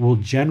people will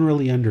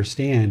generally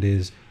understand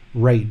is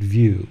right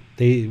view.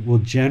 They will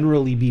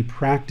generally be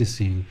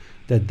practicing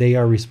that they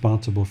are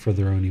responsible for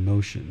their own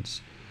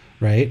emotions,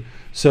 right?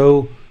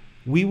 So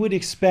we would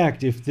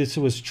expect, if this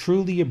was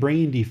truly a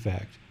brain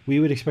defect, we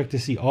would expect to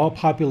see all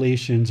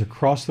populations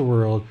across the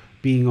world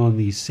being on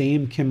these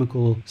same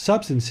chemical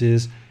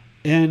substances.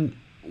 And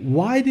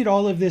why did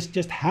all of this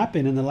just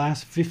happen in the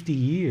last 50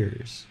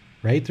 years,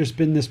 right? There's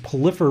been this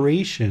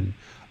proliferation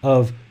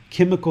of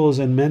chemicals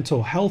and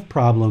mental health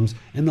problems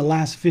in the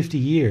last 50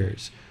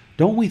 years.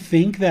 Don't we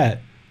think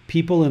that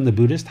people in the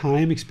Buddhist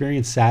time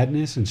experienced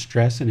sadness and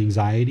stress and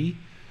anxiety?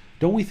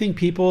 Don't we think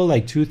people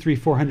like 200,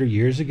 300, 400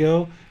 years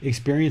ago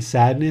experienced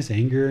sadness,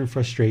 anger, and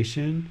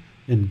frustration,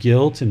 and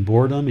guilt, and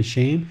boredom, and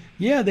shame?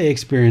 Yeah, they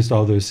experienced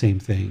all those same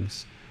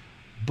things.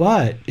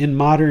 But in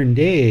modern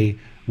day,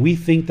 we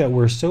think that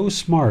we're so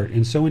smart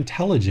and so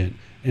intelligent,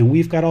 and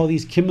we've got all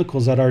these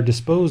chemicals at our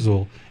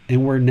disposal,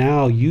 and we're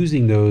now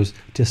using those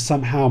to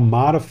somehow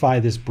modify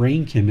this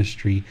brain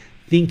chemistry,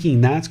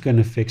 thinking that's going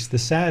to fix the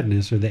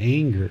sadness or the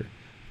anger,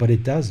 but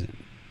it doesn't,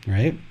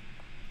 right?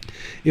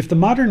 If the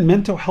modern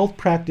mental health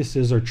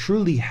practices are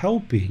truly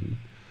helping,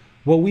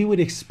 what we would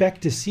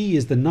expect to see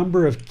is the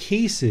number of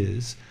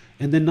cases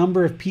and the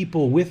number of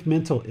people with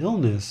mental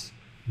illness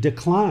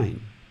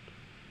decline.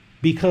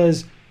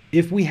 Because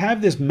if we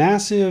have this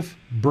massive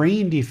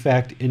brain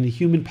defect in the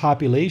human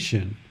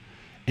population,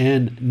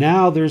 and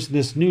now there's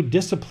this new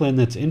discipline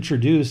that's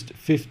introduced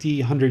 50,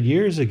 100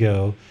 years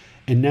ago,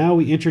 and now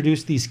we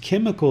introduce these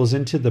chemicals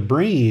into the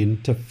brain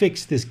to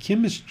fix this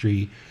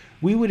chemistry,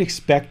 we would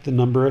expect the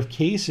number of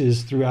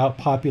cases throughout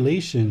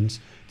populations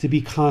to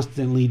be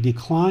constantly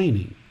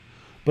declining.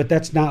 But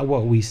that's not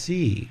what we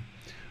see.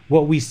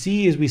 What we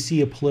see is we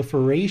see a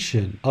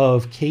proliferation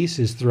of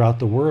cases throughout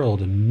the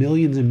world, and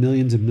millions and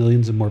millions and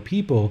millions of more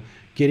people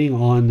getting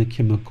on the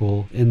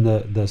chemical and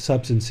the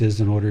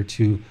substances in order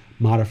to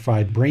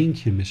modify brain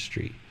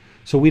chemistry.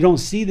 So we don't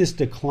see this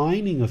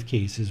declining of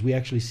cases, we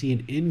actually see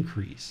an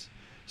increase.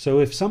 So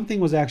if something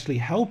was actually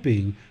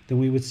helping, then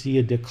we would see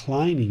a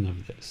declining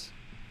of this.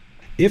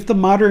 If the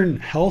modern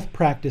health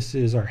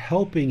practices are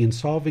helping in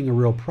solving a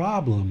real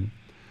problem,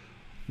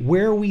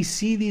 where we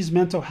see these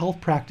mental health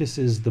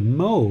practices the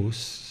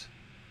most,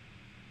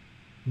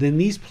 then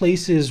these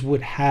places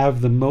would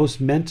have the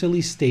most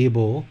mentally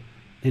stable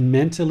and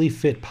mentally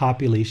fit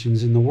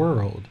populations in the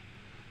world.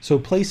 So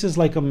places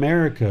like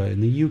America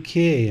and the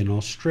UK and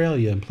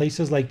Australia and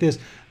places like this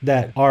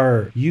that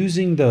are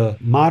using the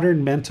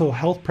modern mental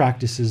health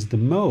practices the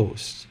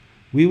most,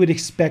 we would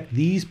expect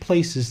these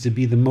places to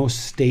be the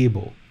most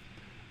stable.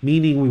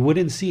 Meaning we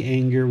wouldn't see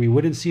anger, we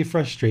wouldn't see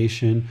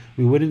frustration,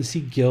 we wouldn't see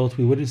guilt,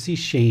 we wouldn't see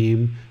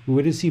shame, we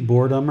wouldn't see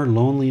boredom or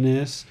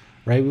loneliness,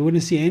 right? We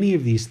wouldn't see any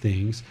of these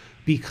things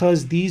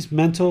because these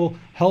mental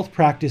health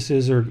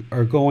practices are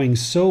going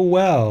so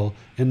well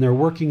and they're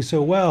working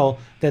so well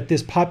that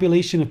this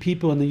population of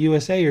people in the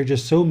USA are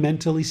just so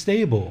mentally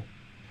stable,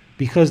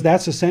 because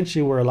that's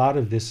essentially where a lot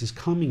of this is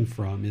coming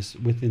from, is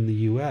within the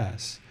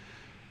US.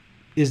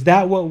 Is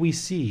that what we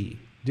see?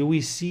 Do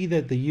we see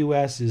that the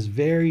US is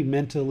very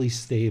mentally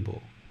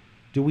stable?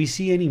 Do we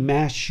see any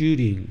mass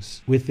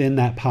shootings within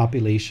that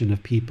population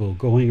of people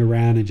going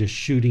around and just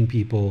shooting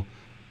people?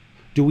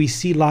 Do we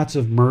see lots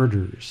of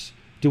murders?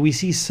 Do we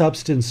see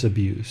substance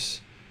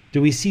abuse?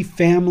 Do we see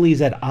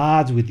families at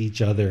odds with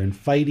each other and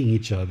fighting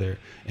each other,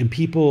 and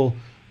people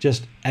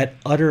just at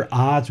utter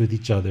odds with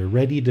each other,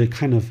 ready to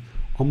kind of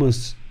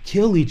almost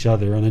kill each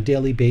other on a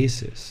daily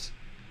basis?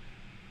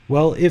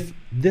 Well, if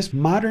this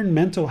modern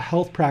mental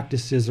health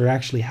practices are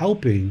actually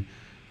helping,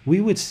 we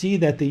would see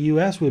that the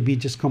US would be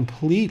just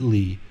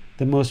completely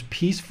the most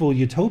peaceful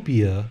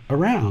utopia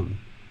around,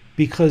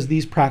 because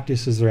these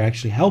practices are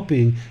actually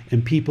helping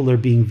and people are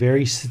being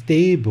very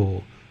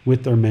stable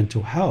with their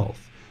mental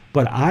health.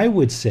 But I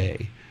would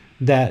say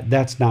that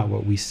that's not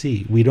what we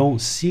see. We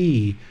don't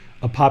see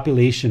a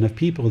population of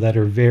people that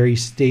are very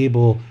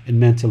stable and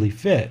mentally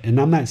fit. And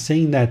I'm not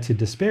saying that to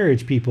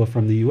disparage people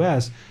from the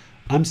US.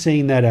 I'm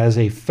saying that as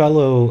a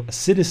fellow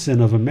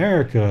citizen of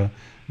America,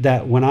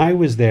 that when I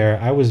was there,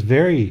 I was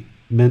very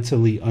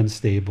mentally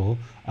unstable.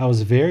 I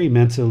was very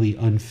mentally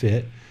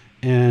unfit.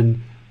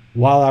 And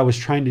while I was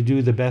trying to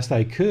do the best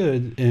I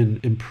could and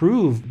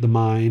improve the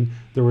mind,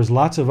 there was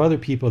lots of other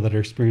people that are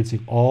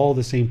experiencing all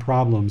the same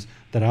problems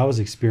that I was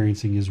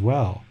experiencing as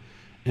well.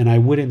 And I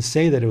wouldn't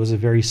say that it was a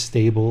very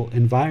stable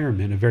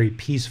environment, a very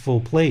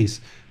peaceful place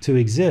to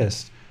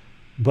exist.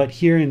 But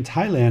here in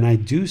Thailand, I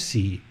do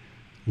see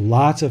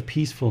lots of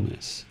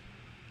peacefulness,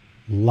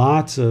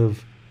 lots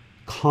of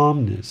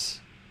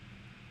calmness,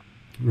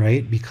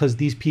 right? Because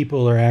these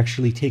people are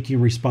actually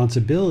taking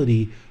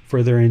responsibility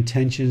for their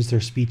intentions,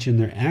 their speech, and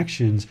their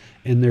actions,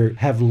 and they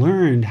have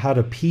learned how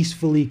to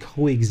peacefully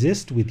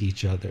coexist with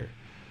each other.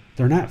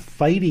 They're not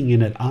fighting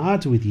and at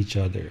odds with each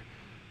other.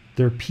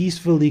 They're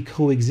peacefully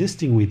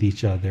coexisting with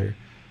each other.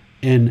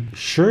 And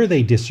sure,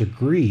 they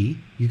disagree.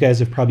 You guys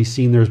have probably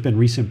seen there's been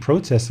recent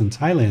protests in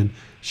Thailand.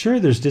 Sure,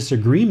 there's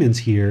disagreements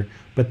here,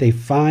 but they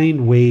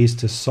find ways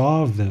to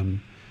solve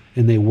them,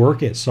 and they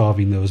work at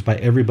solving those by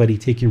everybody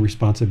taking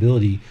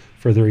responsibility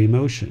for their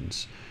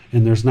emotions.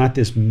 And there's not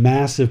this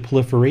massive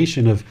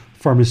proliferation of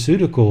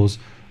pharmaceuticals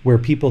where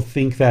people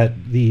think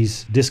that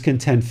these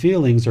discontent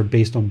feelings are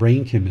based on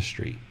brain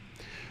chemistry.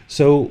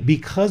 So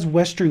because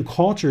Western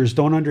cultures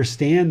don't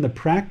understand the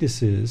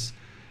practices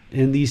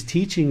and these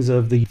teachings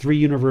of the three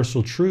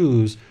universal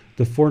truths,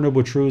 the Four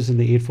Noble Truths and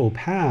the Eightfold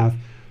Path,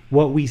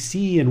 what we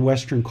see in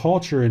Western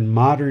culture and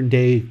modern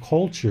day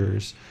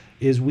cultures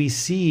is we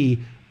see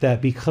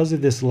that because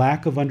of this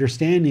lack of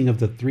understanding of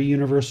the three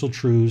universal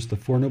truths, the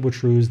Four Noble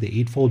Truths, the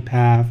Eightfold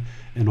Path,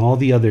 and all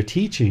the other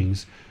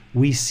teachings,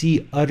 we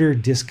see utter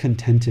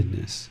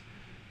discontentedness.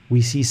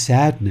 We see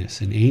sadness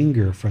and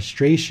anger,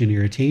 frustration,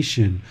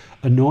 irritation,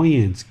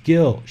 annoyance,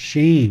 guilt,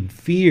 shame,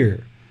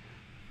 fear.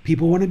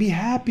 People want to be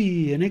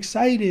happy and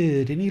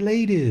excited and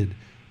elated,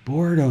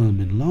 boredom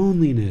and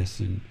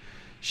loneliness and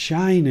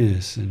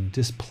shyness and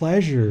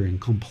displeasure and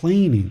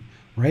complaining,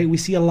 right? We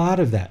see a lot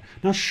of that.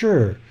 Now,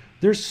 sure,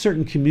 there's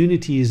certain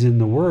communities in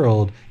the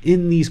world,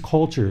 in these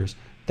cultures,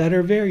 that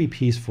are very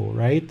peaceful,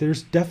 right?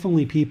 There's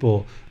definitely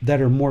people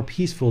that are more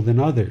peaceful than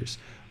others.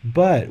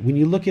 But when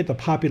you look at the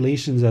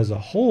populations as a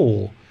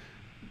whole,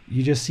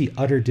 you just see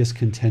utter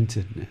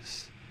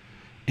discontentedness.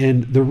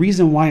 And the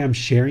reason why I'm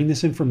sharing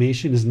this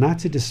information is not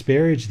to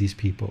disparage these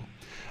people.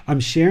 I'm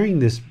sharing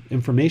this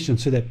information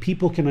so that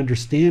people can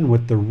understand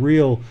what the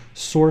real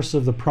source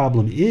of the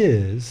problem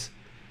is,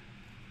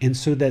 and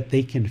so that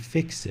they can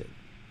fix it.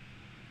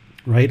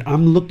 Right?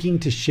 I'm looking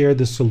to share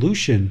the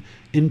solution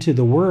into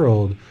the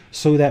world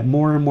so that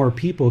more and more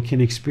people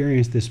can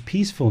experience this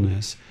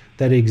peacefulness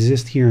that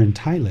exists here in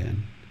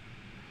Thailand.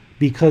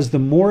 Because the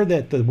more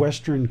that the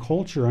Western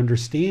culture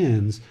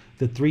understands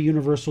the three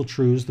universal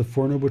truths, the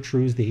Four Noble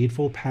Truths, the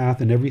Eightfold Path,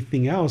 and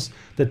everything else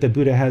that the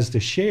Buddha has to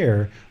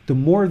share, the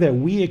more that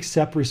we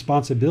accept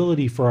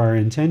responsibility for our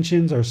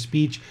intentions, our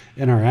speech,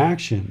 and our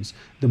actions,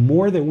 the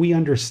more that we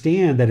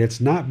understand that it's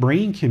not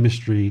brain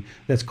chemistry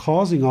that's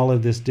causing all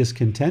of this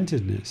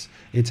discontentedness.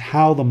 It's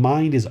how the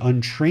mind is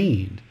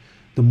untrained.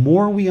 The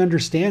more we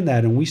understand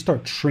that and we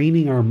start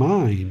training our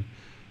mind,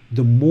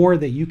 the more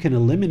that you can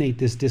eliminate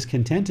this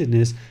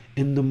discontentedness,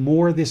 and the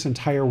more this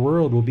entire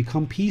world will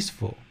become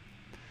peaceful.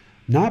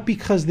 Not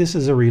because this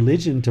is a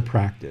religion to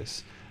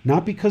practice,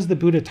 not because the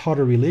Buddha taught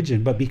a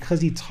religion, but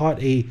because he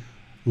taught a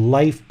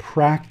life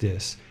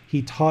practice.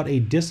 He taught a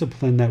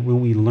discipline that when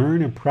we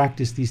learn and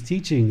practice these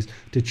teachings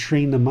to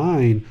train the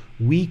mind,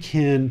 we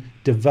can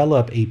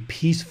develop a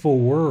peaceful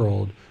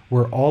world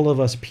where all of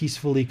us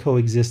peacefully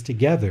coexist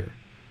together.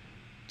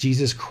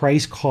 Jesus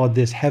Christ called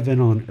this heaven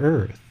on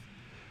earth.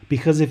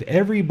 Because if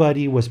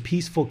everybody was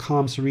peaceful,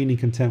 calm, serene, and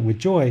content with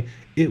joy,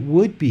 it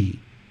would be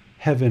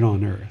heaven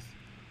on earth.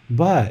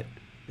 But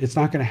it's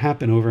not going to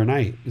happen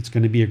overnight. It's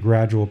going to be a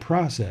gradual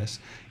process.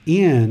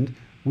 And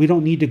we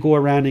don't need to go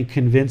around and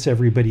convince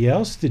everybody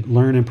else to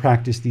learn and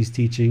practice these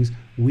teachings.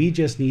 We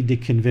just need to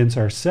convince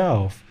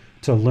ourselves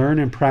to learn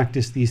and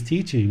practice these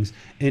teachings.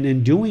 And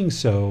in doing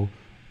so,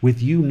 with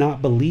you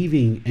not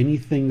believing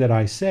anything that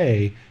I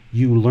say,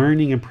 you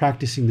learning and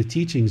practicing the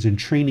teachings and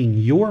training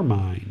your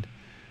mind,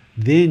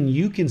 then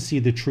you can see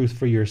the truth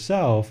for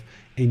yourself,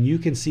 and you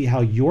can see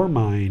how your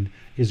mind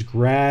is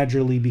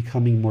gradually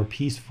becoming more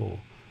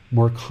peaceful,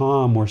 more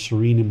calm, more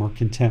serene, and more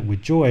content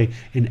with joy.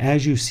 And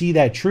as you see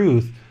that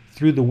truth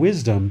through the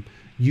wisdom,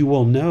 you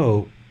will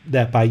know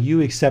that by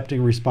you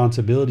accepting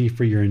responsibility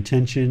for your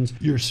intentions,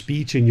 your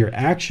speech, and your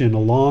action,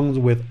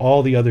 along with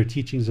all the other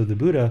teachings of the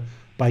Buddha,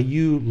 by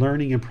you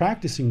learning and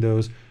practicing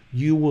those,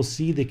 you will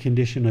see the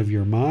condition of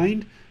your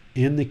mind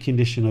and the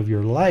condition of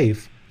your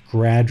life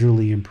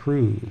gradually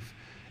improve.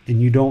 And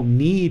you don't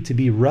need to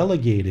be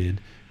relegated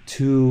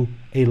to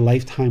a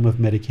lifetime of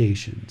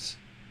medications.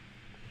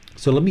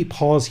 So let me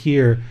pause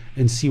here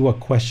and see what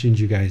questions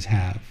you guys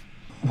have.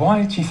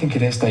 Why do you think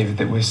it is, David,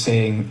 that we're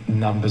seeing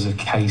numbers of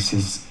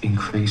cases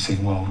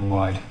increasing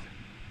worldwide?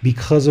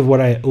 Because of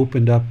what I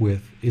opened up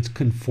with, it's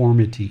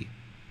conformity.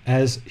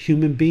 As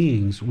human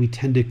beings, we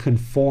tend to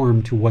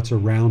conform to what's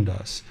around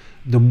us.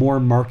 The more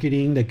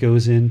marketing that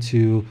goes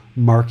into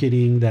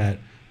marketing that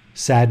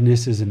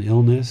sadness is an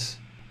illness,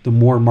 the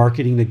more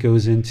marketing that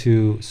goes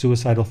into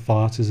suicidal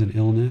thoughts as an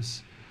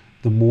illness,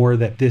 the more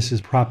that this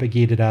is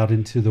propagated out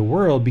into the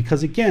world.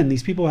 Because again,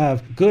 these people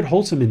have good,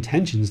 wholesome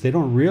intentions. They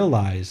don't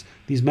realize,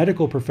 these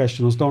medical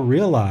professionals don't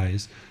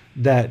realize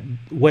that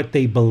what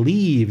they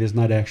believe is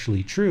not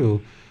actually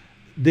true.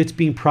 That's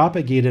being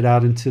propagated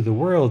out into the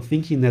world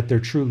thinking that they're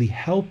truly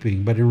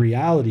helping, but in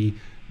reality,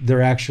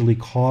 they're actually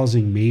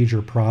causing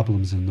major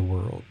problems in the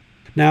world.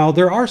 Now,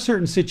 there are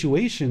certain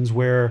situations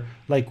where,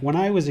 like when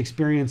I was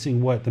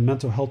experiencing what the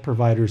mental health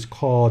providers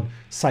called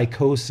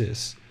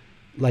psychosis,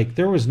 like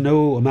there was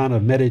no amount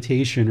of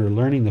meditation or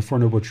learning the Four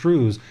Noble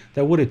Truths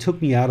that would have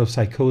took me out of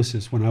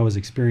psychosis when I was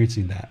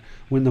experiencing that.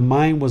 When the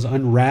mind was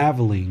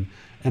unraveling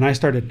and I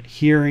started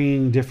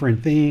hearing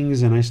different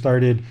things and I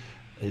started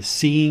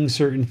seeing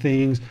certain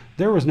things,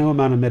 there was no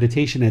amount of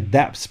meditation at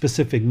that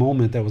specific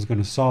moment that was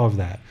going to solve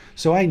that.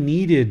 So I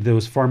needed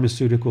those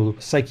pharmaceutical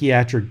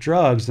psychiatric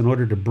drugs in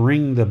order to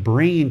bring the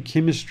brain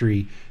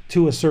chemistry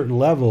to a certain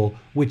level,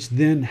 which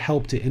then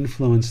helped to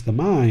influence the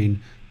mind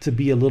to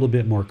be a little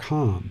bit more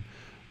calm.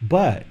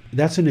 But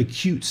that's an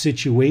acute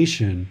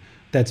situation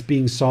that's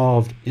being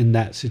solved in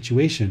that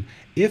situation.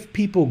 If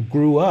people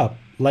grew up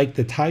like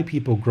the Thai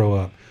people grow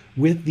up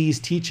with these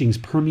teachings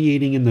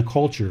permeating in the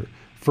culture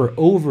for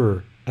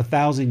over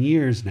 1,000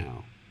 years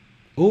now,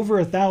 over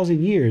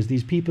 1,000 years,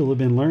 these people have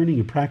been learning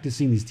and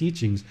practicing these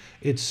teachings.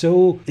 It's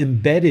so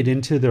embedded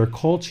into their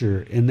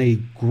culture and they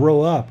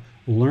grow up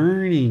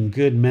learning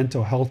good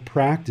mental health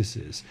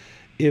practices.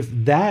 If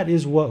that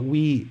is what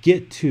we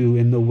get to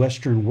in the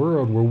Western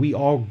world, where we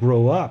all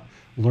grow up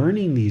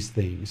learning these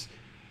things,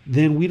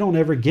 then we don't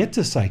ever get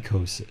to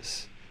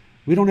psychosis.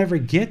 We don't ever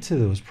get to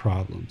those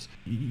problems.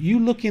 You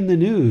look in the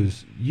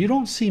news, you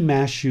don't see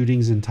mass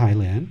shootings in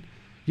Thailand.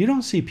 You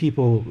don't see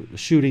people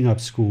shooting up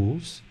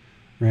schools,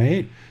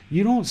 right?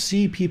 You don't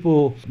see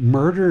people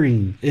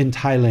murdering in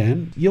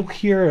Thailand. You'll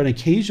hear an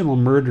occasional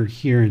murder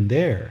here and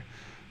there.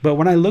 But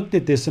when I looked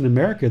at this in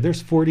America,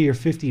 there's 40 or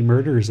 50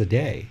 murders a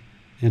day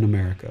in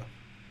America,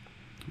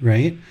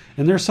 right?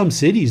 And there's some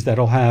cities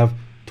that'll have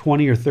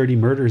 20 or 30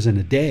 murders in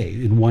a day,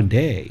 in one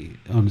day,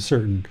 on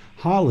certain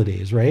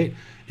holidays, right?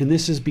 And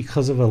this is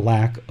because of a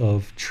lack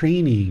of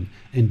training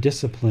and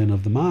discipline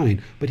of the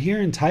mind. But here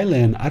in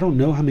Thailand, I don't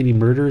know how many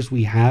murders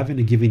we have in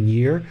a given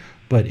year,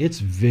 but it's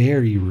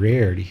very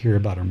rare to hear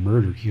about a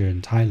murder here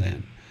in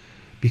Thailand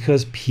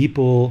because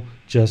people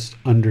just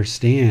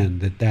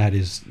understand that that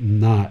is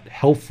not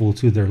helpful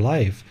to their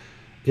life.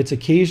 It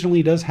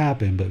occasionally does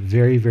happen, but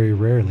very, very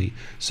rarely.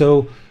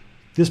 So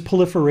this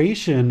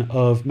proliferation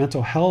of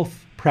mental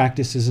health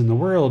practices in the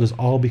world is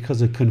all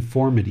because of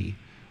conformity.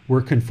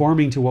 We're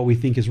conforming to what we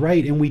think is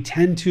right, and we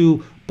tend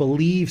to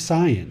believe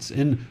science.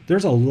 And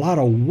there's a lot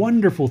of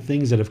wonderful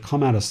things that have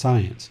come out of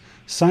science.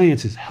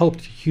 Science has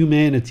helped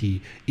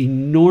humanity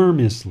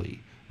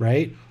enormously,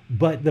 right?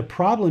 But the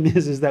problem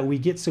is that we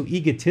get so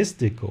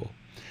egotistical,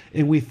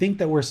 and we think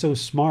that we're so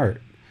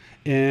smart,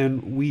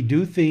 and we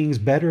do things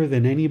better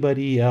than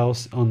anybody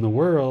else on the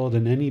world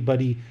and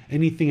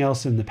anything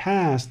else in the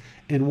past.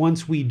 And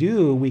once we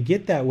do, we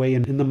get that way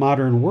in the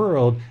modern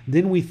world,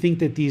 then we think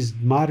that these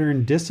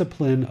modern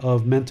discipline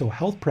of mental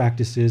health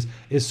practices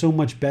is so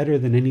much better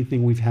than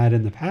anything we've had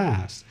in the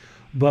past.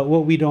 But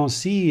what we don't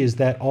see is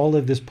that all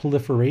of this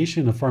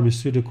proliferation of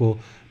pharmaceutical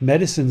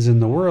medicines in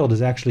the world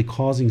is actually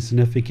causing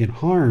significant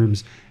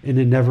harms, and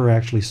it never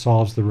actually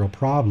solves the real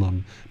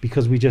problem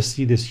because we just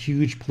see this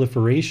huge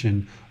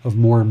proliferation of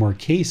more and more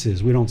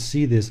cases. We don't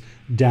see this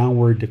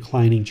downward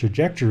declining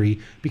trajectory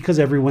because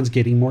everyone's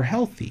getting more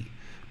healthy.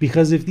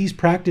 Because if these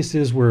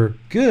practices were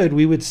good,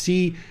 we would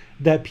see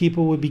that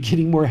people would be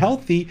getting more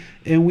healthy,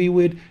 and we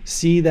would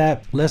see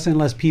that less and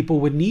less people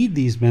would need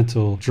these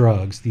mental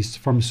drugs, these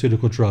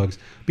pharmaceutical drugs.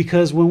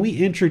 Because when we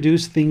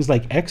introduce things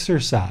like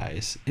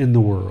exercise in the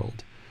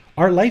world,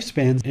 our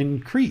lifespans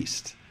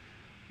increased,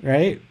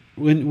 right?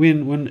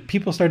 When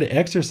people started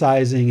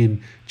exercising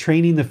and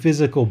training the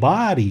physical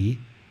body,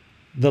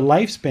 the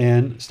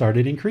lifespan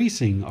started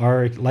increasing.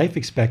 Our life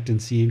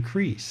expectancy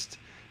increased.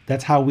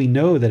 That's how we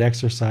know that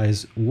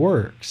exercise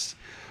works.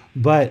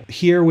 But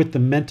here with the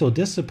mental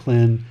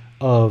discipline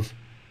of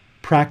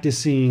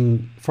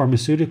practicing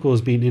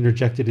pharmaceuticals being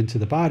interjected into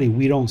the body,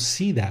 we don't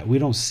see that. We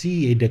don't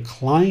see a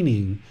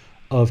declining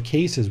of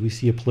cases. We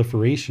see a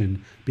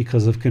proliferation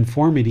because of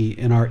conformity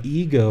and our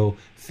ego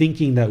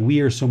thinking that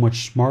we are so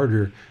much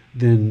smarter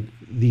than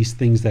these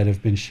things that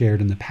have been shared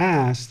in the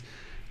past.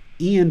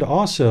 And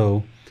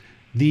also,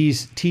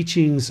 these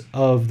teachings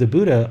of the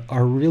Buddha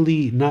are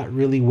really not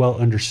really well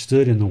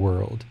understood in the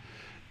world.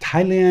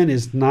 Thailand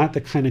is not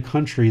the kind of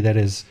country that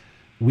is,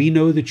 we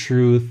know the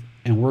truth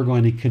and we're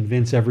going to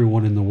convince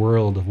everyone in the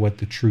world of what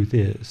the truth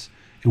is.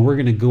 And we're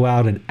going to go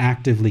out and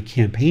actively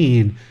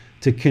campaign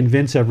to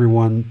convince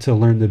everyone to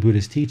learn the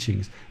Buddha's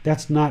teachings.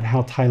 That's not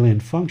how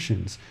Thailand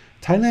functions.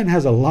 Thailand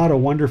has a lot of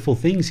wonderful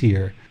things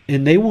here,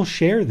 and they will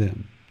share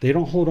them. They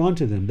don't hold on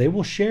to them. They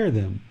will share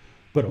them,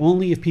 but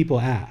only if people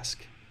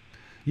ask.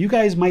 You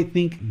guys might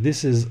think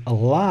this is a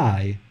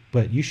lie,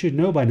 but you should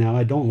know by now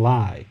I don't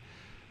lie.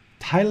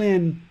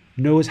 Thailand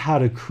knows how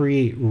to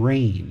create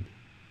rain,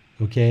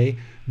 okay?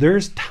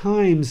 There's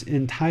times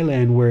in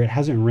Thailand where it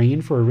hasn't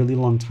rained for a really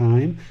long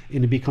time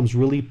and it becomes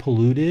really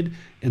polluted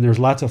and there's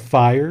lots of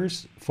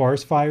fires,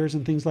 forest fires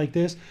and things like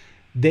this.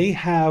 They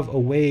have a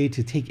way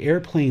to take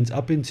airplanes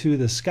up into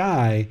the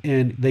sky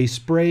and they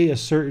spray a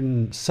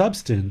certain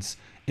substance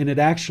and it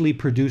actually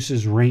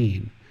produces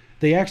rain.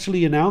 They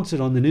actually announce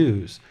it on the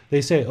news.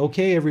 They say,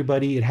 okay,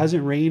 everybody, it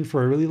hasn't rained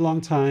for a really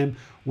long time.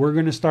 We're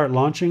going to start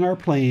launching our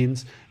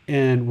planes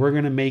and we're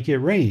going to make it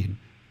rain.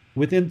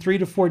 Within 3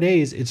 to 4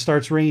 days, it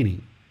starts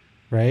raining,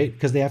 right?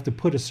 Because they have to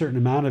put a certain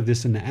amount of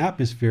this in the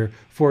atmosphere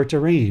for it to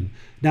rain.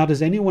 Now,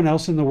 does anyone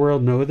else in the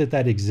world know that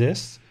that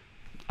exists?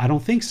 I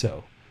don't think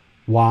so.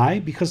 Why?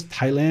 Because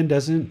Thailand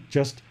doesn't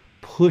just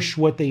push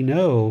what they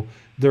know,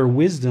 their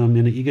wisdom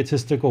in an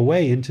egotistical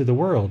way into the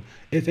world.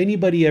 If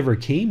anybody ever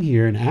came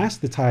here and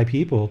asked the Thai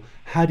people,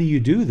 how do you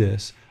do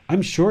this?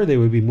 I'm sure they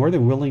would be more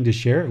than willing to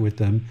share it with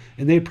them,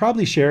 and they'd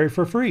probably share it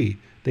for free.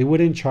 They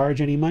wouldn't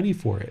charge any money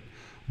for it.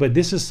 But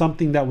this is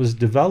something that was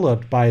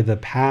developed by the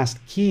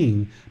past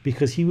king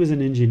because he was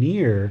an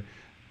engineer.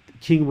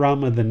 King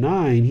Rama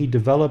IX, he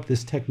developed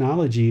this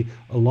technology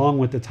along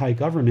with the Thai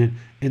government,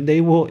 and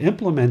they will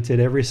implement it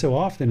every so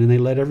often, and they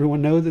let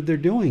everyone know that they're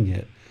doing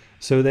it.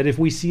 So that if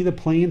we see the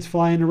planes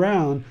flying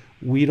around,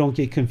 we don't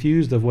get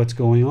confused of what's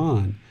going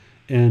on.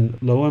 And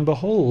lo and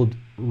behold,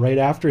 right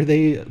after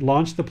they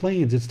launch the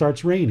planes, it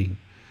starts raining.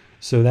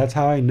 So that's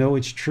how I know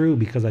it's true,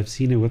 because I've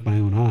seen it with my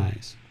own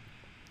eyes.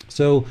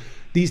 So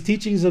these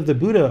teachings of the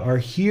Buddha are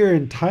here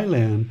in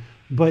Thailand,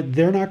 but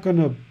they're not going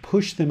to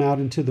push them out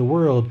into the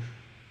world.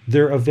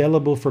 They're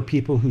available for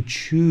people who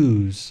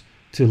choose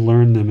to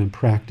learn them and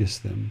practice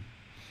them.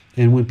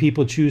 And when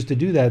people choose to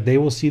do that, they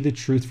will see the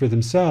truth for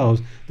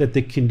themselves, that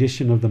the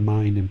condition of the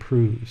mind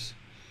improves.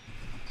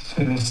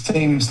 So it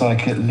seems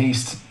like at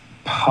least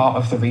part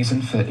of the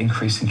reason for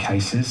increasing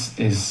cases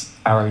is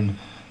our own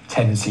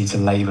tendency to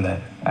label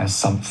it as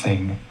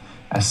something,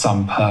 as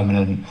some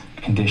permanent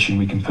condition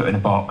we can put in a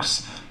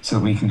box so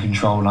that we can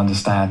control and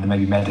understand and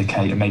maybe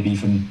medicate and maybe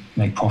even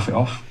make profit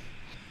off.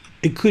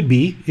 It could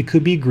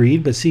be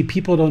greed, but see,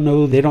 people don't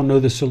know, they don't know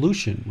the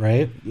solution,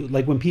 right?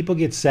 Like when people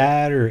get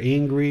sad or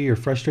angry or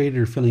frustrated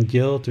or feeling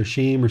guilt or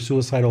shame or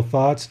suicidal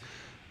thoughts,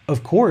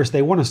 of course,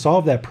 they want to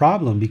solve that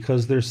problem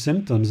because there's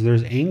symptoms,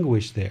 there's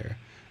anguish there.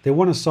 They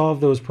want to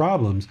solve those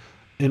problems.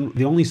 And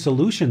the only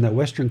solution that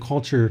Western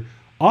culture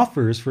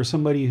offers for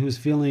somebody who's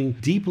feeling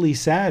deeply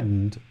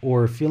saddened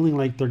or feeling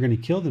like they're going to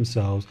kill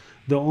themselves,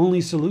 the only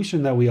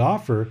solution that we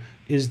offer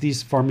is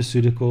these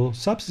pharmaceutical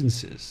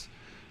substances.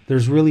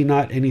 There's really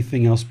not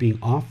anything else being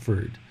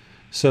offered.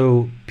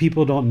 So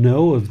people don't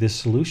know of this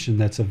solution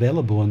that's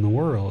available in the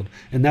world.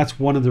 And that's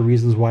one of the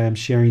reasons why I'm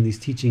sharing these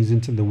teachings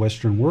into the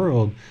Western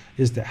world,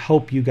 is to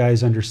help you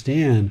guys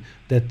understand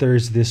that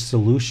there's this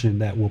solution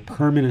that will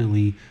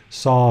permanently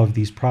solve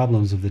these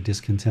problems of the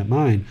discontent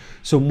mind.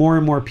 So more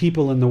and more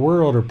people in the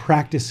world are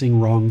practicing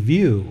wrong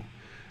view.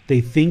 They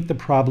think the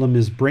problem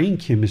is brain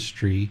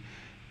chemistry.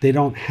 They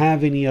don't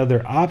have any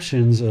other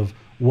options of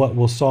what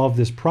will solve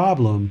this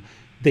problem.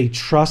 They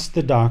trust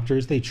the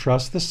doctors, they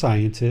trust the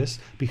scientists,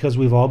 because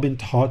we've all been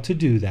taught to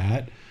do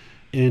that.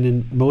 And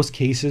in most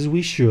cases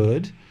we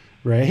should,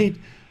 right?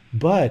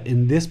 But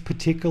in this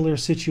particular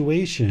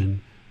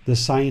situation, the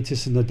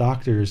scientists and the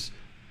doctors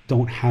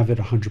don't have it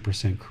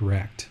 100%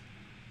 correct.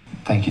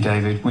 Thank you,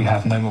 David. We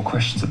have no more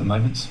questions at the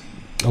moment.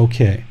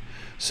 Okay,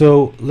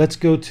 so let's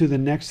go to the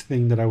next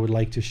thing that I would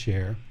like to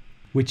share,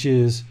 which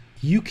is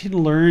you can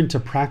learn to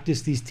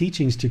practice these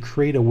teachings to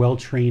create a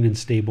well-trained and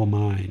stable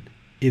mind.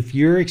 If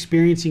you're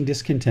experiencing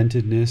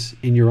discontentedness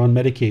and you're on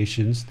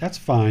medications, that's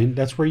fine.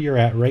 That's where you're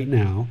at right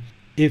now.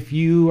 If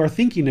you are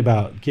thinking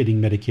about getting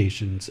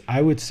medications,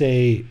 I would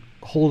say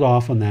hold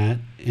off on that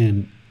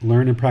and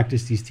learn and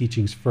practice these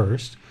teachings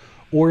first.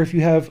 Or if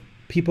you have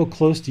people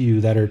close to you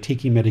that are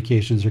taking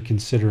medications or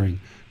considering,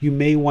 you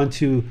may want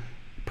to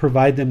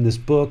provide them this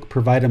book,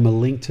 provide them a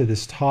link to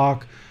this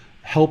talk,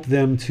 help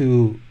them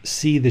to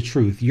see the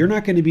truth. You're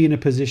not going to be in a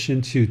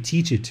position to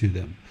teach it to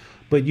them,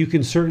 but you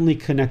can certainly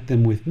connect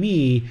them with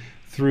me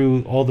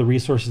through all the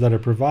resources that I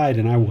provide,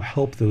 and I will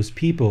help those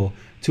people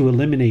to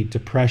eliminate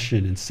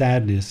depression and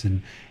sadness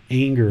and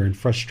anger and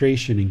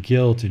frustration and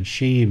guilt and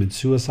shame and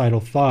suicidal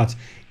thoughts,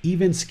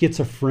 even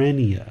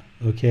schizophrenia,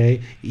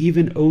 okay?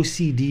 Even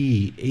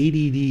OCD,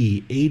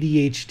 ADD,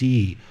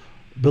 ADHD,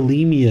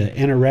 bulimia,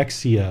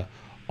 anorexia,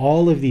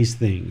 all of these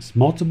things,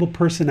 multiple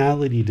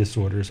personality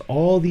disorders,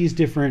 all these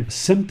different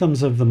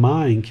symptoms of the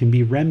mind can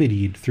be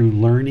remedied through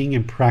learning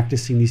and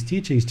practicing these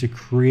teachings to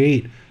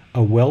create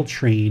a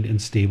well-trained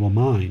and stable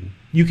mind.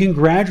 You can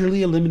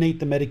gradually eliminate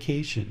the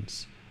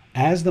medications.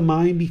 As the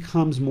mind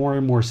becomes more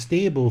and more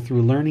stable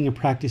through learning and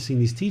practicing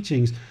these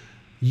teachings,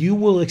 you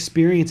will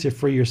experience it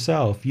for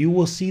yourself. You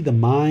will see the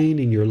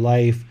mind in your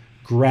life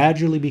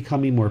gradually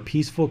becoming more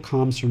peaceful,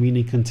 calm, serene,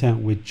 and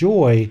content with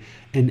joy.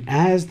 And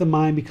as the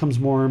mind becomes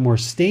more and more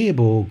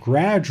stable,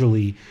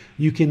 gradually,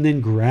 you can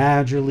then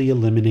gradually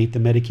eliminate the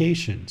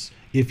medications.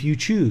 If you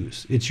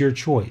choose, it's your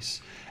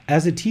choice.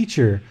 As a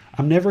teacher,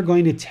 I'm never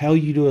going to tell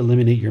you to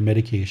eliminate your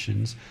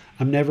medications.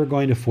 I'm never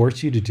going to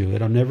force you to do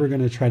it. I'm never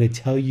going to try to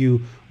tell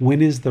you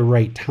when is the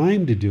right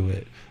time to do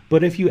it.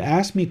 But if you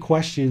ask me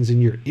questions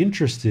and you're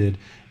interested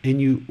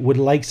and you would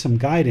like some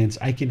guidance,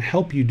 I can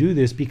help you do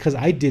this because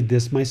I did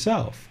this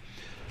myself.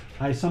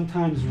 I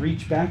sometimes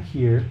reach back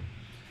here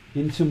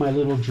into my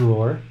little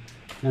drawer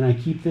and I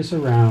keep this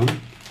around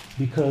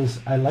because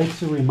I like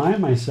to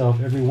remind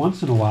myself every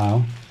once in a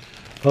while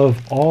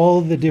of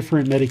all the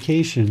different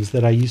medications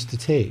that I used to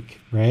take,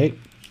 right?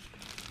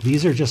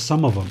 These are just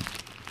some of them,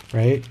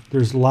 right?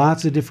 There's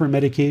lots of different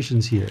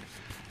medications here.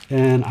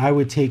 And I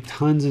would take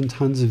tons and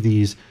tons of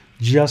these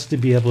just to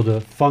be able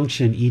to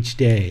function each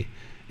day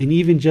and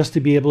even just to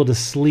be able to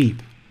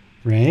sleep,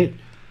 right?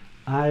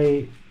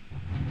 I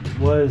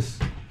was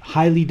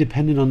highly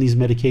dependent on these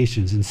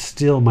medications and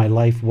still my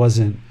life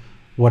wasn't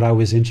what I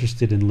was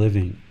interested in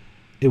living.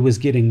 It was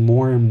getting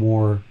more and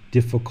more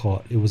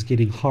difficult. It was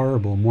getting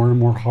horrible, more and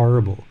more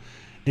horrible.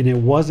 And it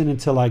wasn't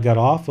until I got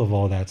off of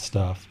all that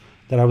stuff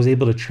that I was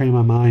able to train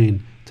my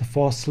mind to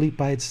fall asleep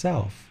by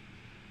itself.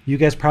 You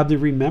guys probably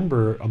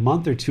remember a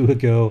month or two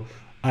ago,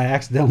 I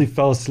accidentally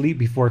fell asleep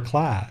before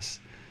class.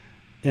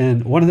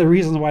 And one of the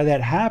reasons why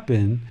that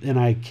happened and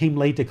I came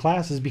late to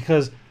class is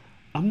because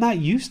I'm not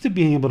used to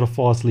being able to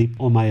fall asleep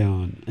on my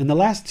own. In the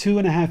last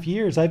 2.5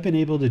 years, I've been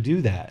able to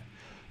do that.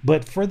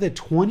 But for the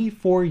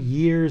 24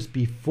 years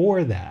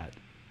before that,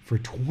 for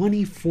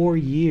 24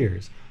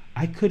 years,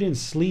 I couldn't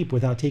sleep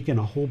without taking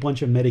a whole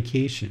bunch of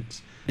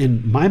medications.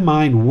 And my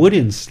mind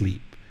wouldn't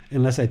sleep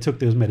unless I took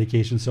those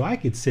medications. So I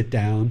could sit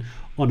down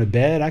on a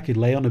bed, I could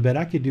lay on a bed,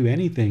 I could do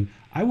anything.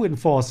 I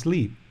wouldn't fall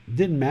asleep. It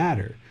didn't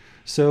matter.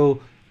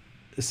 So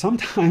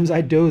sometimes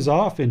I doze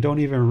off and don't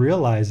even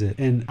realize it.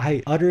 And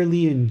I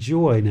utterly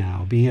enjoy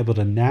now being able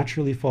to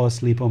naturally fall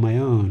asleep on my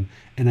own.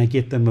 And I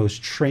get the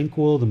most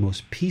tranquil, the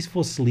most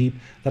peaceful sleep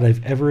that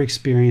I've ever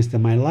experienced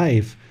in my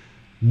life,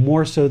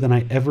 more so than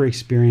I ever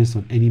experienced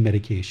on any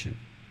medication.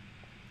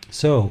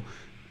 So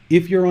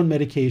if you're on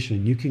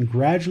medication, you can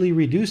gradually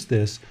reduce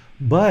this,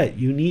 but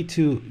you need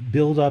to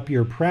build up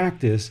your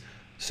practice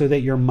so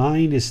that your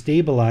mind is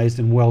stabilized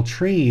and well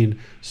trained,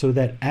 so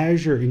that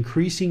as you're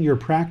increasing your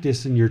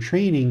practice and your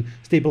training,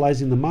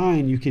 stabilizing the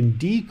mind, you can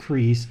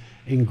decrease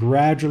and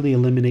gradually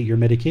eliminate your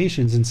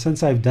medications. And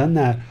since I've done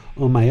that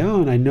on my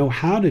own, I know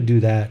how to do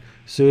that.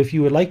 So if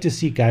you would like to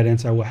seek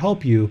guidance, I will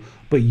help you,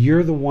 but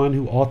you're the one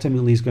who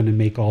ultimately is going to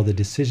make all the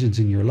decisions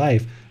in your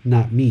life,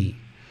 not me.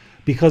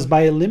 Because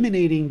by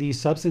eliminating these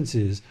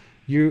substances,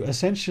 you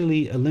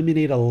essentially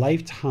eliminate a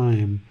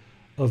lifetime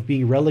of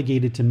being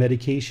relegated to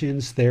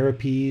medications,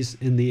 therapies,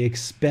 and the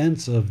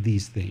expense of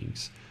these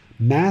things.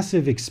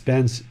 Massive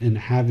expense in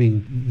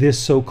having this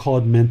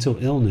so-called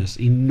mental illness,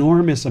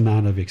 enormous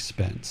amount of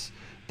expense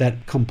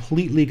that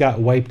completely got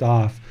wiped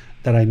off,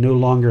 that I no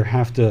longer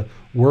have to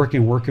work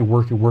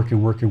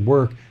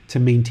to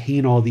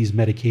maintain all these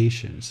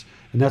medications.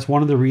 And that's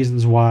one of the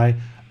reasons why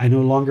I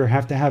no longer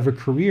have to have a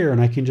career and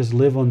I can just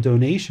live on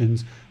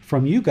donations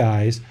from you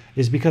guys,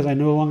 is because I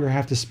no longer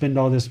have to spend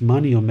all this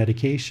money on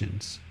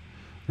medications.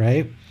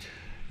 Right?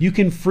 You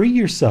can free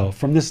yourself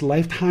from this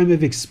lifetime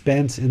of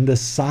expense and the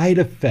side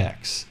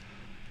effects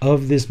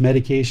of this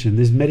medication.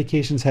 These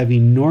medications have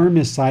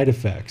enormous side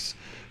effects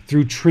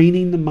through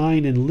training the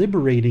mind and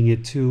liberating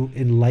it to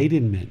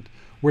enlightenment,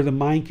 where the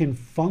mind can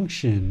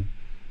function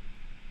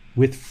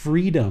with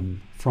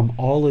freedom from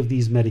all of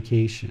these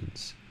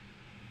medications.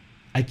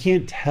 I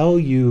can't tell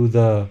you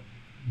the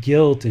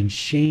guilt and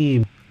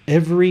shame.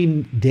 Every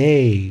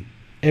day,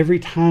 every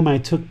time I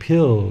took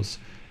pills,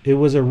 it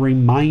was a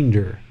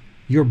reminder,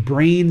 your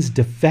brain's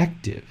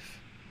defective.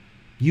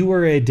 You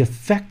are a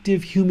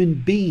defective human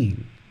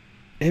being.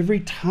 Every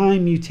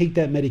time you take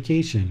that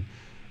medication,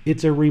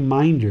 it's a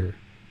reminder,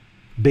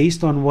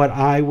 based on what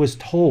I was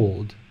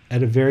told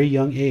at a very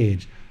young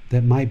age,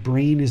 that my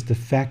brain is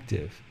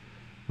defective,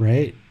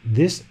 right?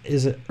 This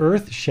is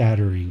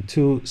earth-shattering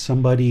to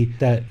somebody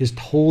that is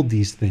told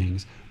these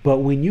things. But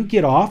when you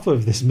get off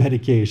of this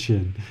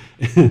medication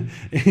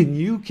and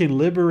you can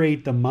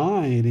liberate the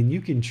mind and you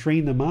can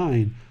train the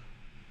mind,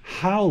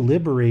 how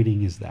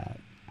liberating is that?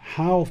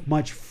 how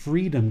much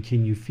freedom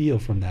can you feel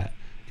from that?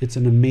 It's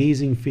an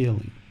amazing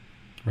feeling,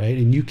 right?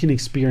 And you can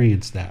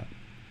experience that.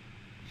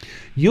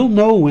 You'll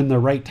know when the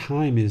right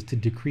time is to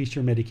decrease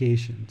your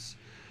medications.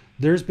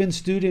 There's been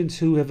students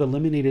who have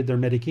eliminated their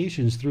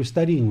medications through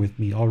studying with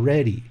me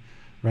already,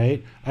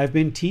 right? I've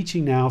been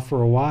teaching now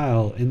for a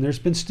while, and there's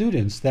been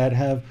students that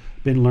have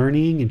been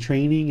learning and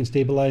training and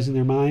stabilizing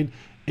their mind,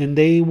 and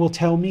they will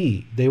tell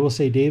me, they will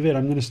say, David,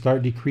 I'm going to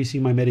start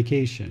decreasing my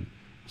medication.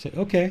 I say,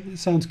 okay, that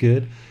sounds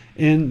good.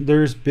 And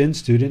there's been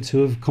students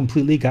who have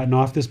completely gotten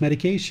off this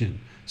medication.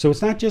 So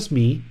it's not just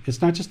me.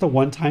 It's not just a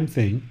one-time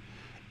thing.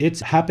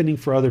 It's happening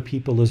for other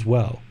people as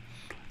well.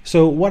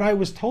 So what I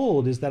was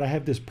told is that I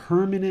have this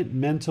permanent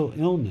mental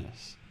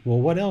illness. Well,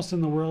 what else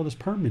in the world is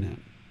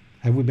permanent?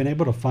 Have we been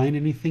able to find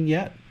anything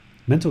yet?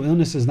 Mental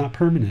illness is not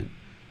permanent.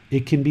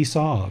 It can be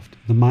solved.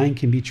 The mind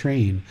can be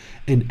trained.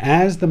 And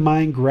as the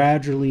mind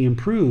gradually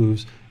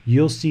improves,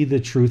 you'll see the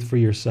truth for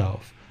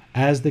yourself.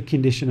 As the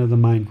condition of the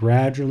mind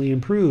gradually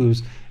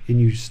improves and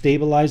you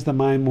stabilize the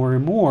mind more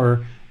and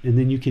more, and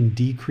then you can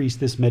decrease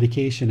this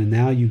medication, and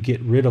now you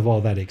get rid of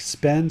all that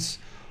expense,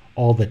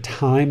 all the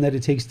time that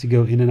it takes to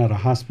go in and out of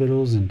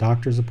hospitals and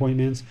doctor's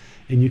appointments,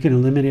 and you can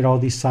eliminate all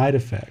these side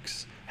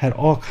effects. Had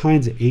all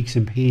kinds of aches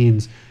and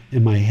pains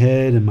in my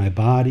head and my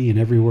body and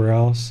everywhere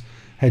else.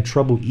 Had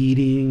trouble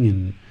eating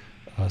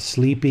and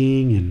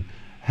sleeping, and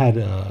had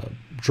a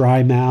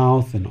dry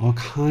mouth and all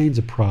kinds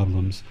of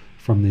problems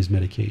from these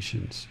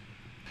medications.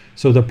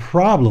 So the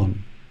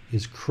problem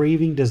is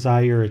craving,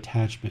 desire,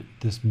 attachment,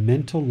 this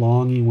mental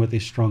longing with a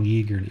strong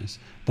eagerness.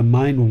 The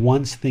mind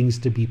wants things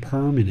to be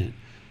permanent.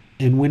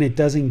 And when it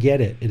doesn't get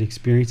it, it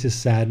experiences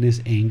sadness,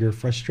 anger,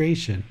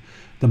 frustration.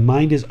 The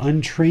mind is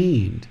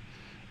untrained.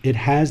 It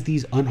has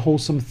these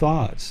unwholesome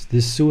thoughts,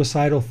 these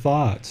suicidal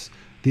thoughts,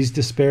 these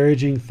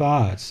disparaging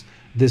thoughts,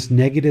 this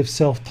negative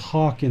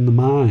self-talk in the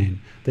mind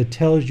that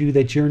tells you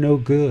that you're no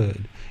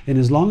good. And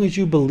as long as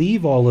you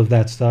believe all of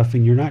that stuff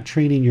and you're not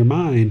training your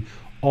mind,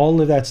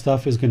 all of that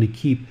stuff is going to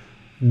keep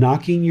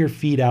knocking your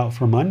feet out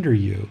from under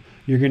you.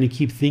 You're going to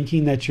keep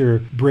thinking that your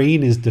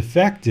brain is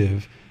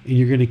defective, and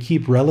you're going to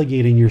keep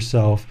relegating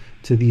yourself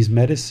to these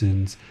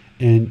medicines,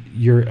 and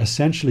you're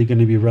essentially going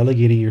to be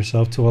relegating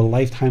yourself to a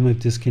lifetime of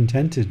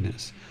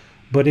discontentedness.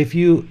 But if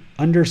you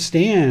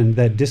understand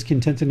that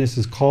discontentedness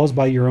is caused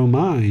by your own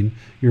mind,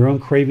 your own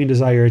craving,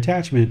 desire,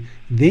 attachment,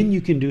 then you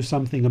can do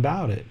something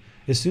about it.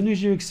 As soon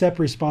as you accept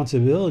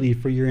responsibility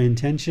for your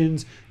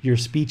intentions, your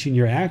speech, and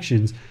your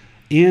actions,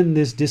 and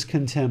this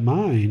discontent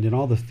mind and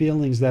all the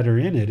feelings that are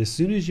in it, as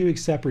soon as you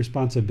accept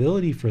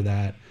responsibility for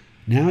that,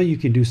 now you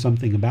can do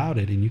something about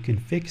it and you can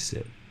fix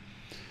it.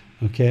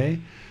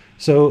 Okay?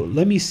 So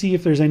let me see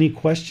if there's any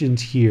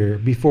questions here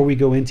before we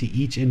go into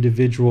each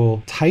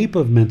individual type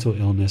of mental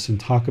illness and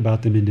talk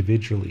about them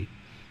individually.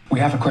 We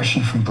have a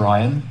question from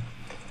Brian.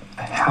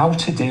 How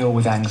to deal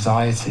with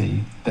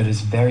anxiety that is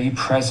very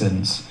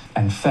present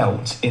and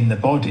felt in the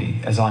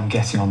body as I'm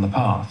getting on the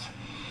path?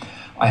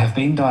 I have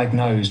been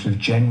diagnosed with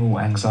general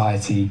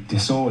anxiety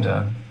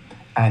disorder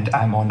and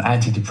am on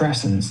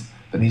antidepressants,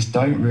 but these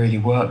don't really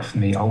work for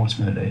me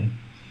ultimately.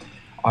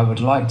 I would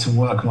like to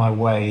work my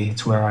way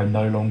to where I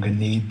no longer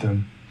need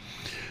them.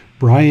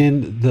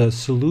 Brian, the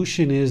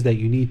solution is that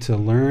you need to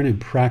learn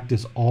and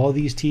practice all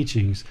these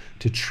teachings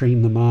to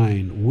train the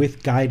mind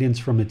with guidance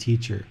from a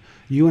teacher.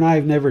 You and I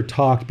have never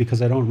talked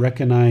because I don't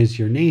recognize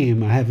your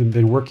name. I haven't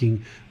been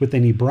working with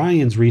any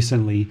Brians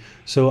recently.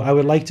 So I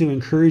would like to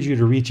encourage you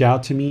to reach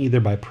out to me either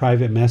by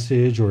private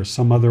message or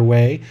some other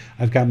way.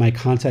 I've got my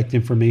contact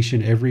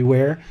information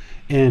everywhere,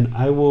 and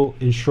I will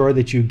ensure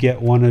that you get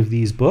one of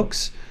these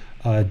books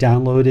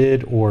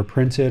downloaded or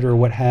printed or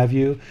what have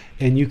you,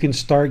 and you can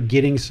start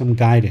getting some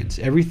guidance.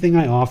 Everything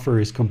I offer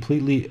is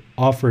completely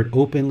offered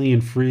openly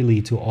and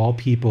freely to all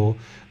people.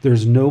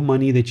 There's no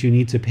money that you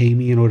need to pay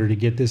me in order to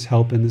get this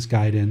help and this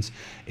guidance.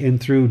 And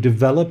through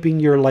developing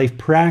your life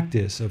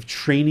practice of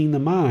training the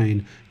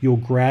mind, you'll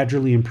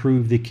gradually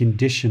improve the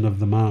condition of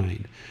the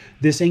mind.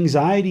 This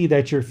anxiety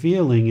that you're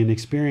feeling and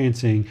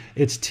experiencing,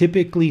 it's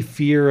typically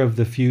fear of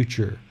the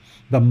future.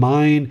 The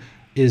mind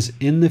is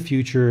in the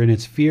future and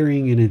it's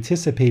fearing and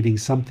anticipating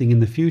something in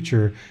the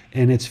future,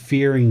 and it's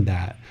fearing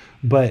that.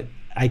 But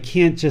I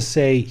can't just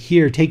say,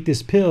 here, take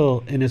this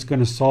pill and it's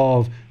going to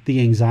solve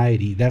the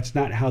anxiety. That's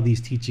not how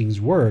these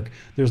teachings work.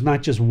 There's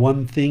not just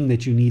one thing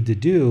that you need to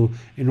do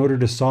in order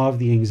to solve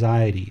the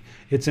anxiety.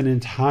 It's an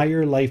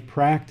entire life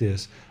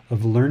practice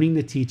of learning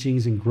the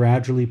teachings and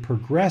gradually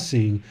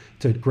progressing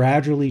to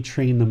gradually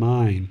train the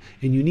mind.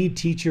 And you need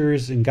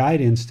teachers and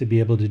guidance to be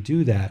able to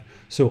do that.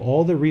 So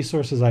all the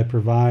resources I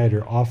provide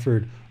are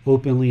offered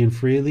openly and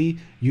freely.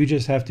 You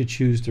just have to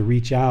choose to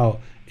reach out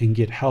and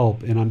get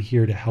help, and I'm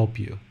here to help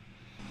you.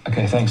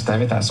 Okay, thanks,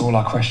 David. That's all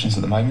our questions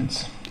at the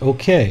moment.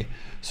 Okay,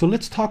 so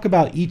let's talk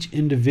about each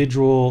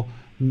individual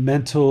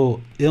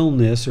mental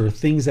illness or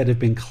things that have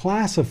been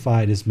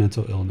classified as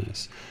mental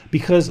illness.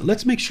 Because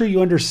let's make sure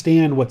you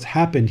understand what's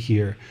happened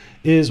here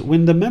is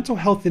when the mental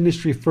health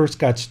industry first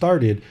got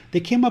started, they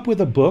came up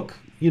with a book,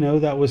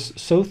 that was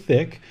so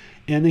thick,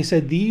 And they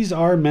said these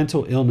are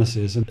mental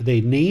illnesses. And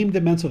they named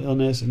the mental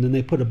illness, and then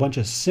they put a bunch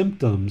of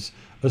symptoms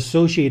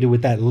associated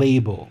with that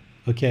label.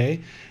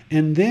 Okay.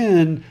 And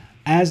then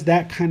as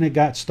that kind of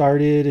got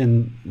started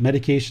and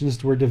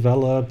medications were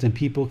developed and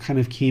people kind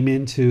of came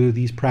into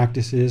these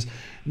practices,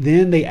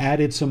 then they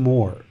added some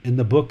more, and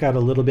the book got a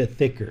little bit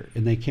thicker,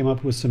 and they came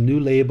up with some new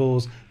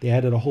labels. They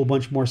added a whole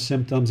bunch more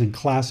symptoms and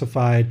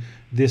classified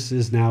this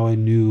is now a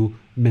new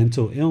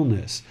mental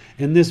illness.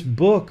 And this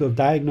book of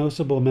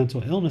diagnosable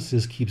mental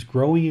illnesses keeps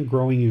growing and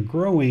growing and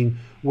growing,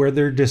 where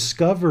they're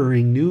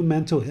discovering new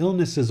mental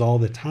illnesses all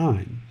the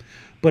time.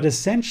 But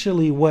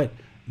essentially what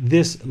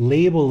this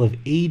label of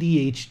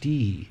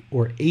ADHD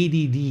or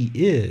ADD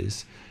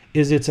is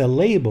it's a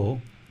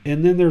label,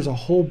 and then there's a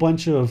whole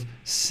bunch of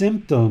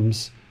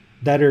symptoms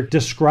that are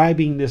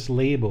describing this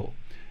label.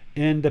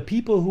 And the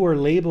people who are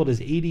labeled as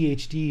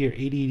ADHD or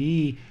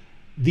ADD,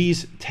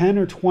 these 10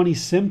 or 20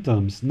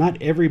 symptoms,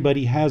 not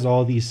everybody has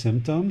all these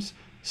symptoms.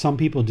 Some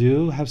people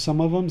do have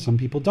some of them, some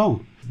people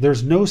don't.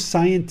 There's no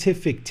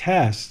scientific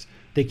test.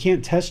 They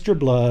can't test your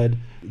blood.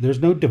 There's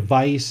no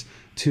device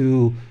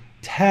to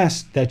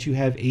test that you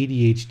have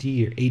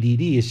ADHD or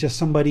ADD. It's just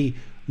somebody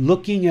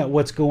looking at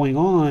what's going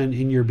on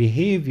in your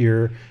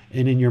behavior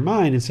and in your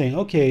mind and saying,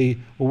 okay,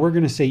 well, we're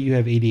going to say you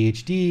have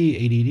ADHD,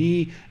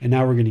 ADD, and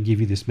now we're going to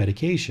give you this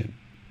medication.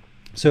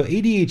 So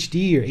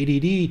ADHD or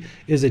ADD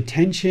is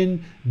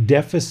attention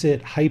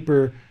deficit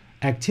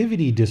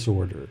hyperactivity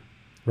disorder,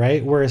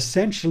 right? Where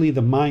essentially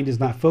the mind is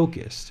not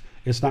focused.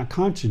 It's not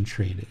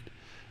concentrated.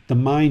 The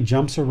mind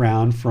jumps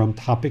around from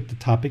topic to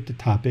topic to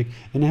topic,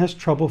 and it has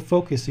trouble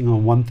focusing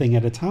on one thing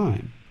at a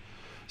time.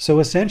 So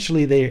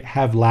essentially they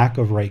have lack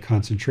of right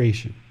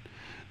concentration.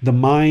 The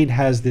mind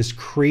has this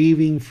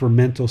craving for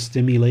mental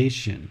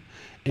stimulation,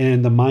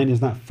 and the mind is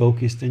not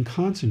focused and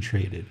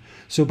concentrated.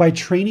 So by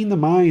training the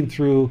mind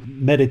through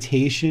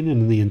meditation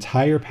and the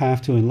entire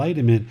path to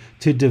enlightenment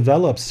to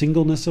develop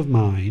singleness of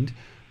mind,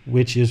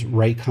 which is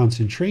right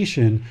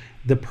concentration,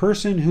 the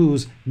person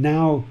who's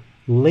now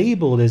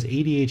labeled as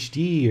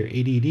ADHD or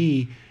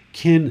ADD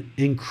can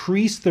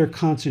increase their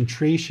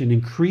concentration,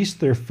 increase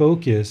their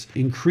focus,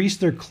 increase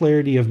their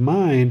clarity of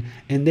mind,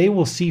 and they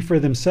will see for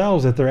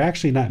themselves that they're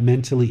actually not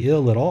mentally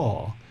ill at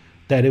all,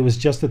 that it was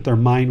just that their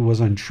mind was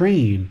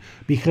untrained.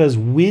 Because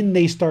when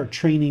they start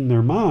training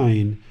their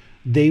mind,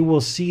 they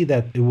will see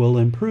that it will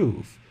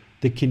improve.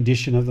 The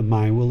condition of the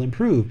mind will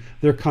improve.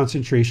 Their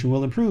concentration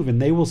will improve,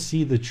 and they will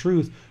see the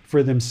truth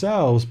for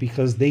themselves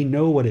because they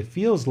know what it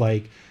feels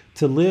like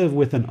to live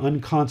with an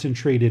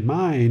unconcentrated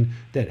mind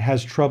that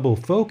has trouble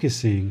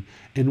focusing.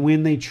 And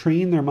when they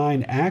train their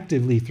mind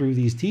actively through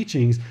these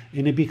teachings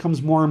and it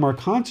becomes more and more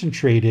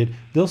concentrated,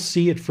 they'll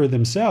see it for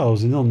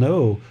themselves and they'll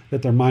know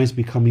that their mind's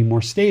becoming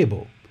more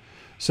stable.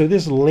 So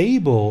this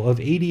label of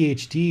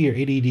ADHD or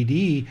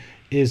ADD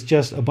is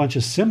just a bunch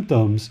of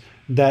symptoms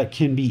that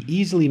can be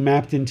easily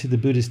mapped into the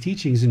Buddhist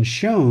teachings and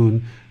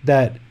shown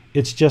that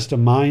it's just a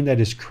mind that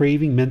is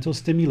craving mental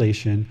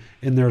stimulation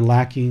and they're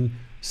lacking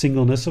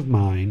singleness of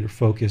mind or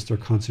focused or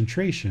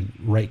concentration,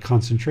 right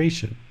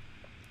concentration.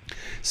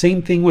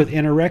 Same thing with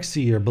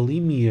anorexia or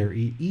bulimia or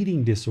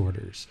eating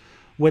disorders.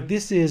 What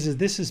this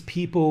is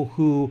people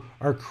who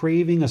are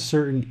craving a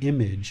certain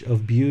image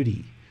of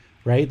beauty,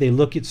 right? They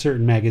look at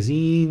certain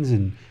magazines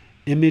and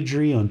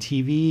imagery on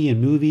TV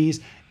and movies,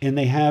 and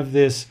they have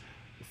this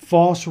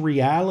false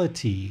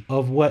reality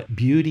of what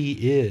beauty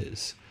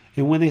is.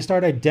 And when they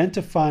start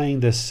identifying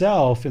the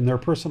self and their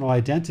personal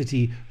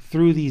identity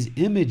through these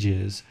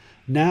images,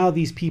 now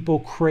these people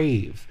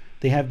crave.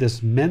 They have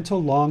this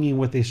mental longing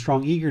with a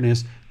strong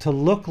eagerness to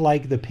look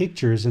like the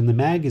pictures in the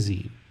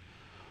magazine.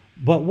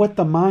 But what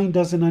the mind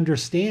doesn't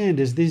understand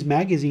is these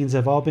magazines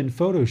have all been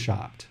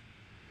photoshopped.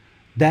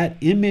 That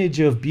image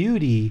of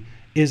beauty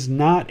is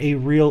not a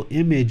real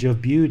image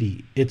of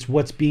beauty. It's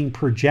what's being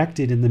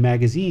projected in the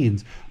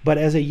magazines. But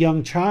as a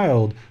young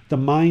child, the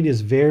mind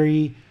is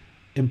very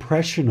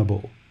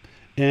impressionable.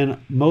 And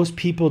most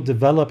people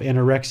develop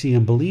anorexia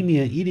and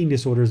bulimia, eating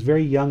disorders,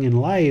 very young in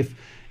life.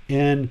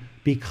 And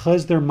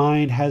because their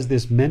mind has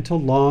this mental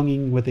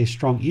longing with a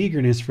strong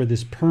eagerness for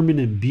this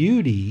permanent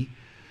beauty,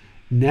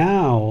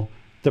 now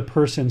the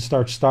person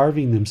starts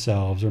starving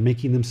themselves or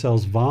making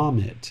themselves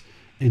vomit.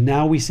 And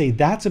now we say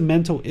that's a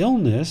mental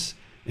illness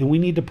and we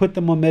need to put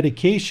them on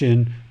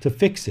medication to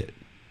fix it,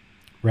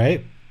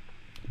 right?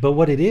 But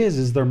what it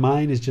is their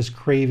mind is just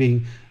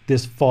craving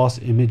this false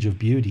image of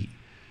beauty.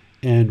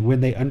 And when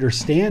they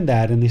understand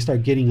that and they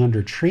start getting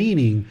under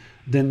training,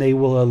 then they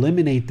will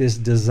eliminate this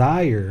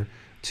desire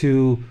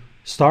to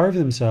starve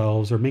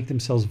themselves or make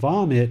themselves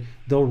vomit.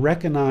 They'll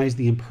recognize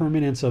the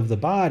impermanence of the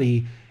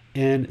body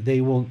and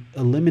they will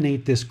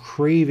eliminate this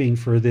craving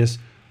for this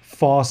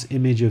false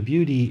image of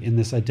beauty and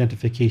this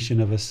identification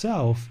of a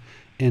self,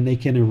 and they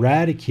can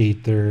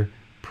eradicate their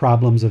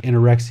problems of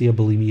anorexia,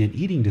 bulimia, and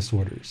eating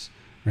disorders,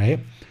 right?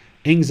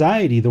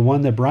 Anxiety, the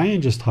one that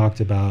Brian just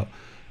talked about,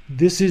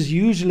 this is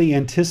usually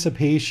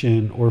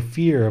anticipation or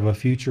fear of a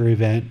future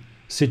event,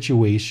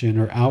 situation,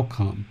 or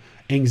outcome.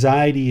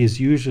 Anxiety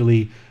is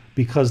usually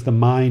because the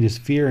mind is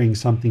fearing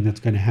something that's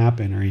going to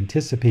happen or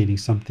anticipating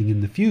something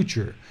in the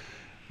future.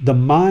 The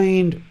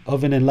mind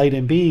of an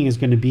enlightened being is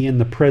going to be in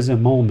the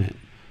present moment.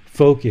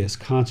 Focus,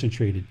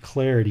 concentrated,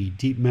 clarity,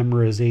 deep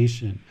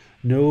memorization,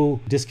 no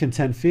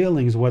discontent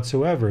feelings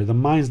whatsoever. The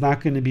mind's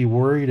not going to be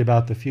worried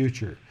about the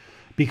future,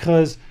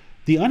 because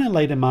the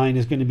unenlightened mind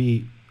is going to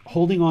be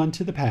holding on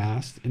to the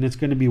past, and it's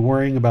going to be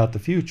worrying about the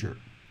future,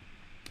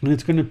 and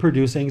it's going to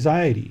produce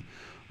anxiety.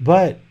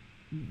 But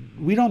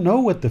we don't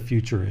know what the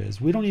future is.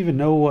 We don't even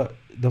know what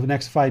the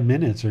next 5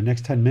 minutes or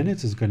next 10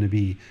 minutes is going to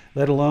be,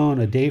 let alone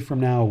a day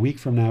from now, a week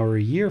from now, or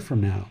a year from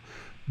now.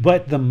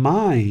 But the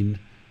mind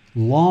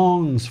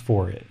longs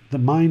for it. The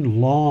mind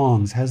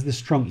longs, has this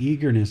strong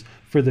eagerness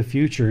for the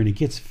future, and it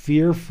gets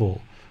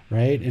fearful,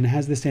 right? And it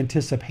has this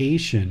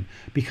anticipation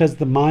because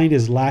the mind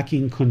is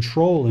lacking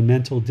control and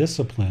mental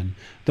discipline.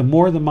 The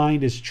more the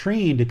mind is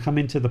trained to come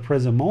into the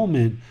present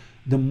moment,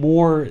 the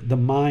more the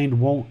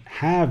mind won't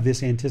have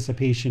this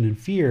anticipation and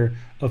fear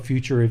of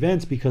future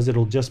events, because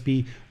it'll just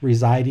be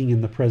residing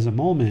in the present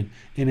moment.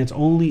 And it's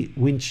only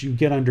once you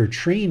get under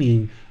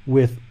training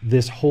with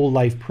this whole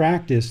life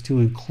practice to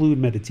include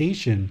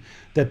meditation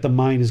that the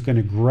mind is going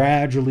to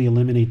gradually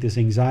eliminate this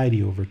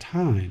anxiety over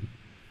time.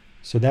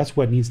 So that's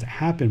what needs to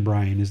happen,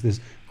 Brian, is this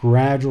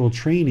gradual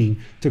training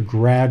to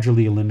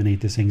gradually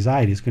eliminate this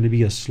anxiety. It's going to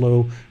be a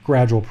slow,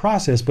 gradual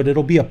process, but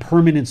it'll be a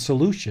permanent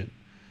solution.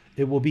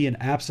 It will be an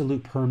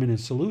absolute permanent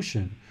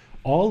solution.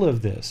 All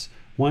of this,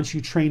 once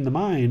you train the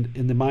mind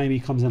and the mind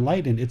becomes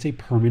enlightened, it's a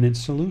permanent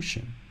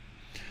solution.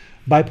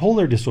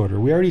 Bipolar disorder,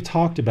 we already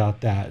talked about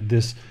that.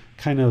 This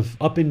kind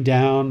of up and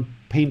down,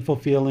 painful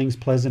feelings,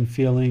 pleasant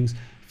feelings,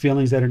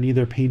 feelings that are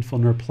neither painful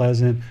nor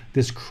pleasant,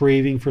 this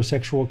craving for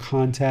sexual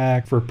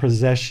contact, for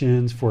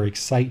possessions, for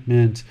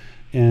excitement.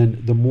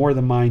 And the more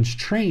the mind's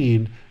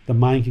trained, the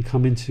mind can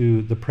come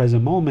into the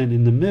present moment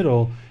in the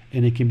middle,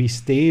 and it can be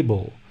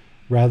stable,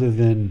 rather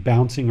than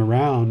bouncing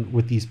around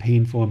with these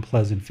painful and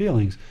pleasant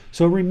feelings.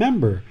 So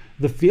remember,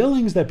 the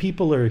feelings that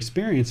people are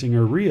experiencing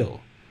are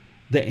real.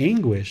 The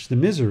anguish, the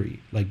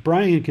misery, like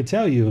Brian could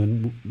tell you,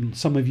 and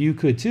some of you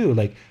could too,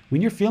 like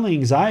when you're feeling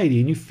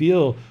anxiety and you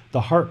feel the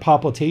heart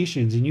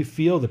palpitations and you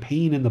feel the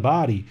pain in the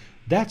body,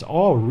 that's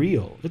all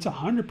real. It's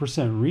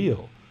 100%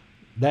 real,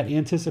 that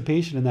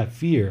anticipation and that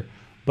fear.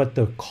 But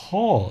the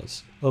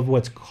cause of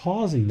what's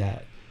causing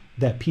that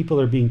people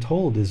are being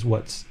told is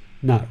what's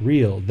not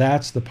real.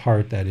 That's the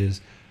part that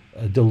is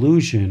a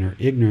delusion or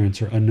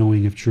ignorance or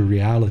unknowing of true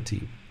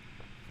reality.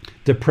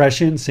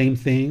 Depression, same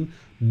thing.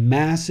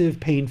 Massive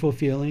painful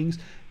feelings,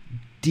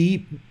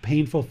 deep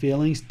painful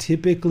feelings,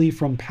 typically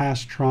from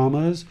past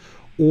traumas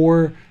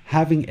or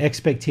having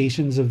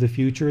expectations of the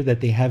future that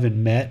they haven't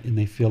met, and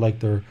they feel like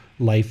their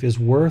life is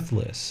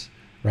worthless,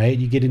 right?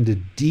 You get into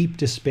deep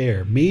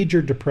despair,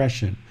 major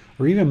depression,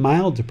 or even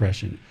mild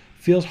depression.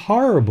 Feels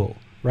horrible,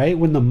 right?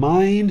 When the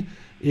mind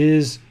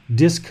is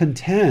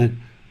discontent,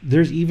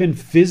 there's even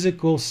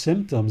physical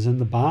symptoms in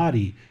the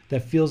body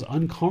that feels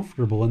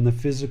uncomfortable in the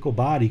physical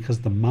body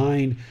because the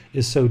mind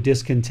is so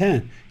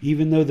discontent.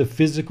 Even though the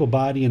physical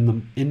body and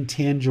the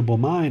intangible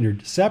mind are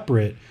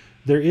separate,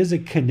 there is a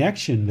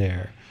connection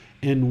there.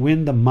 And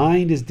when the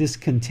mind is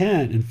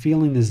discontent and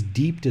feeling this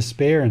deep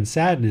despair and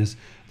sadness,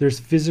 there's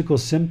physical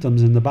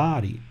symptoms in the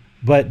body.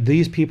 But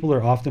these people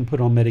are often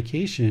put on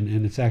medication,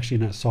 and it's actually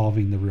not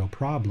solving the real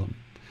problem.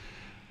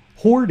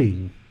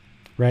 Hoarding.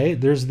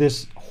 Right? There's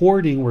this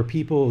hoarding where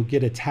people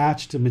get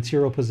attached to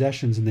material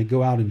possessions and they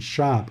go out and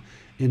shop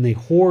and they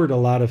hoard a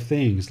lot of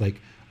things, like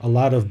a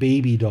lot of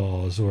baby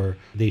dolls, or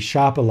they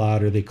shop a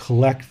lot, or they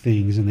collect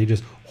things and they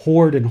just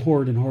hoard and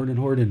hoard and hoard and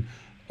hoard and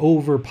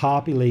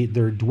overpopulate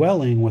their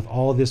dwelling with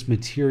all this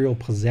material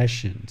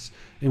possessions.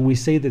 And we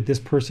say that this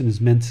person is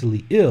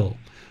mentally ill,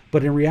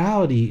 but in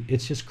reality,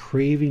 it's just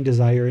craving,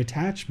 desire,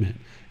 attachment.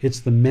 It's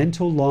the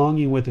mental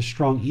longing with a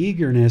strong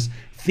eagerness,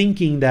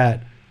 thinking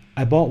that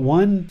I bought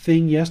one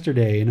thing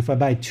yesterday, and if I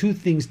buy two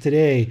things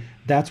today,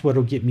 that's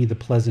what'll get me the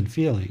pleasant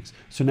feelings.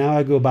 So now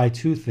I go buy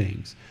two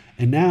things.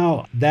 And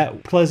now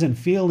that pleasant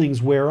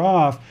feelings wear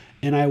off,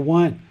 and I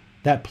want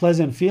that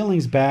pleasant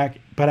feelings back,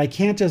 but I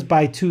can't just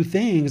buy two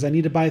things. I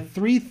need to buy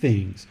three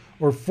things,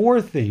 or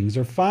four things,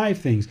 or five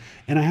things.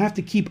 And I have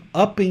to keep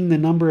upping the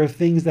number of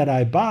things that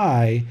I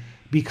buy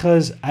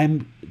because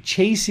I'm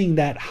chasing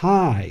that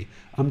high.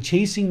 I'm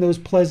chasing those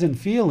pleasant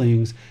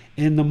feelings.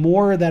 And the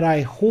more that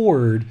I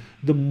hoard,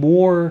 the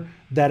more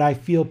that I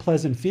feel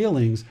pleasant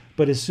feelings.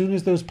 But as soon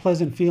as those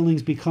pleasant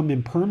feelings become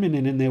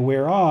impermanent and they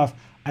wear off,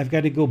 I've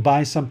got to go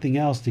buy something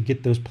else to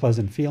get those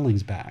pleasant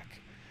feelings back.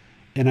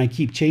 And I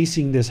keep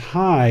chasing this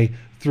high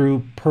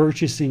through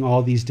purchasing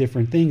all these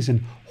different things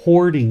and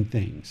hoarding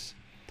things.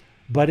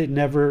 But it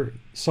never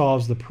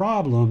solves the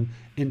problem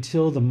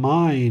until the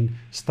mind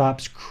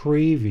stops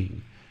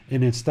craving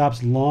and it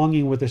stops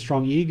longing with a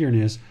strong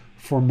eagerness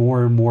for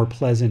more and more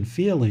pleasant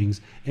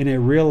feelings, and it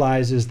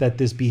realizes that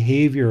this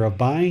behavior of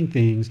buying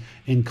things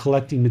and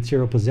collecting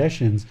material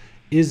possessions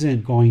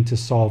isn't going to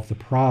solve the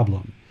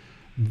problem.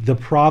 The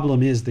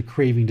problem is the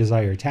craving,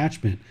 desire,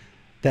 attachment.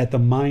 that the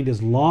mind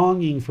is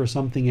longing for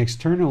something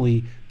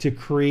externally to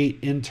create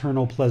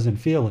internal pleasant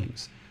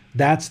feelings.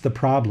 That's the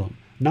problem,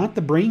 not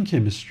the brain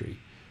chemistry.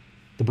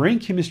 The brain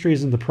chemistry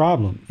isn't the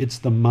problem. It's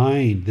the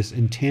mind, this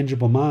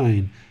intangible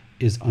mind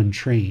is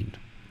untrained.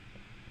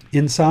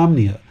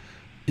 Insomnia,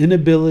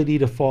 inability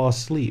to fall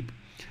asleep.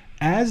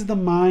 As the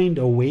mind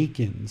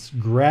awakens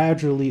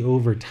gradually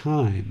over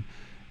time,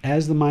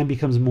 as the mind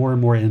becomes more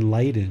and more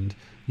enlightened,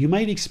 you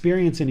might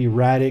experience an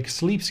erratic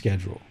sleep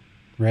schedule,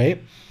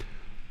 right?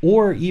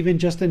 Or even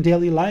just in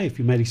daily life,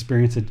 you might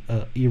experience an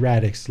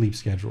erratic sleep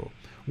schedule.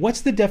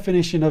 What's the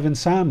definition of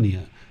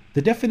insomnia?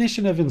 The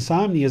definition of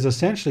insomnia is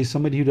essentially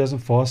somebody who doesn't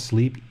fall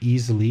asleep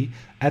easily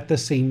at the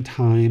same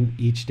time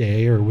each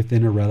day or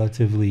within a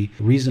relatively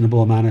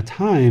reasonable amount of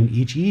time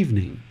each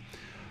evening.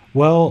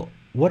 Well,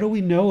 what do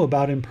we know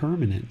about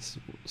impermanence?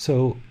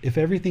 So if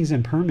everything's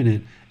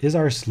impermanent, is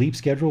our sleep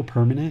schedule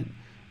permanent?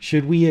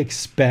 Should we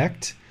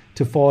expect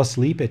to fall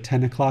asleep at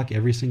 10 o'clock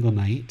every single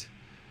night?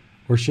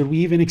 Or should we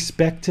even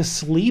expect to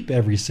sleep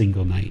every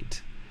single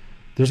night?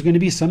 There's going to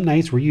be some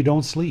nights where you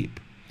don't sleep.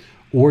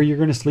 Or you're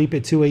going to sleep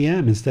at 2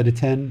 a.m. instead of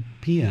 10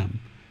 p.m.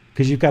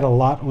 because you've got a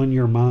lot on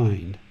your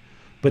mind.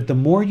 But the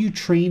more you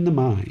train the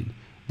mind,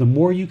 the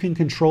more you can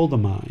control the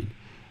mind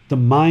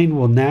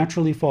will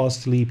naturally fall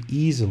asleep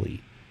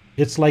easily.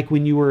 It's like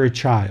when you were a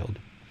child.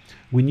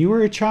 When you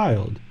were a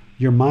child,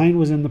 your mind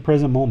was in the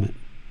present moment.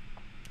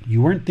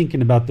 You weren't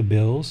thinking about the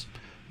bills.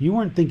 You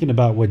weren't thinking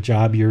about what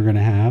job you were going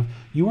to have.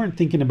 You weren't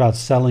thinking about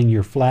selling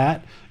your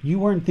flat. You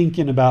weren't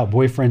thinking about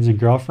boyfriends and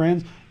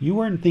girlfriends. You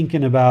weren't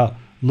thinking about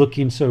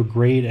looking so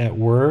great at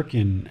work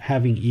and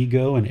having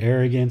ego and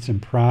arrogance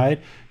and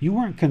pride. You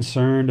weren't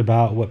concerned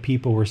about what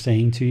people were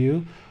saying to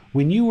you.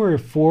 When you were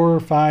 4,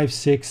 5,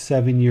 6,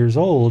 7 years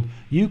old,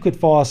 you could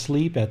fall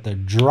asleep at the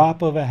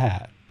drop of a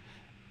hat.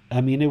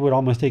 I mean, it would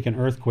almost take an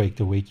earthquake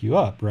to wake you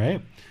up,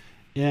 right?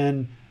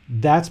 And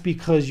that's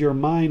because your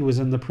mind was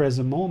in the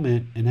present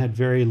moment and had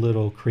very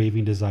little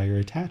craving, desire,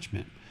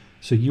 attachment.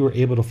 So you were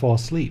able to fall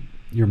asleep.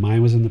 Your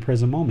mind was in the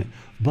present moment.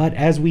 But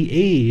as we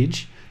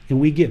age, and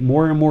we get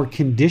more and more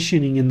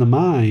conditioning in the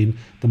mind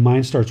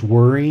starts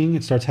worrying,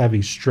 it starts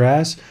having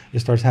stress, it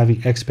starts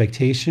having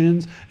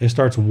expectations, it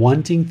starts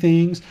wanting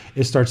things,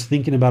 it starts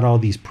thinking about all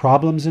these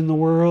problems in the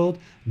world.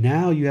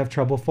 Now you have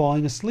trouble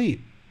falling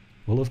asleep.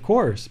 Well, of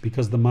course,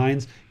 because the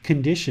mind's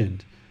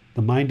conditioned.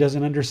 The mind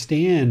doesn't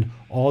understand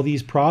all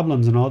these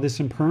problems and all this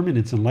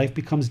impermanence, and life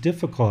becomes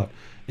difficult.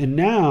 And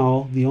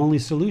now the only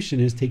solution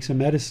is take some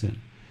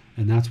medicine,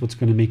 and that's what's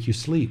going to make you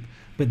sleep.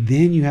 But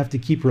then you have to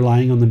keep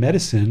relying on the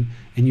medicine,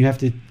 and you have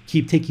to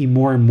keep taking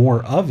more and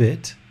more of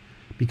it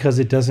because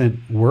it doesn't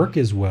work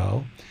as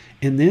well.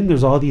 And then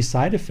there's all these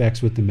side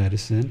effects with the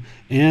medicine,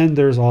 and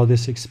there's all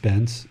this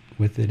expense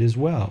with it as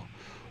well.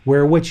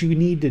 Where what you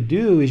need to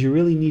do is you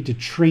really need to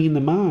train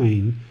the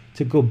mind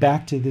to go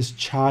back to this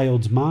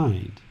child's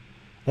mind.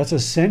 That's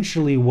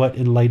essentially what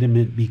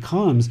enlightenment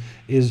becomes,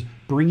 is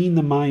bringing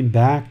the mind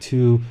back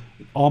to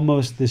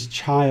almost this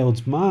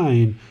child's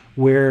mind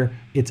where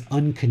it's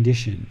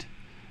unconditioned.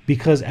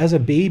 Because as a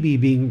baby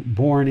being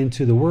born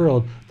into the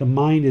world, the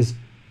mind is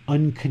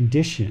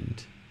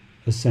unconditioned,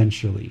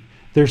 essentially.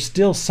 There's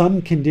still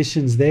some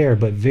conditions there,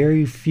 but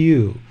very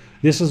few.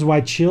 This is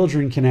why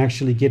children can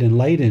actually get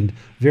enlightened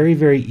very,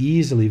 very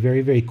easily,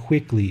 very, very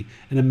quickly.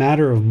 In a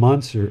matter of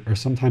months or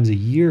sometimes a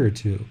year or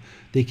two,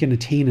 they can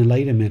attain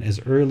enlightenment as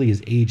early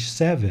as age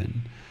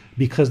 7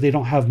 because they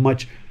don't have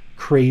much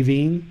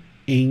craving,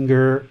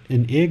 anger,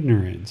 and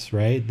ignorance,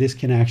 right? This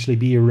can actually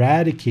be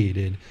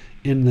eradicated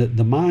in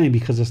the mind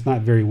because it's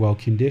not very well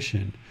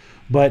conditioned.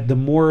 But the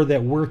more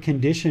that we're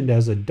conditioned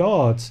as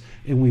adults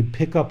and we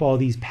pick up all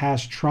these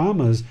past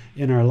traumas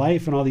in our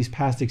life and all these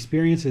past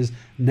experiences,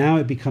 now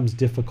it becomes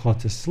difficult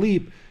to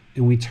sleep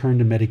and we turn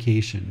to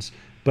medications.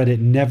 But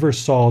it never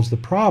solves the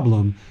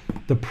problem.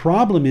 The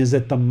problem is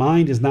that the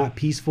mind is not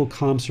peaceful,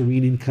 calm,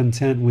 serene, and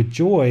content with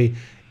joy.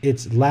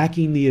 It's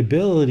lacking the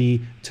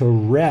ability to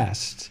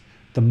rest.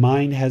 The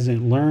mind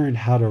hasn't learned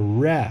how to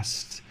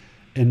rest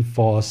and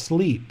fall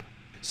asleep.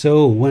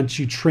 So once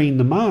you train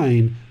the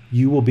mind,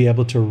 you will be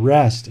able to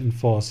rest and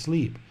fall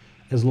asleep.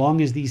 As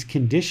long as these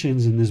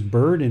conditions and this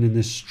burden and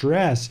this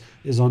stress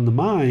is on the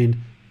mind,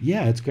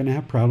 yeah, it's going to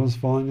have problems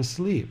falling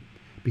asleep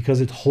because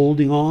it's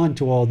holding on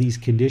to all these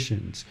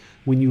conditions.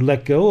 When you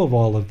let go of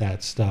all of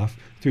that stuff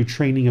through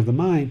training of the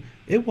mind,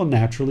 it will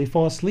naturally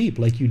fall asleep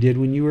like you did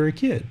when you were a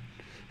kid.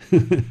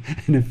 And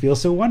it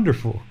feels so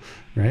wonderful,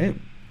 right?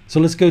 So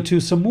let's go to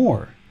some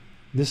more.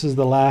 This is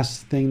the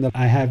last thing that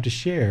I have to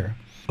share.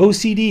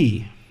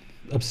 OCD.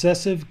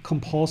 Obsessive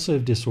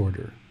compulsive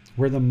disorder,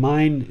 where the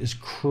mind is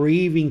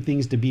craving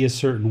things to be a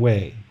certain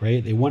way,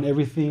 right? They want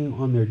everything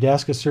on their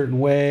desk a certain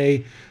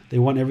way. They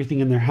want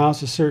everything in their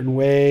house a certain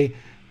way.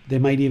 They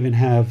might even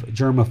have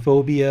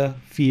germophobia,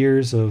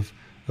 fears of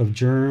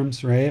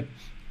germs, right?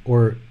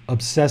 Or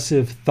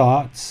obsessive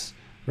thoughts,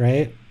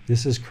 right?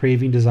 This is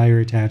craving, desire,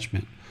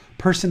 attachment.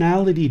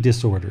 Personality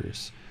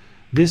disorders.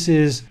 This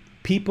is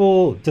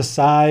people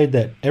decide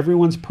that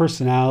everyone's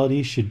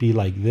personality should be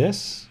like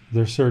this.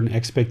 There's certain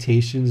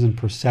expectations and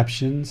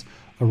perceptions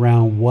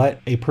around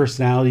what a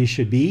personality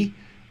should be.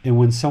 And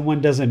when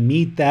someone doesn't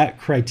meet that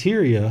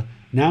criteria,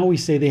 now we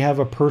say they have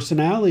a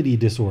personality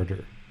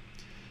disorder.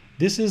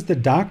 This is the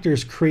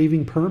doctors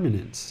craving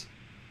permanence,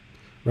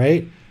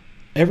 right?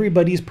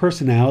 Everybody's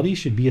personality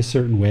should be a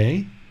certain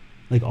way.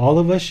 Like all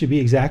of us should be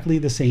exactly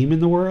the same in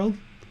the world.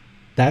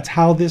 That's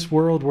how this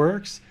world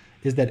works,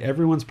 is that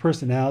everyone's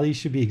personality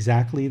should be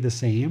exactly the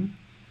same,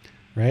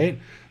 right?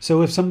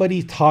 So if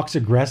somebody talks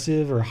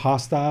aggressive or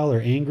hostile or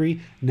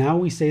angry, now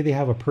we say they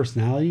have a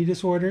personality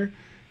disorder,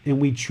 and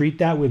we treat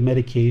that with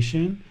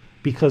medication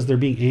because they're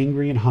being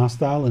angry and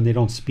hostile and they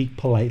don't speak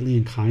politely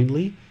and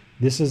kindly.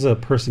 This is a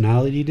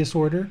personality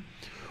disorder.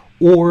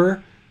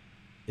 Or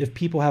if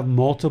people have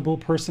multiple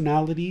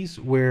personalities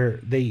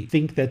where they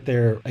think that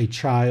they're a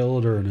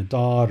child or an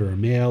adult or a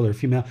male or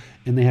female,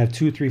 and they have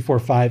 2, 3, 4,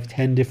 5,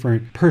 10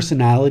 different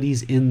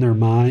personalities in their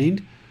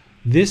mind,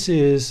 this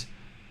is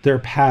their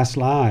past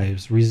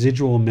lives,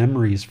 residual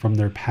memories from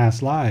their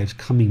past lives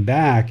coming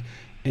back,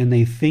 and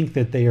they think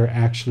that they are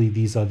actually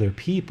these other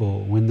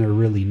people when they're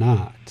really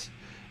not.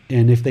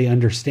 And if they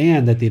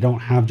understand that they don't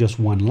have just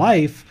one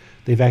life,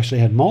 they've actually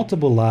had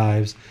multiple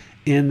lives,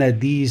 and that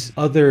these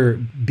other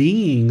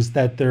beings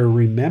that they're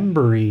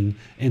remembering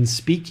and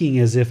speaking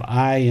as if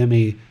I am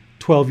a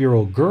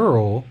 12-year-old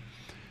girl,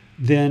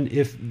 then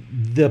if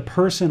the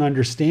person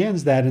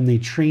understands that and they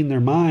train their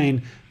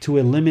mind to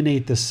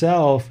eliminate the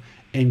self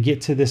and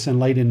get to this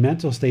enlightened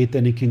mental state,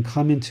 then it can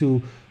come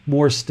into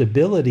more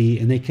stability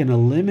and they can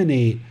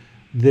eliminate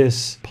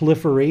this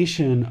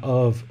proliferation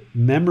of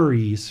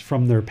memories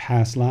from their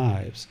past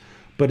lives.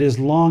 But as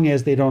long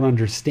as they don't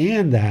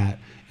understand that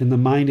and the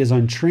mind is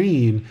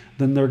untrained,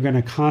 then they're going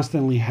to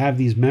constantly have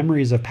these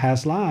memories of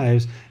past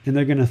lives, and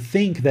they're going to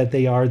think that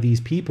they are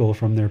these people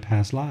from their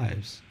past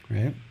lives,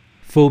 right?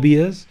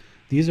 Phobias,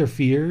 these are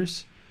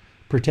fears.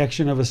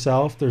 Protection of a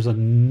self, there's a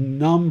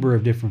number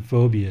of different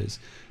phobias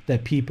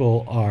that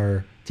people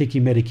are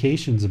taking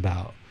medications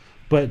about.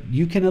 But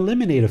you can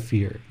eliminate a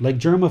fear, like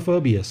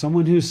germophobia,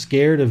 someone who's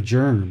scared of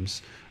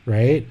germs,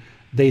 right?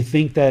 They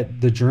think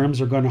that the germs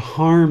are going to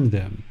harm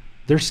them.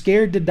 They're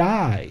scared to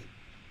die,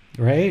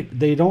 right?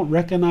 They don't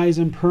recognize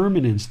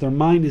impermanence. Their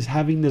mind is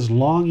having this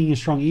longing and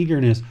strong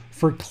eagerness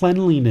for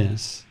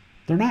cleanliness.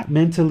 They're not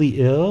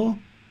mentally ill.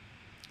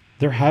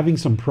 They're having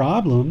some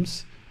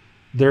problems.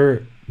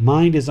 Their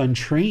mind is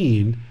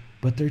untrained,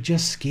 but they're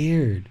just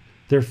scared.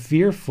 They're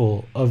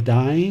fearful of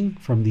dying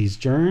from these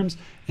germs,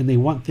 and they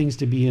want things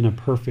to be in a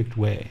perfect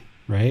way,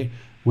 right?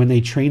 When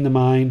they train the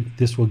mind,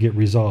 this will get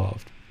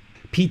resolved.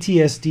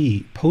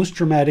 PTSD,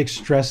 post-traumatic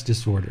stress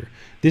disorder.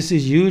 This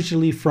is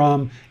usually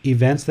from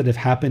events that have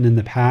happened in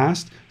the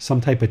past, some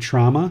type of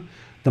trauma.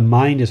 The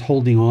mind is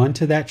holding on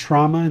to that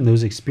trauma and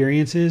those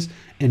experiences,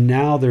 and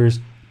now there's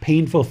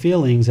painful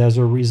feelings as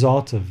a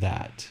result of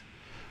that.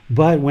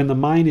 But when the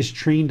mind is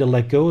trained to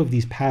let go of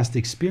these past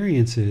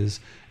experiences,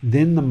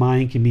 then the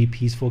mind can be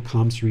peaceful,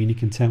 calm, serene, and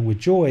content with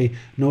joy,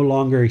 no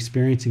longer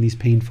experiencing these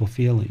painful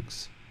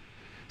feelings.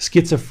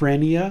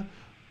 Schizophrenia,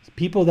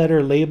 people that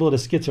are labeled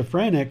as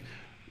schizophrenic,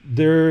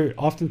 they're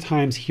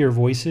oftentimes hear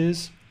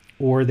voices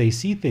or they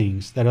see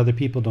things that other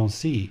people don't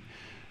see.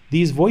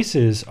 These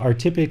voices are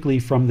typically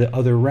from the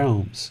other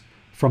realms,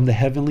 from the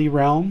heavenly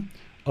realm,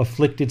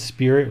 afflicted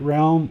spirit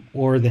realm,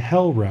 or the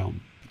hell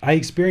realm. I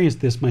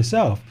experienced this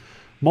myself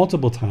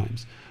multiple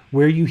times,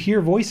 where you hear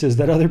voices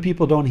that other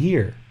people don't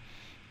hear,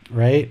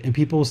 right? And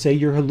people will say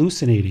you're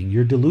hallucinating,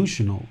 you're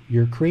delusional,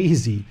 you're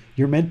crazy,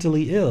 you're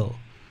mentally ill.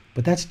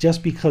 But that's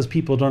just because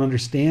people don't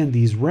understand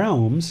these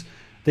realms.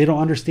 They don't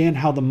understand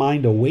how the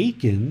mind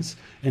awakens.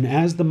 And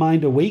as the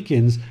mind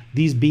awakens,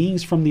 these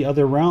beings from the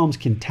other realms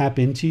can tap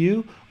into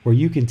you, or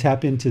you can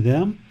tap into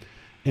them.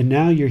 And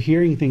now you're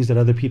hearing things that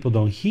other people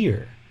don't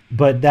hear.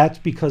 But that's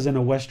because in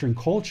a Western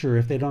culture,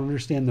 if they don't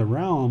understand the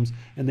realms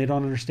and they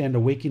don't understand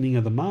awakening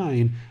of the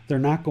mind, they're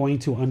not going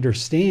to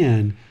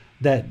understand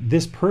that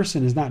this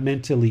person is not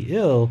mentally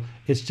ill.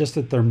 It's just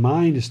that their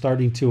mind is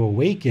starting to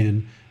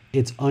awaken.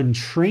 It's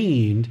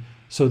untrained.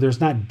 So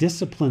there's not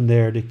discipline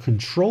there to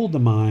control the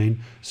mind.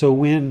 So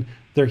when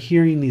they're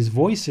hearing these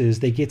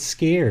voices, they get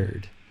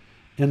scared.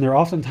 And they're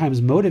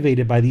oftentimes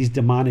motivated by these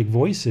demonic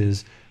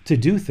voices to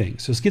do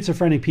things. So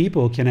schizophrenic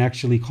people can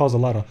actually cause a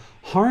lot of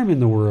harm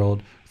in the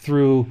world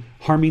through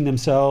harming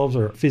themselves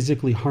or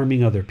physically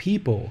harming other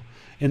people.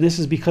 And this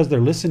is because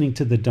they're listening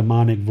to the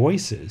demonic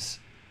voices,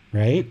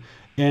 right?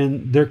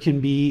 And there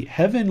can be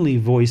heavenly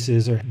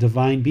voices or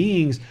divine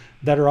beings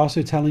that are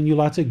also telling you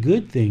lots of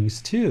good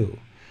things too.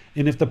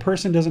 And if the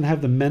person doesn't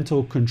have the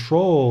mental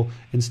control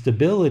and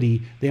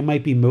stability, they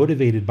might be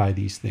motivated by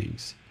these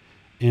things.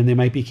 And they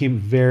might become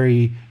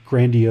very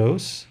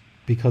grandiose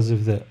because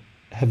of the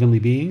heavenly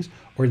beings,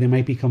 or they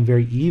might become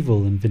very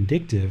evil and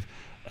vindictive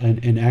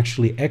and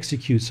actually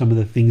execute some of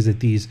the things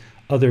that these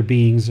other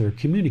beings are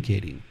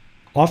communicating.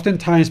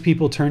 Oftentimes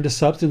people turn to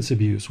substance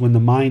abuse when the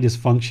mind is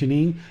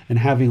functioning and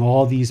having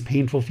all these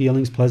painful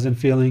feelings, pleasant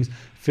feelings,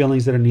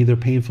 feelings that are neither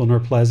painful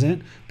nor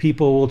pleasant.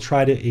 People will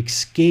try to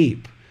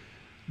escape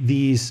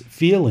these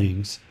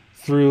feelings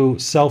through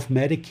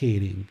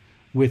self-medicating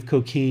with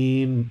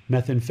cocaine,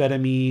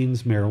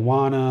 methamphetamines,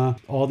 marijuana,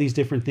 all these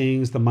different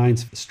things. The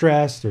mind's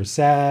stressed or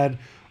sad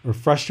or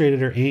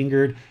frustrated or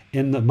angered,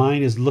 and the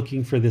mind is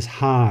looking for this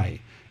high.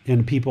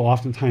 And people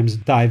oftentimes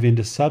dive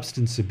into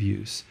substance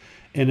abuse.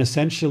 And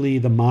essentially,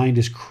 the mind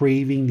is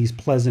craving these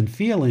pleasant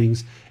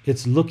feelings.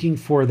 It's looking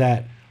for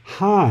that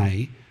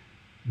high,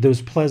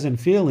 those pleasant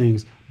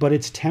feelings, but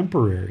it's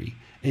temporary.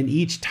 And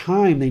each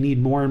time they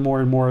need more and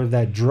more and more of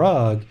that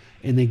drug,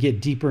 and they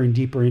get deeper and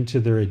deeper into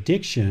their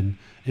addiction.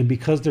 And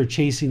because they're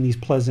chasing these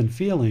pleasant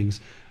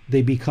feelings,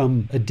 they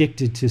become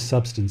addicted to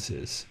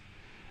substances.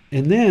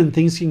 And then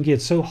things can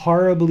get so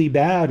horribly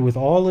bad with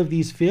all of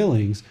these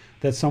feelings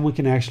that someone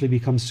can actually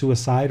become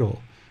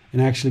suicidal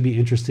and actually be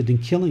interested in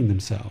killing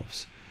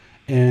themselves.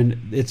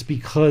 And it's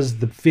because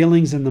the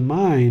feelings in the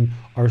mind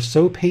are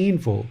so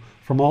painful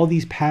from all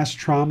these past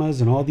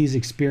traumas and all these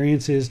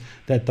experiences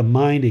that the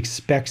mind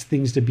expects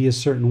things to be a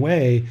certain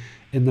way,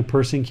 and the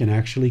person can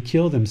actually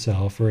kill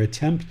themselves or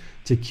attempt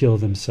to kill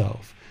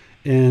themselves.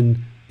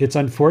 And it's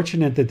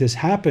unfortunate that this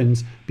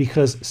happens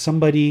because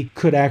somebody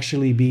could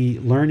actually be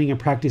learning and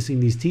practicing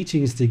these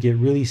teachings to get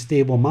really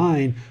stable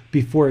mind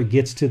before it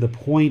gets to the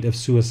point of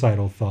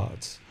suicidal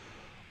thoughts.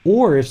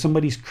 Or if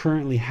somebody's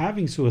currently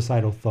having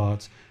suicidal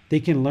thoughts, they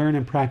can learn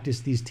and practice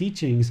these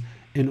teachings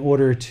in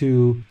order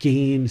to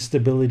gain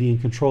stability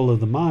and control of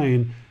the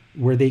mind,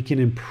 where they can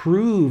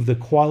improve the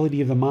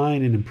quality of the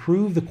mind and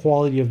improve the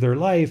quality of their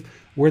life,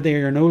 where they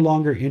are no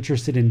longer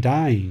interested in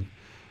dying.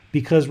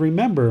 Because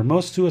remember,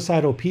 most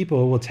suicidal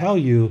people will tell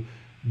you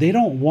they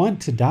don't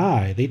want to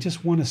die. They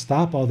just want to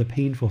stop all the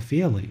painful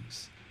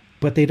feelings.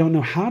 But they don't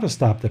know how to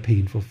stop the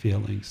painful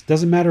feelings.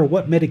 Doesn't matter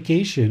what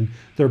medication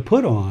they're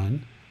put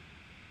on,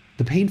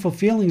 the painful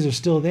feelings are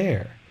still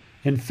there.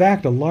 In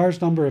fact, a large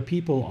number of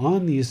people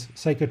on these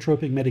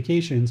psychotropic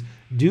medications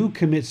do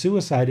commit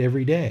suicide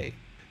every day.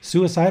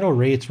 Suicidal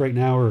rates right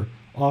now are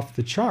off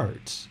the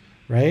charts,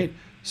 right?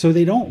 So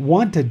they don't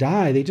want to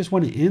die. They just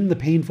want to end the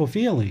painful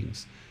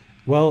feelings.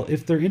 Well,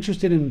 if they're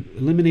interested in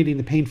eliminating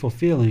the painful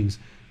feelings,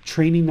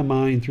 training the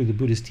mind through the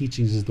Buddhist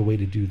teachings is the way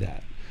to do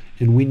that.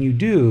 And when you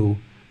do,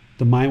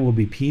 the mind will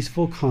be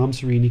peaceful, calm,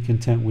 serene, and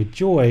content with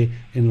joy,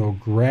 and it'll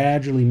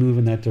gradually move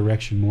in that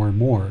direction more and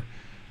more.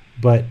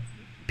 But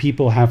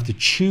people have to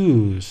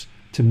choose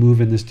to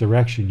move in this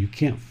direction. You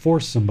can't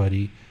force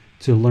somebody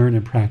to learn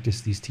and practice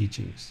these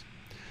teachings.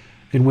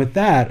 And with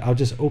that, I'll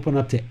just open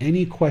up to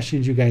any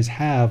questions you guys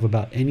have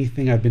about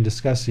anything I've been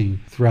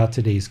discussing throughout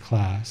today's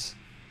class.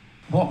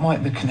 What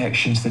might the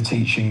connection to the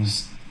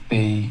teachings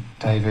be,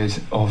 David,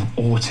 of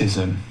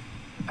autism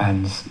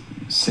and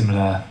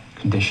similar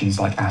conditions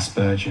like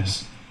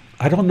Asperger's?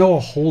 I don't know a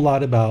whole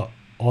lot about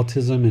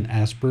autism and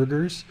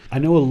Asperger's. I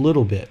know a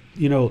little bit.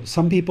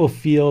 Some people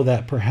feel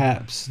that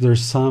perhaps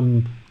there's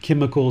some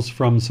chemicals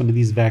from some of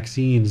these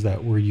vaccines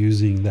that we're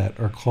using that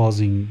are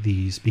causing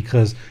these,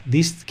 because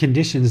these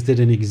conditions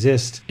didn't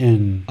exist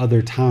in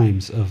other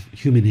times of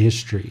human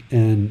history.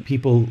 And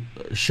people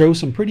show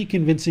some pretty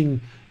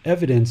convincing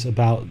evidence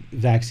about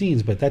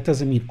vaccines, but that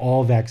doesn't mean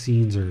all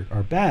vaccines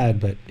are bad,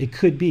 but it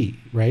could be,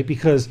 right?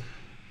 Because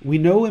we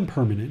know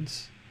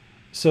impermanence,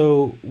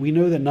 so we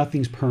know that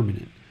nothing's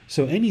permanent.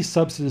 So any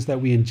substance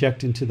that we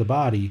inject into the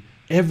body,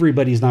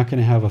 everybody's not going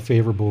to have a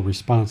favorable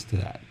response to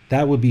that.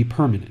 That would be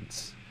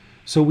permanence.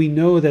 So we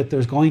know that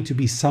there's going to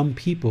be some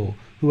people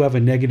who have a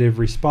negative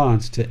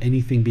response to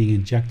anything being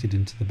injected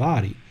into the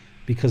body,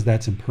 because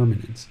that's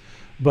impermanence.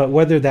 But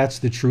whether that's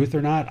the truth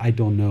or not, I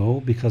don't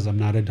know, because I'm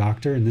not a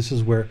doctor. And this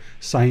is where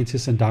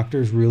scientists and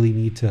doctors really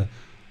need to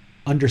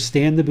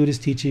understand the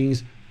Buddhist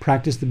teachings,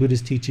 practice the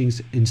Buddhist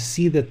teachings, and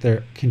see that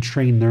they can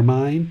train their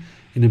mind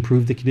and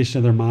improve the condition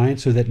of their mind,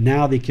 so that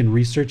now they can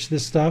research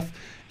this stuff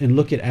and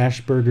look at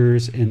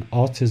Asperger's and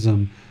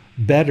autism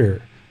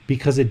better,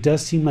 because it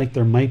does seem like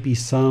there might be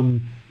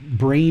some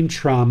brain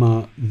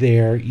trauma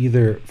there,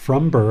 either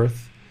from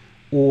birth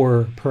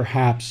or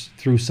perhaps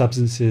through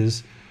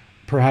substances,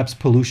 perhaps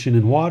pollution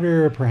in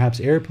water, perhaps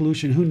air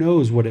pollution. Who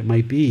knows what it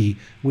might be?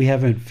 We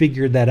haven't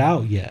figured that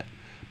out yet,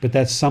 but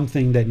that's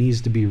something that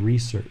needs to be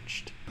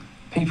researched.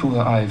 People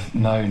that I've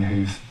known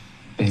who've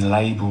been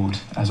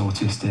labelled as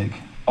autistic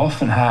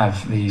often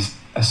have these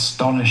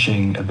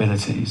astonishing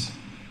abilities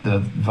the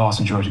vast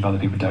majority of other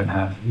people don't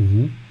have.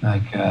 Mm-hmm.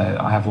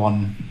 I have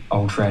one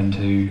old friend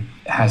who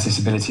has this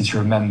ability to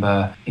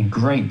remember in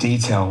great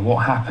detail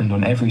what happened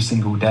on every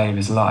single day of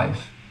his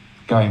life,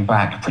 going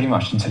back pretty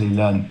much until he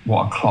learned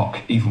what a clock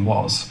even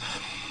was.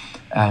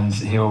 And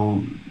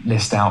he'll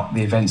list out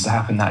the events that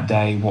happened that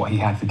day, what he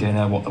had for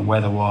dinner, what the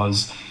weather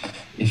was.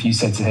 If you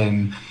said to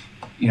him,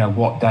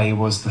 what day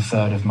was the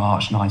 3rd of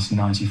March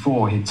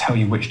 1994, he'd tell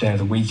you which day of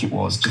the week it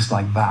was, just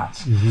like that.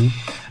 Mm-hmm.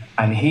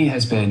 And he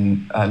has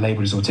been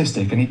labelled as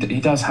autistic, and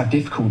he does have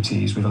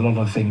difficulties with a lot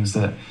of things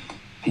that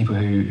people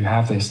who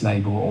have this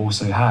label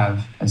also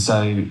have. And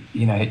so,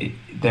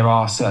 there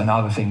are certain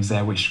other things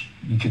there which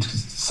you could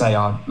say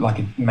are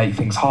make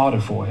things harder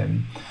for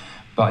him.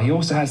 But he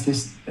also has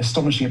this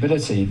astonishing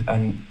ability,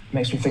 and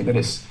makes me think that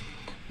it's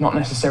not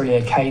necessarily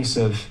a case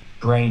of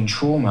brain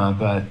trauma,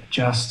 but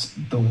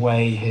just the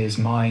way his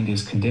mind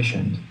is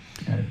conditioned,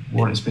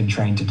 what it's been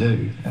trained to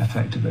do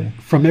effectively.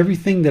 From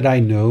everything that I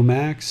know,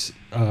 Max,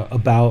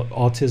 about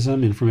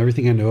autism, and from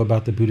everything I know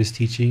about the Buddhist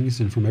teachings,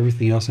 and from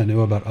everything else I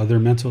know about other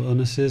mental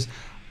illnesses,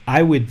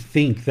 I would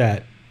think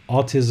that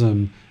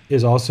autism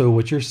is also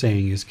what you're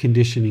saying is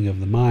conditioning of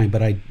the mind.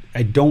 But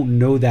I don't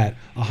know that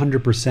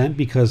 100%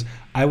 because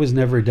I was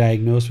never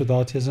diagnosed with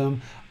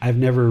autism. I've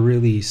never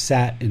really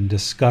sat and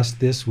discussed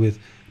this with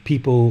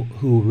people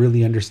who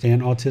really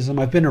understand autism.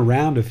 I've been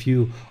around a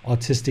few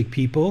autistic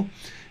people,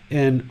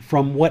 and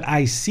from what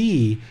I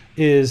see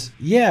is,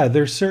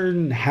 there's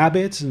certain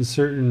habits and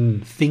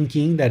certain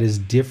thinking that is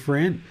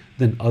different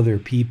than other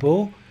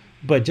people,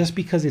 but just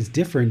because it's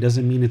different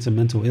doesn't mean it's a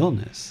mental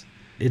illness.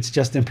 It's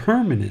just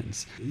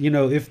impermanence.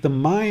 If the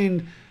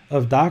mind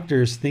of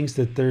doctors thinks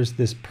that there's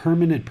this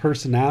permanent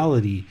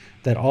personality,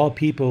 that all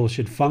people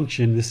should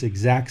function this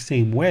exact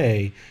same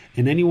way,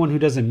 and anyone who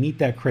doesn't meet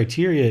that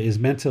criteria is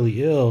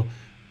mentally ill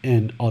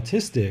and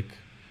autistic,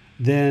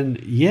 then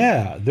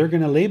they're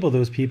going to label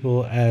those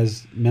people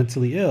as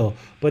mentally ill.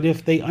 But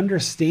if they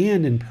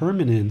understand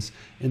impermanence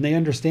and they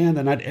understand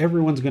that not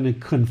everyone's going to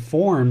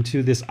conform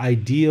to this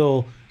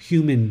ideal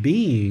human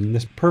being,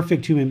 this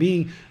perfect human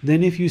being,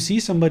 then if you see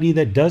somebody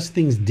that does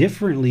things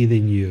differently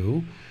than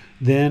you,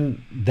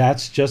 then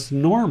that's just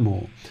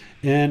normal.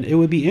 And it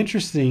would be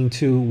interesting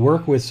to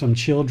work with some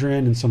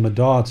children and some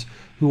adults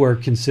who are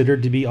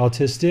considered to be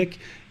autistic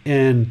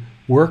and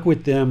work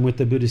with them with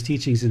the Buddhist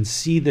teachings and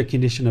see the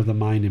condition of the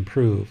mind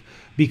improve.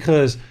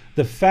 Because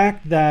the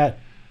fact that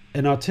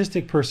an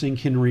autistic person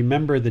can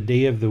remember the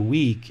day of the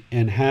week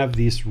and have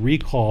this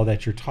recall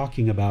that you're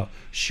talking about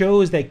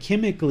shows that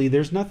chemically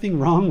there's nothing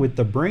wrong with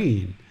the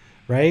brain,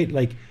 right?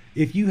 Like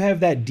if you have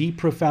that deep,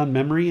 profound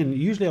memory, and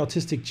usually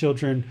autistic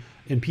children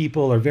and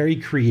people are very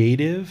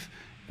creative,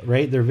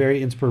 right? They're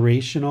very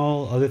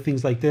inspirational, other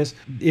things like this.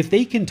 If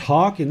they can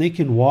talk and they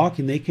can walk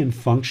and they can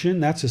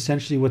function, that's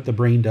essentially what the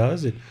brain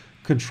does. It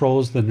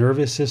controls the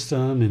nervous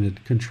system and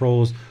it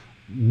controls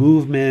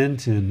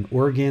movement and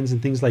organs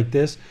and things like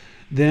this.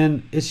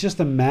 Then it's just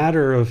a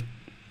matter of,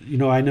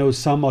 I know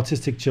some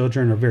autistic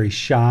children are very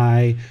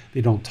shy.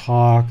 They don't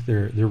talk.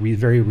 They're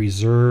very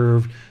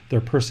reserved.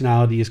 Their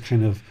personality is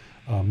kind of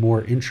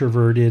more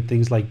introverted,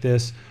 things like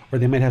this. Or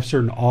they might have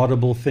certain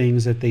audible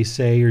things that they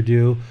say or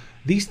do.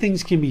 These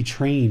things can be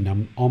trained,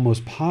 I'm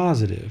almost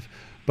positive.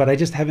 But I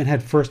just haven't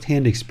had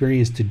firsthand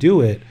experience to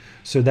do it.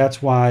 So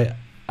that's why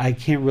I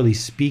can't really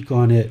speak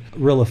on it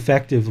real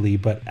effectively.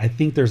 But I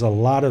think there's a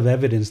lot of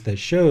evidence that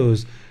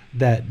shows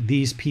that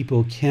these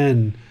people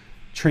can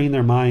train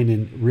their mind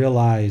and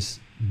realize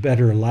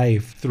better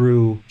life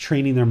through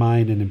training their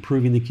mind and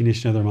improving the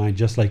condition of their mind,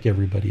 just like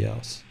everybody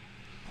else.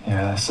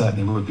 Yeah, that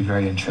certainly would be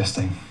very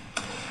interesting.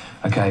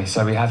 Okay,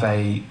 so we have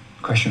a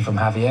question from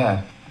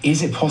Javier.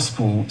 Is it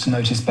possible to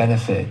notice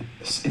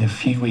benefits in a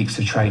few weeks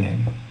of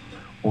training,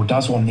 or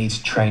does one need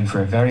to train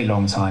for a very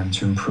long time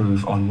to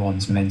improve on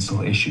one's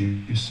mental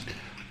issues?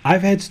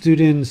 I've had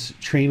students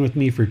train with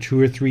me for 2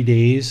 or 3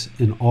 days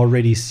and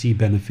already see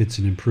benefits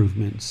and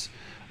improvements.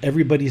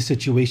 Everybody's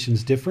situation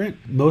is different.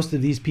 Most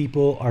of these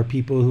people are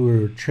people who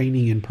are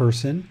training in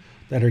person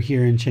that are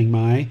here in Chiang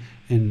Mai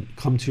and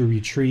come to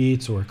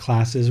retreats or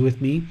classes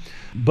with me.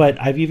 But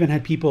I've even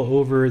had people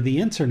over the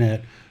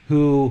internet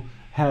who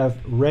have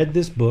read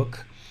this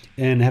book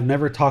and have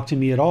never talked to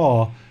me at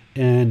all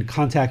and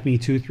contact me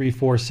 2, 3,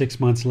 4, 6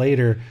 months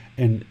later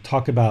and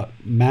talk about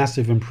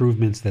massive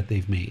improvements that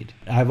they've made.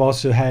 I've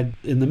also had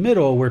in the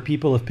middle where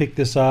people have picked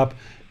this up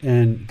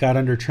and got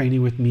under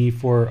training with me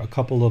for a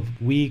couple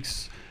of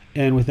weeks,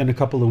 and within a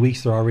couple of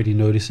weeks they're already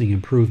noticing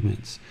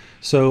improvements.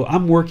 So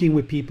I'm working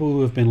with people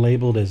who have been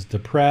labeled as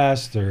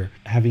depressed or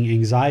having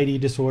anxiety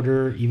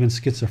disorder, even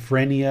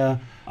schizophrenia.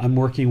 I'm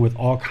working with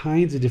all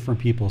kinds of different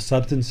people,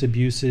 substance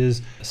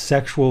abuses,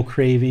 sexual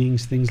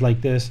cravings, things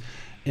like this.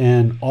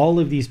 And all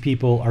of these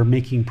people are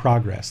making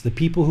progress. The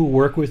people who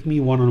work with me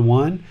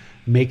one-on-one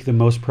make the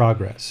most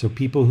progress. So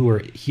people who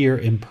are here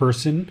in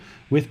person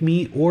with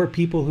me, or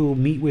people who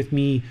meet with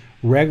me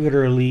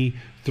regularly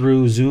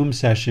through Zoom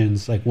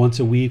sessions, like once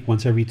a week,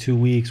 once every 2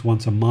 weeks,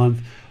 once a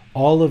month.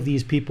 All of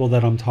these people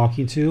that I'm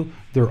talking to,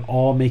 they're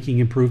all making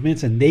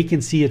improvements and they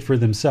can see it for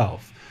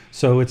themselves.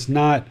 So it's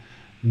not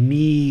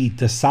me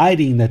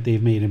deciding that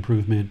they've made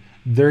improvement.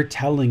 They're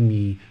telling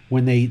me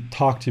when they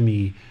talk to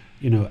me,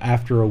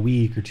 after a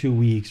week or 2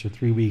 weeks or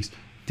 3 weeks,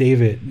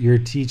 David, your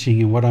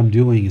teaching and what I'm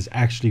doing is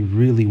actually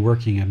really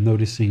working. I'm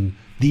noticing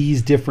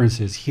these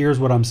differences. Here's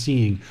what I'm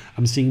seeing.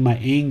 I'm seeing my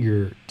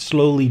anger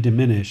slowly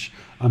diminish.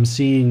 I'm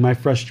seeing my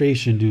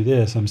frustration do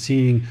this. I'm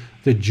seeing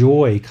the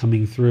joy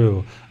coming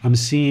through. I'm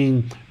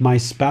seeing my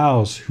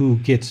spouse who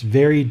gets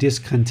very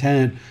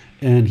discontent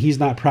and he's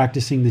not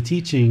practicing the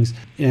teachings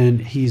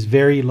and he's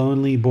very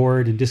lonely,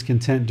 bored, and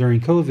discontent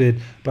during COVID,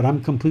 but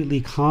I'm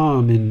completely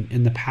calm.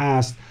 In the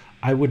past,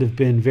 I would have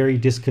been very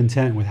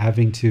discontent with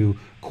having to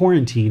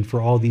quarantine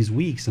for all these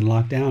weeks and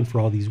lock down for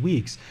all these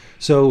weeks.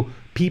 So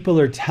people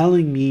are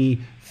telling me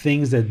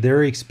things that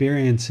they're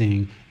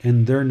experiencing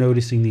and they're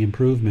noticing the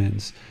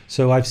improvements.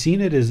 So I've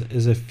seen it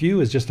as a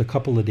few as just a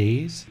couple of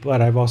days,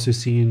 but I've also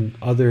seen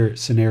other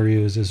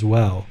scenarios as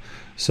well.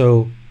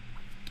 So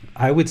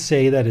I would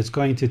say that it's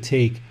going to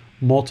take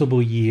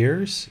multiple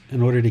years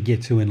in order to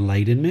get to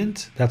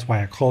enlightenment. That's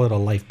why I call it a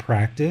life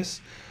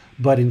practice.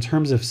 But in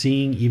terms of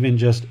seeing even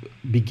just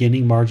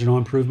beginning marginal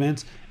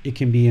improvements, it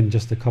can be in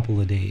just a couple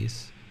of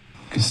days.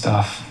 Good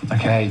stuff.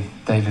 Okay,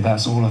 David,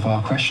 that's all of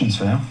our questions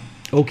for now.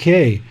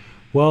 Okay.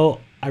 Well,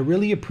 I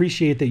really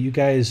appreciate that you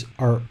guys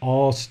are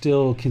all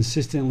still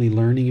consistently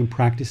learning and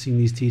practicing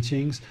these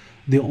teachings.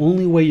 The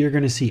only way you're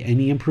going to see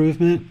any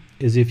improvement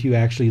is if you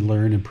actually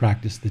learn and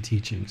practice the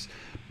teachings.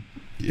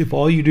 If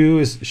all you do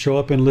is show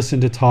up and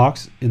listen to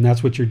talks, and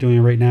that's what you're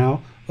doing right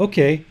now,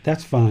 okay,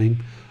 that's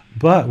fine.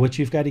 But what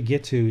you've got to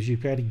get to is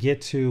you've got to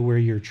get to where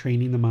you're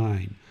training the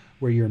mind,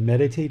 where you're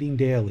meditating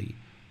daily,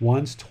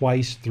 once,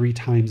 twice, 3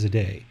 times a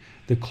day.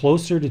 The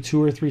closer to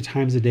 2 or 3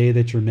 times a day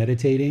that you're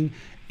meditating,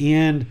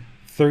 and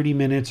 30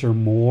 minutes or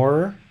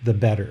more, the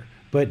better.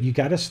 But you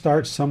got to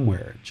start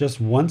somewhere.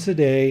 Just once a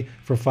day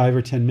for 5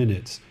 or 10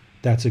 minutes.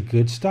 That's a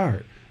good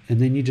start.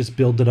 And then you just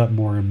build it up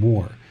more and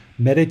more.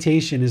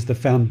 Meditation is the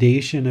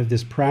foundation of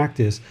this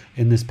practice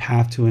and this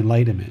path to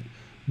enlightenment.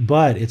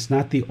 But it's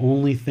not the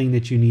only thing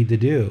that you need to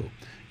do.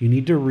 You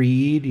need to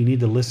read, you need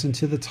to listen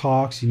to the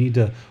talks, you need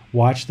to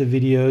watch the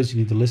videos, you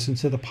need to listen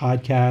to the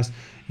podcast.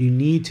 You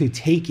need to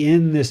take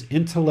in this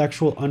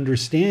intellectual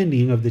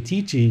understanding of the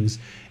teachings,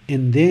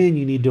 and then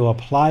you need to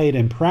apply it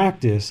in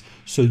practice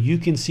so you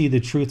can see the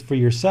truth for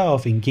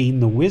yourself and gain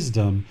the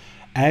wisdom.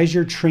 As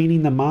you're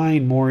training the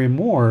mind more and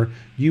more,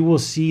 you will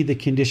see the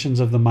conditions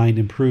of the mind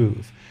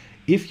improve.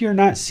 If you're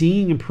not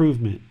seeing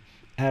improvement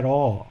at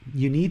all,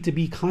 you need to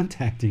be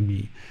contacting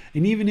me.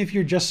 And even if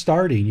you're just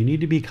starting, you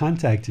need to be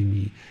contacting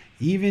me.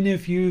 Even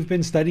if you've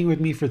been studying with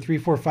me for 3,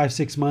 4, 5,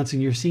 6 months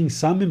and you're seeing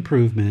some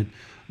improvement,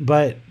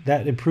 but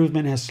that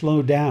improvement has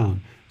slowed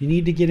down, you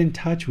need to get in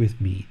touch with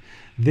me.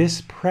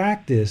 This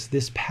practice,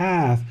 this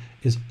path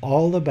is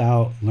all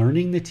about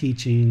learning the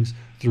teachings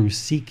through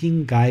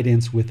seeking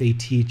guidance with a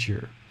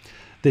teacher.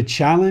 The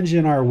challenge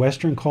in our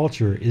Western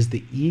culture is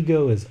the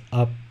ego is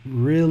up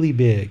really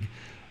big.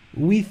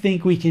 We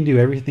think we can do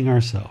everything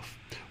ourselves.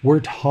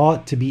 We're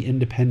taught to be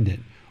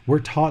independent. We're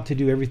taught to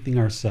do everything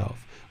ourselves.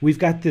 We've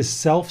got this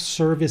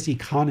self-service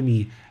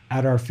economy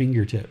at our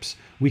fingertips.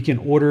 We can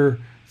order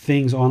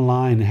things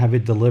online and have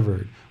it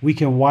delivered. We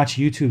can watch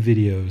YouTube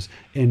videos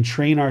and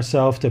train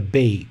ourselves to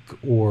bake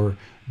or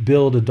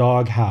build a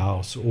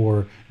doghouse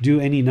or do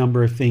any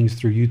number of things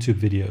through YouTube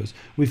videos.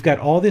 We've got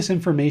all this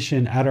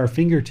information at our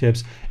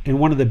fingertips, and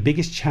one of the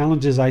biggest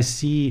challenges I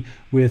see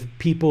with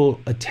people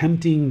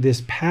attempting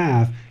this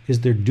path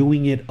is they're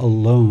doing it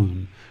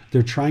alone.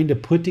 They're trying to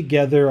put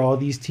together all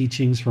these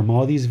teachings from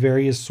all these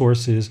various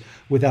sources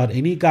without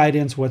any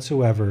guidance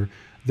whatsoever.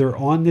 They're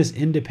on this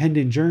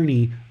independent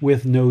journey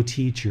with no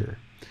teacher.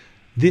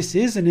 This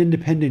is an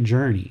independent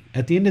journey.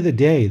 At the end of the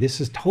day,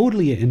 this is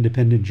totally an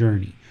independent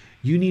journey.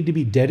 You need to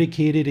be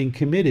dedicated and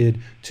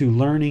committed to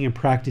learning and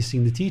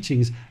practicing the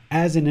teachings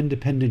as an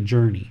independent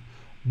journey.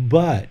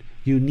 But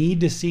you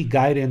need to seek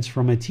guidance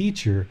from a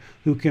teacher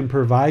who can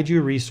provide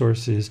you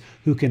resources,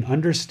 who can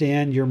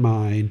understand your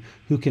mind,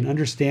 who can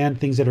understand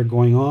things that are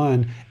going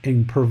on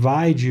and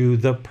provide you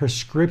the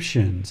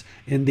prescriptions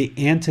and the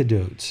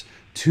antidotes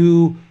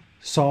to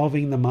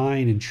solving the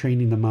mind and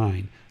training the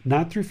mind.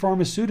 Not through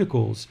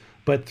pharmaceuticals,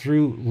 but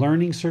through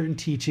learning certain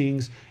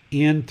teachings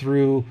and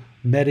through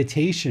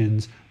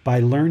meditations. By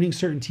learning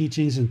certain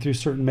teachings and through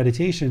certain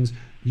meditations,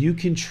 you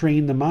can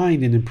train the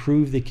mind and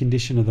improve the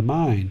condition of the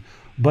mind.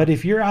 But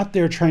if you're out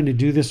there trying to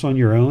do this on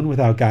your own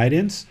without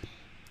guidance,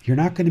 you're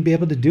not going to be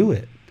able to do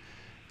it.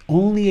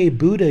 Only a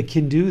Buddha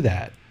can do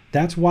that.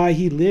 That's why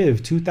he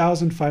lived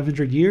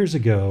 2,500 years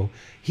ago.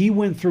 He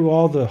went through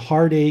all the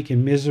heartache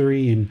and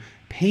misery and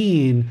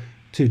pain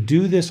to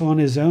do this on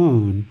his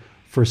own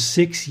for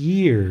 6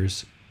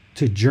 years,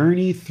 to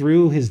journey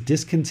through his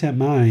discontent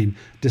mind,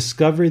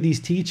 discover these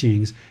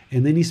teachings,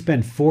 and then he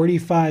spent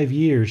 45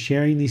 years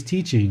sharing these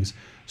teachings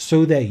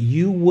so that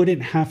you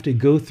wouldn't have to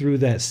go through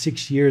that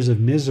 6 years of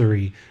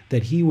misery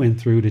that he went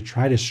through to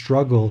try to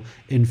struggle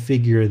and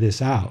figure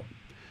this out.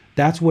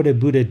 That's what a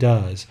Buddha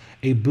does.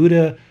 A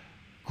Buddha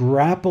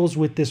grapples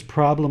with this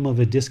problem of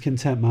a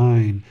discontent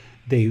mind.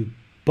 They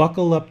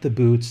buckle up the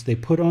boots, they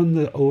put on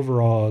the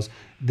overalls,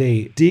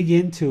 they dig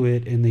into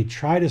it, and they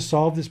try to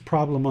solve this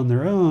problem on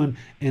their own.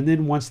 And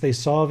then once they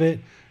solve it,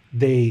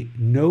 they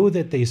know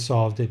that they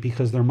solved it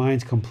because their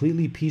mind's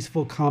completely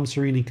peaceful, calm,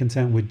 serene, and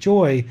content with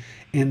joy.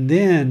 And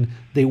then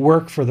they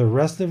work for the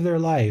rest of their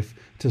life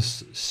to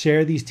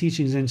share these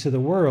teachings into the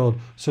world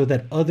so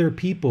that other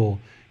people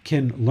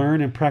can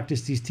learn and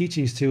practice these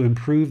teachings to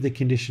improve the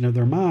condition of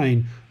their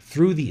mind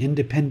through the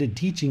independent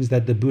teachings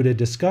that the Buddha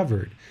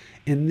discovered.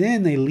 And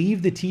then they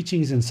leave the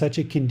teachings in such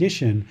a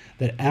condition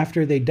that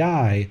after they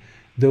die,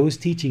 those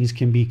teachings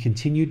can be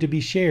continued to be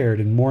shared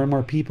and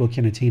more people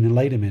can attain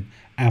enlightenment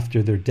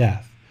after their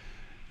death.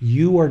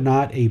 You are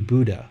not a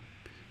Buddha.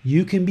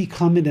 You can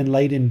become an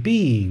enlightened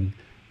being,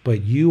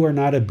 but you are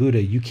not a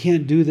Buddha. You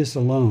can't do this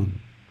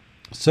alone.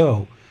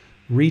 So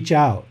reach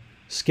out,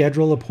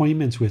 schedule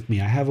appointments with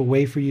me. I have a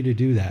way for you to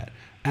do that.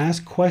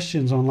 Ask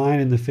questions online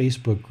in the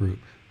Facebook group,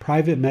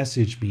 private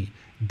message me,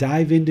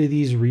 dive into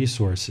these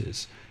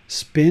resources,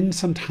 spend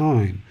some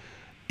time.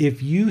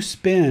 If you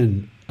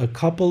spend a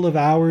couple of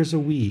hours a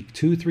week,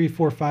 2, 3,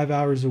 4, 5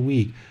 hours a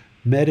week,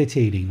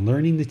 meditating,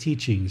 learning the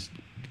teachings,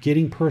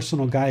 getting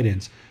personal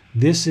guidance,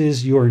 this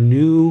is your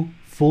new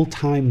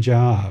full-time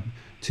job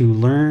to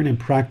learn and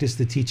practice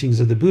the teachings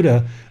of the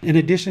Buddha in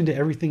addition to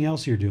everything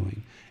else you're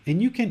doing.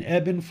 And you can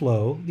ebb and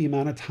flow the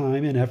amount of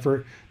time and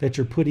effort that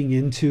you're putting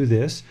into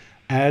this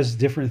as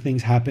different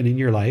things happen in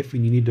your life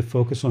and you need to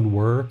focus on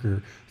work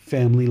or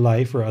family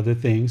life or other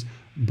things.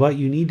 But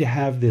you need to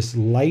have this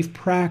life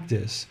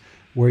practice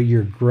where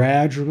you're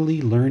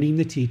gradually learning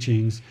the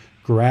teachings,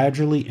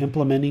 gradually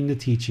implementing the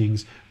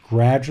teachings,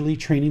 gradually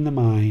training the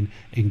mind,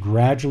 and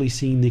gradually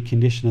seeing the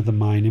condition of the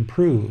mind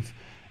improve.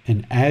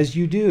 And as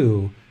you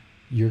do,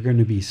 you're going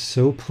to be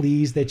so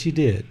pleased that you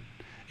did.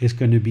 It's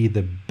going to be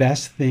the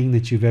best thing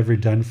that you've ever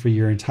done for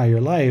your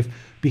entire life,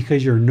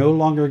 because you're no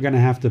longer going to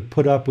have to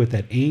put up with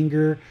that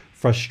anger,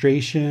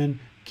 frustration,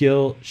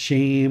 guilt,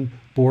 shame,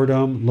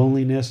 boredom,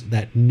 loneliness,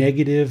 that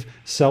negative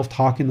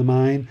self-talk in the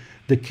mind.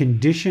 The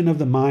condition of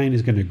the mind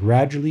is going to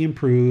gradually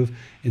improve,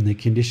 and the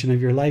condition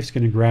of your life is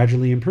going to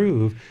gradually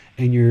improve,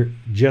 and you're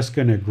just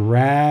going to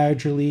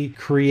gradually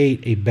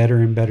create a better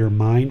and better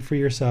mind for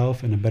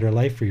yourself and a better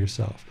life for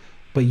yourself.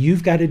 But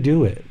you've got to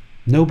do it.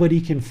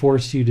 Nobody can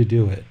force you to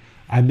do it.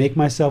 I make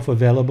myself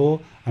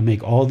available. I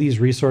make all these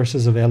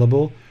resources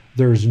available.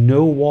 There's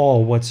no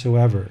wall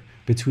whatsoever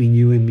between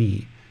you and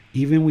me.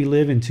 Even we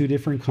live in 2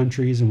 different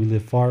countries and we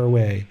live far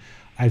away.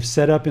 I've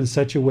set up in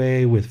such a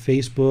way with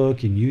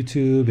Facebook and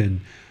YouTube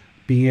and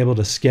being able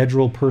to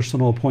schedule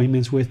personal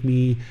appointments with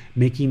me,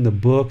 making the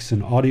books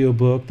and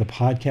audiobook, the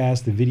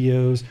podcast, the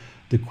videos,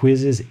 the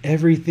quizzes,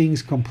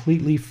 everything's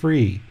completely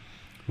free,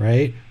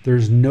 right?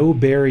 There's no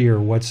barrier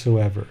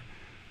whatsoever.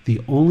 The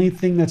only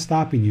thing that's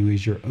stopping you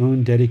is your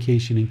own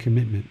dedication and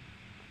commitment,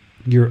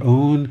 your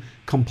own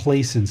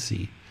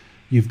complacency.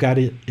 You've got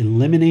to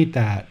eliminate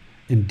that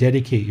and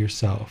dedicate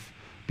yourself,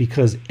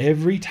 because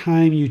every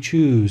time you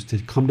choose to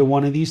come to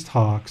one of these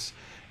talks,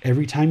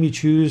 every time you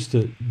choose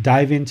to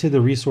dive into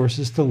the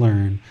resources to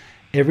learn,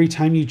 every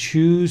time you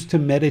choose to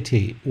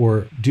meditate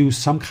or do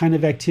some kind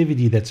of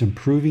activity that's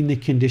improving the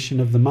condition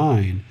of the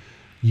mind,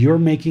 you're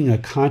making a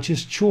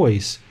conscious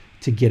choice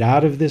to get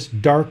out of this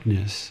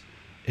darkness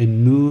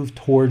and move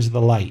towards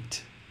the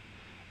light.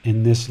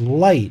 And this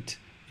light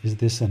is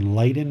this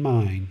enlightened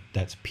mind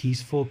that's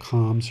peaceful,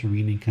 calm,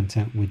 serene, and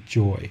content with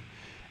joy.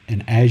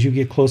 And as you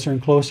get closer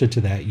and closer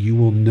to that, you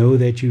will know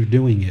that you're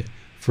doing it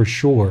for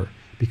sure,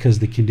 because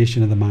the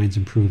condition of the mind's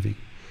improving.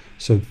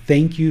 So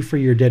thank you for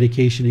your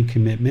dedication and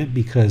commitment,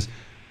 because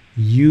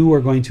you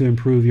are going to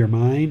improve your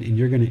mind and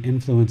you're going to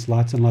influence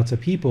lots and lots of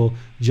people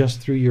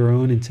just through your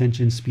own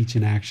intention, speech,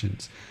 and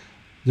actions.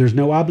 There's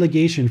no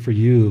obligation for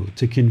you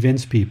to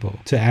convince people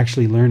to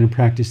actually learn and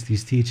practice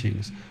these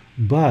teachings.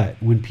 But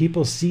when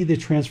people see the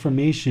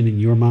transformation in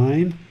your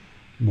mind,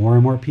 more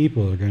and more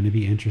people are going to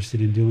be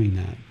interested in doing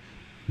that.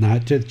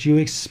 Not that you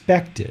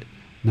expect it,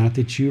 not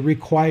that you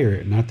require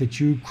it, not that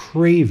you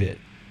crave it,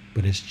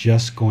 but it's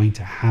just going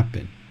to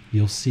happen.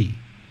 You'll see.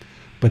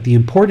 But the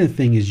important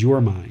thing is your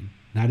mind,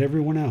 not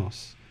everyone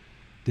else.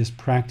 This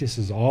practice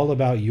is all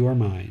about your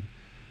mind.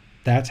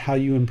 That's how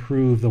you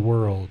improve the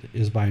world,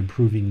 is by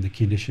improving the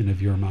condition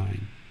of your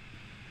mind.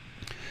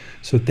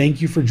 So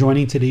thank you for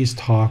joining today's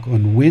talk.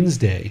 On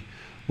Wednesday,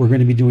 we're going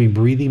to be doing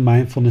breathing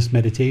mindfulness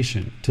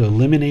meditation to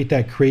eliminate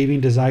that craving,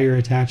 desire,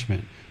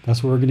 attachment.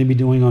 That's what we're going to be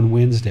doing on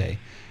Wednesday.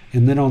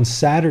 And then on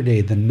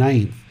Saturday, the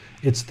 9th,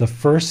 it's the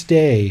first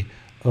day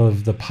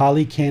of the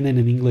Pali Canon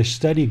and English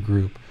study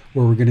group,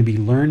 where we're going to be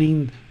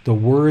learning the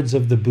words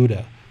of the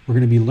Buddha. We're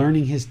going to be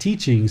learning his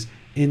teachings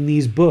in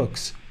these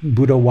books,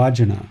 Buddha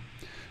Vajana.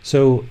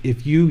 So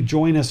if you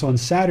join us on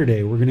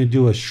Saturday, we're going to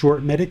do a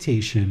short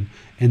meditation,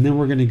 and then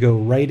we're going to go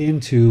right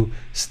into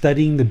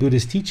studying the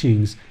Buddha's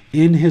teachings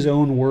in his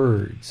own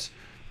words.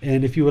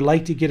 And if you would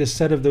like to get a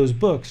set of those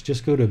books,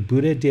 just go to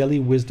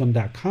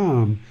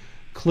buddhadailywisdom.com,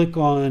 click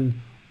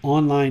on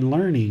online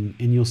learning,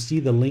 and you'll see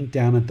the link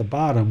down at the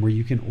bottom where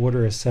you can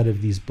order a set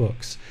of these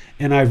books.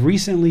 And I've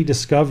recently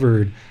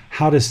discovered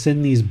how to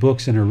send these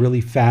books in a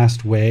really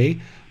fast way.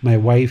 My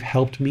wife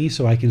helped me,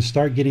 so I can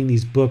start getting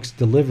these books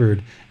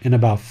delivered in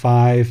about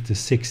 5 to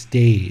 6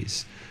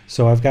 days.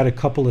 So I've got a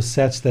couple of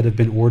sets that have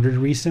been ordered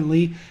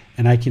recently,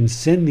 and I can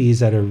send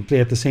these at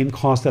the same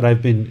cost that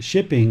I've been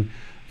shipping,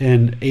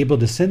 and able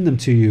to send them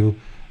to you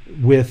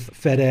with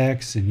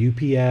FedEx and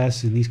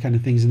UPS and these kind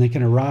of things, and they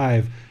can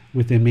arrive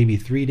within maybe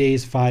 3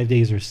 days, 5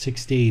 days, or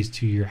 6 days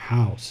to your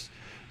house.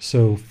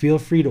 So feel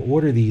free to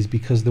order these,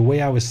 because the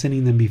way I was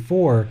sending them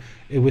before,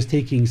 it was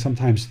taking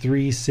sometimes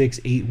 3, 6,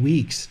 8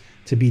 weeks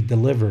to be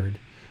delivered.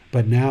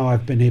 But now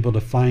I've been able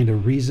to find a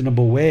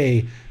reasonable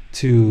way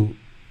to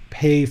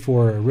pay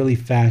for a really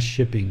fast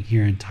shipping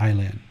here in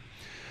Thailand.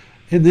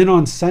 And then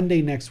on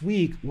Sunday next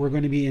week, we're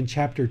going to be in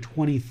chapter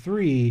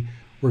 23.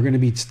 We're going to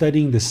be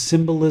studying the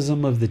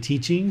symbolism of the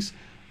teachings,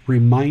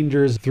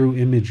 reminders through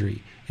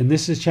imagery. And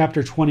this is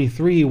chapter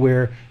 23,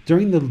 where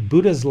during the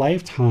Buddha's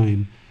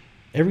lifetime,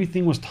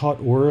 everything was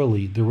taught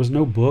orally. There was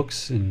no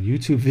books and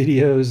YouTube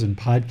videos and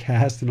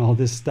podcasts and all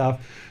this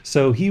stuff.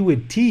 So he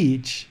would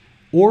teach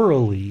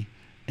orally,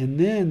 and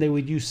then they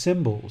would use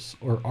symbols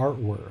or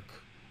artwork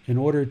in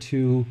order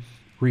to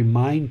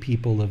remind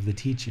people of the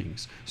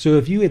teachings. So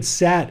if you had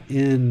sat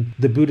in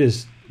the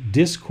Buddha's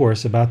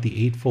discourse about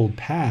the Eightfold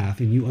Path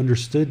and you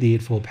understood the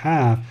Eightfold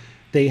Path,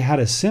 they had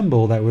a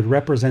symbol that would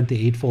represent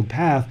the Eightfold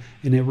Path,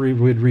 and it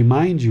would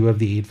remind you of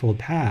the Eightfold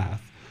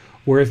Path.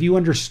 Or if you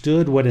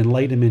understood what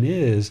enlightenment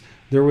is,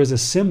 there was a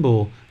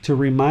symbol to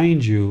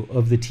remind you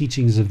of the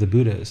teachings of the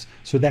Buddhas.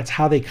 So that's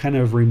how they kind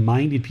of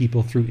reminded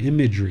people through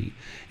imagery.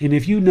 And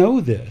if you know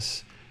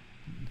this,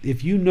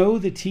 if you know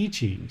the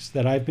teachings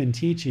that I've been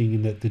teaching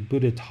and that the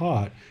Buddha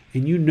taught,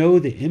 and you know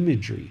the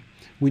imagery,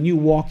 when you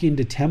walk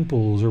into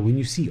temples or when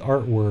you see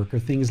artwork or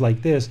things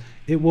like this,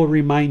 it will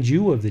remind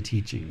you of the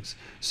teachings.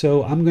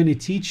 So I'm going to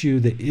teach you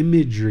the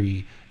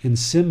imagery and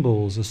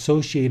symbols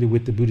associated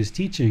with the Buddhist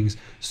teachings,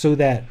 so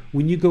that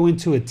when you go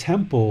into a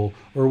temple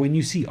or when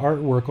you see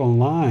artwork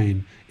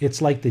online,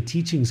 it's like the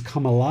teachings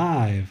come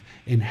alive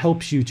and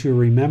helps you to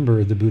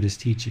remember the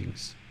Buddhist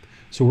teachings.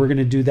 So we're going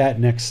to do that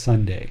next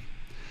Sunday.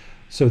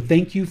 So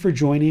thank you for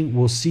joining.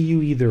 We'll see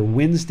you either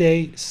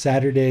Wednesday,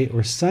 Saturday,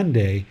 or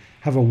Sunday.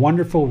 Have a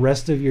wonderful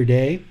rest of your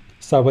day.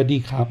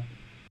 Sawadee krap.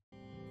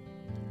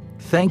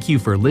 Thank you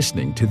for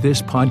listening to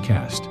this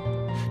podcast.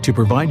 To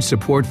provide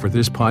support for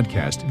this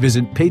podcast,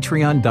 visit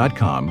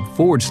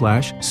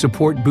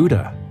patreon.com/support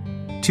Buddha.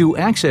 To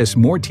access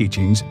more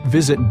teachings,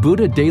 visit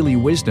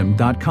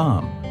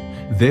buddhadailywisdom.com.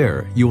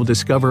 There, you will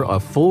discover a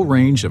full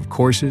range of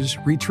courses,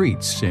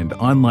 retreats, and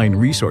online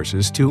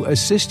resources to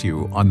assist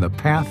you on the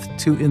path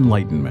to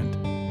enlightenment.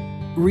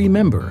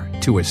 Remember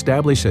to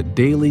establish a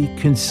daily,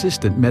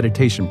 consistent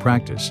meditation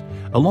practice,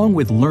 along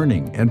with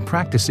learning and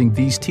practicing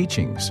these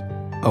teachings.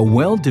 A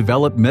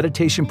well-developed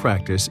meditation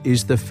practice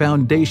is the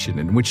foundation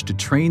in which to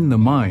train the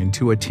mind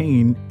to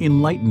attain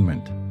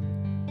enlightenment.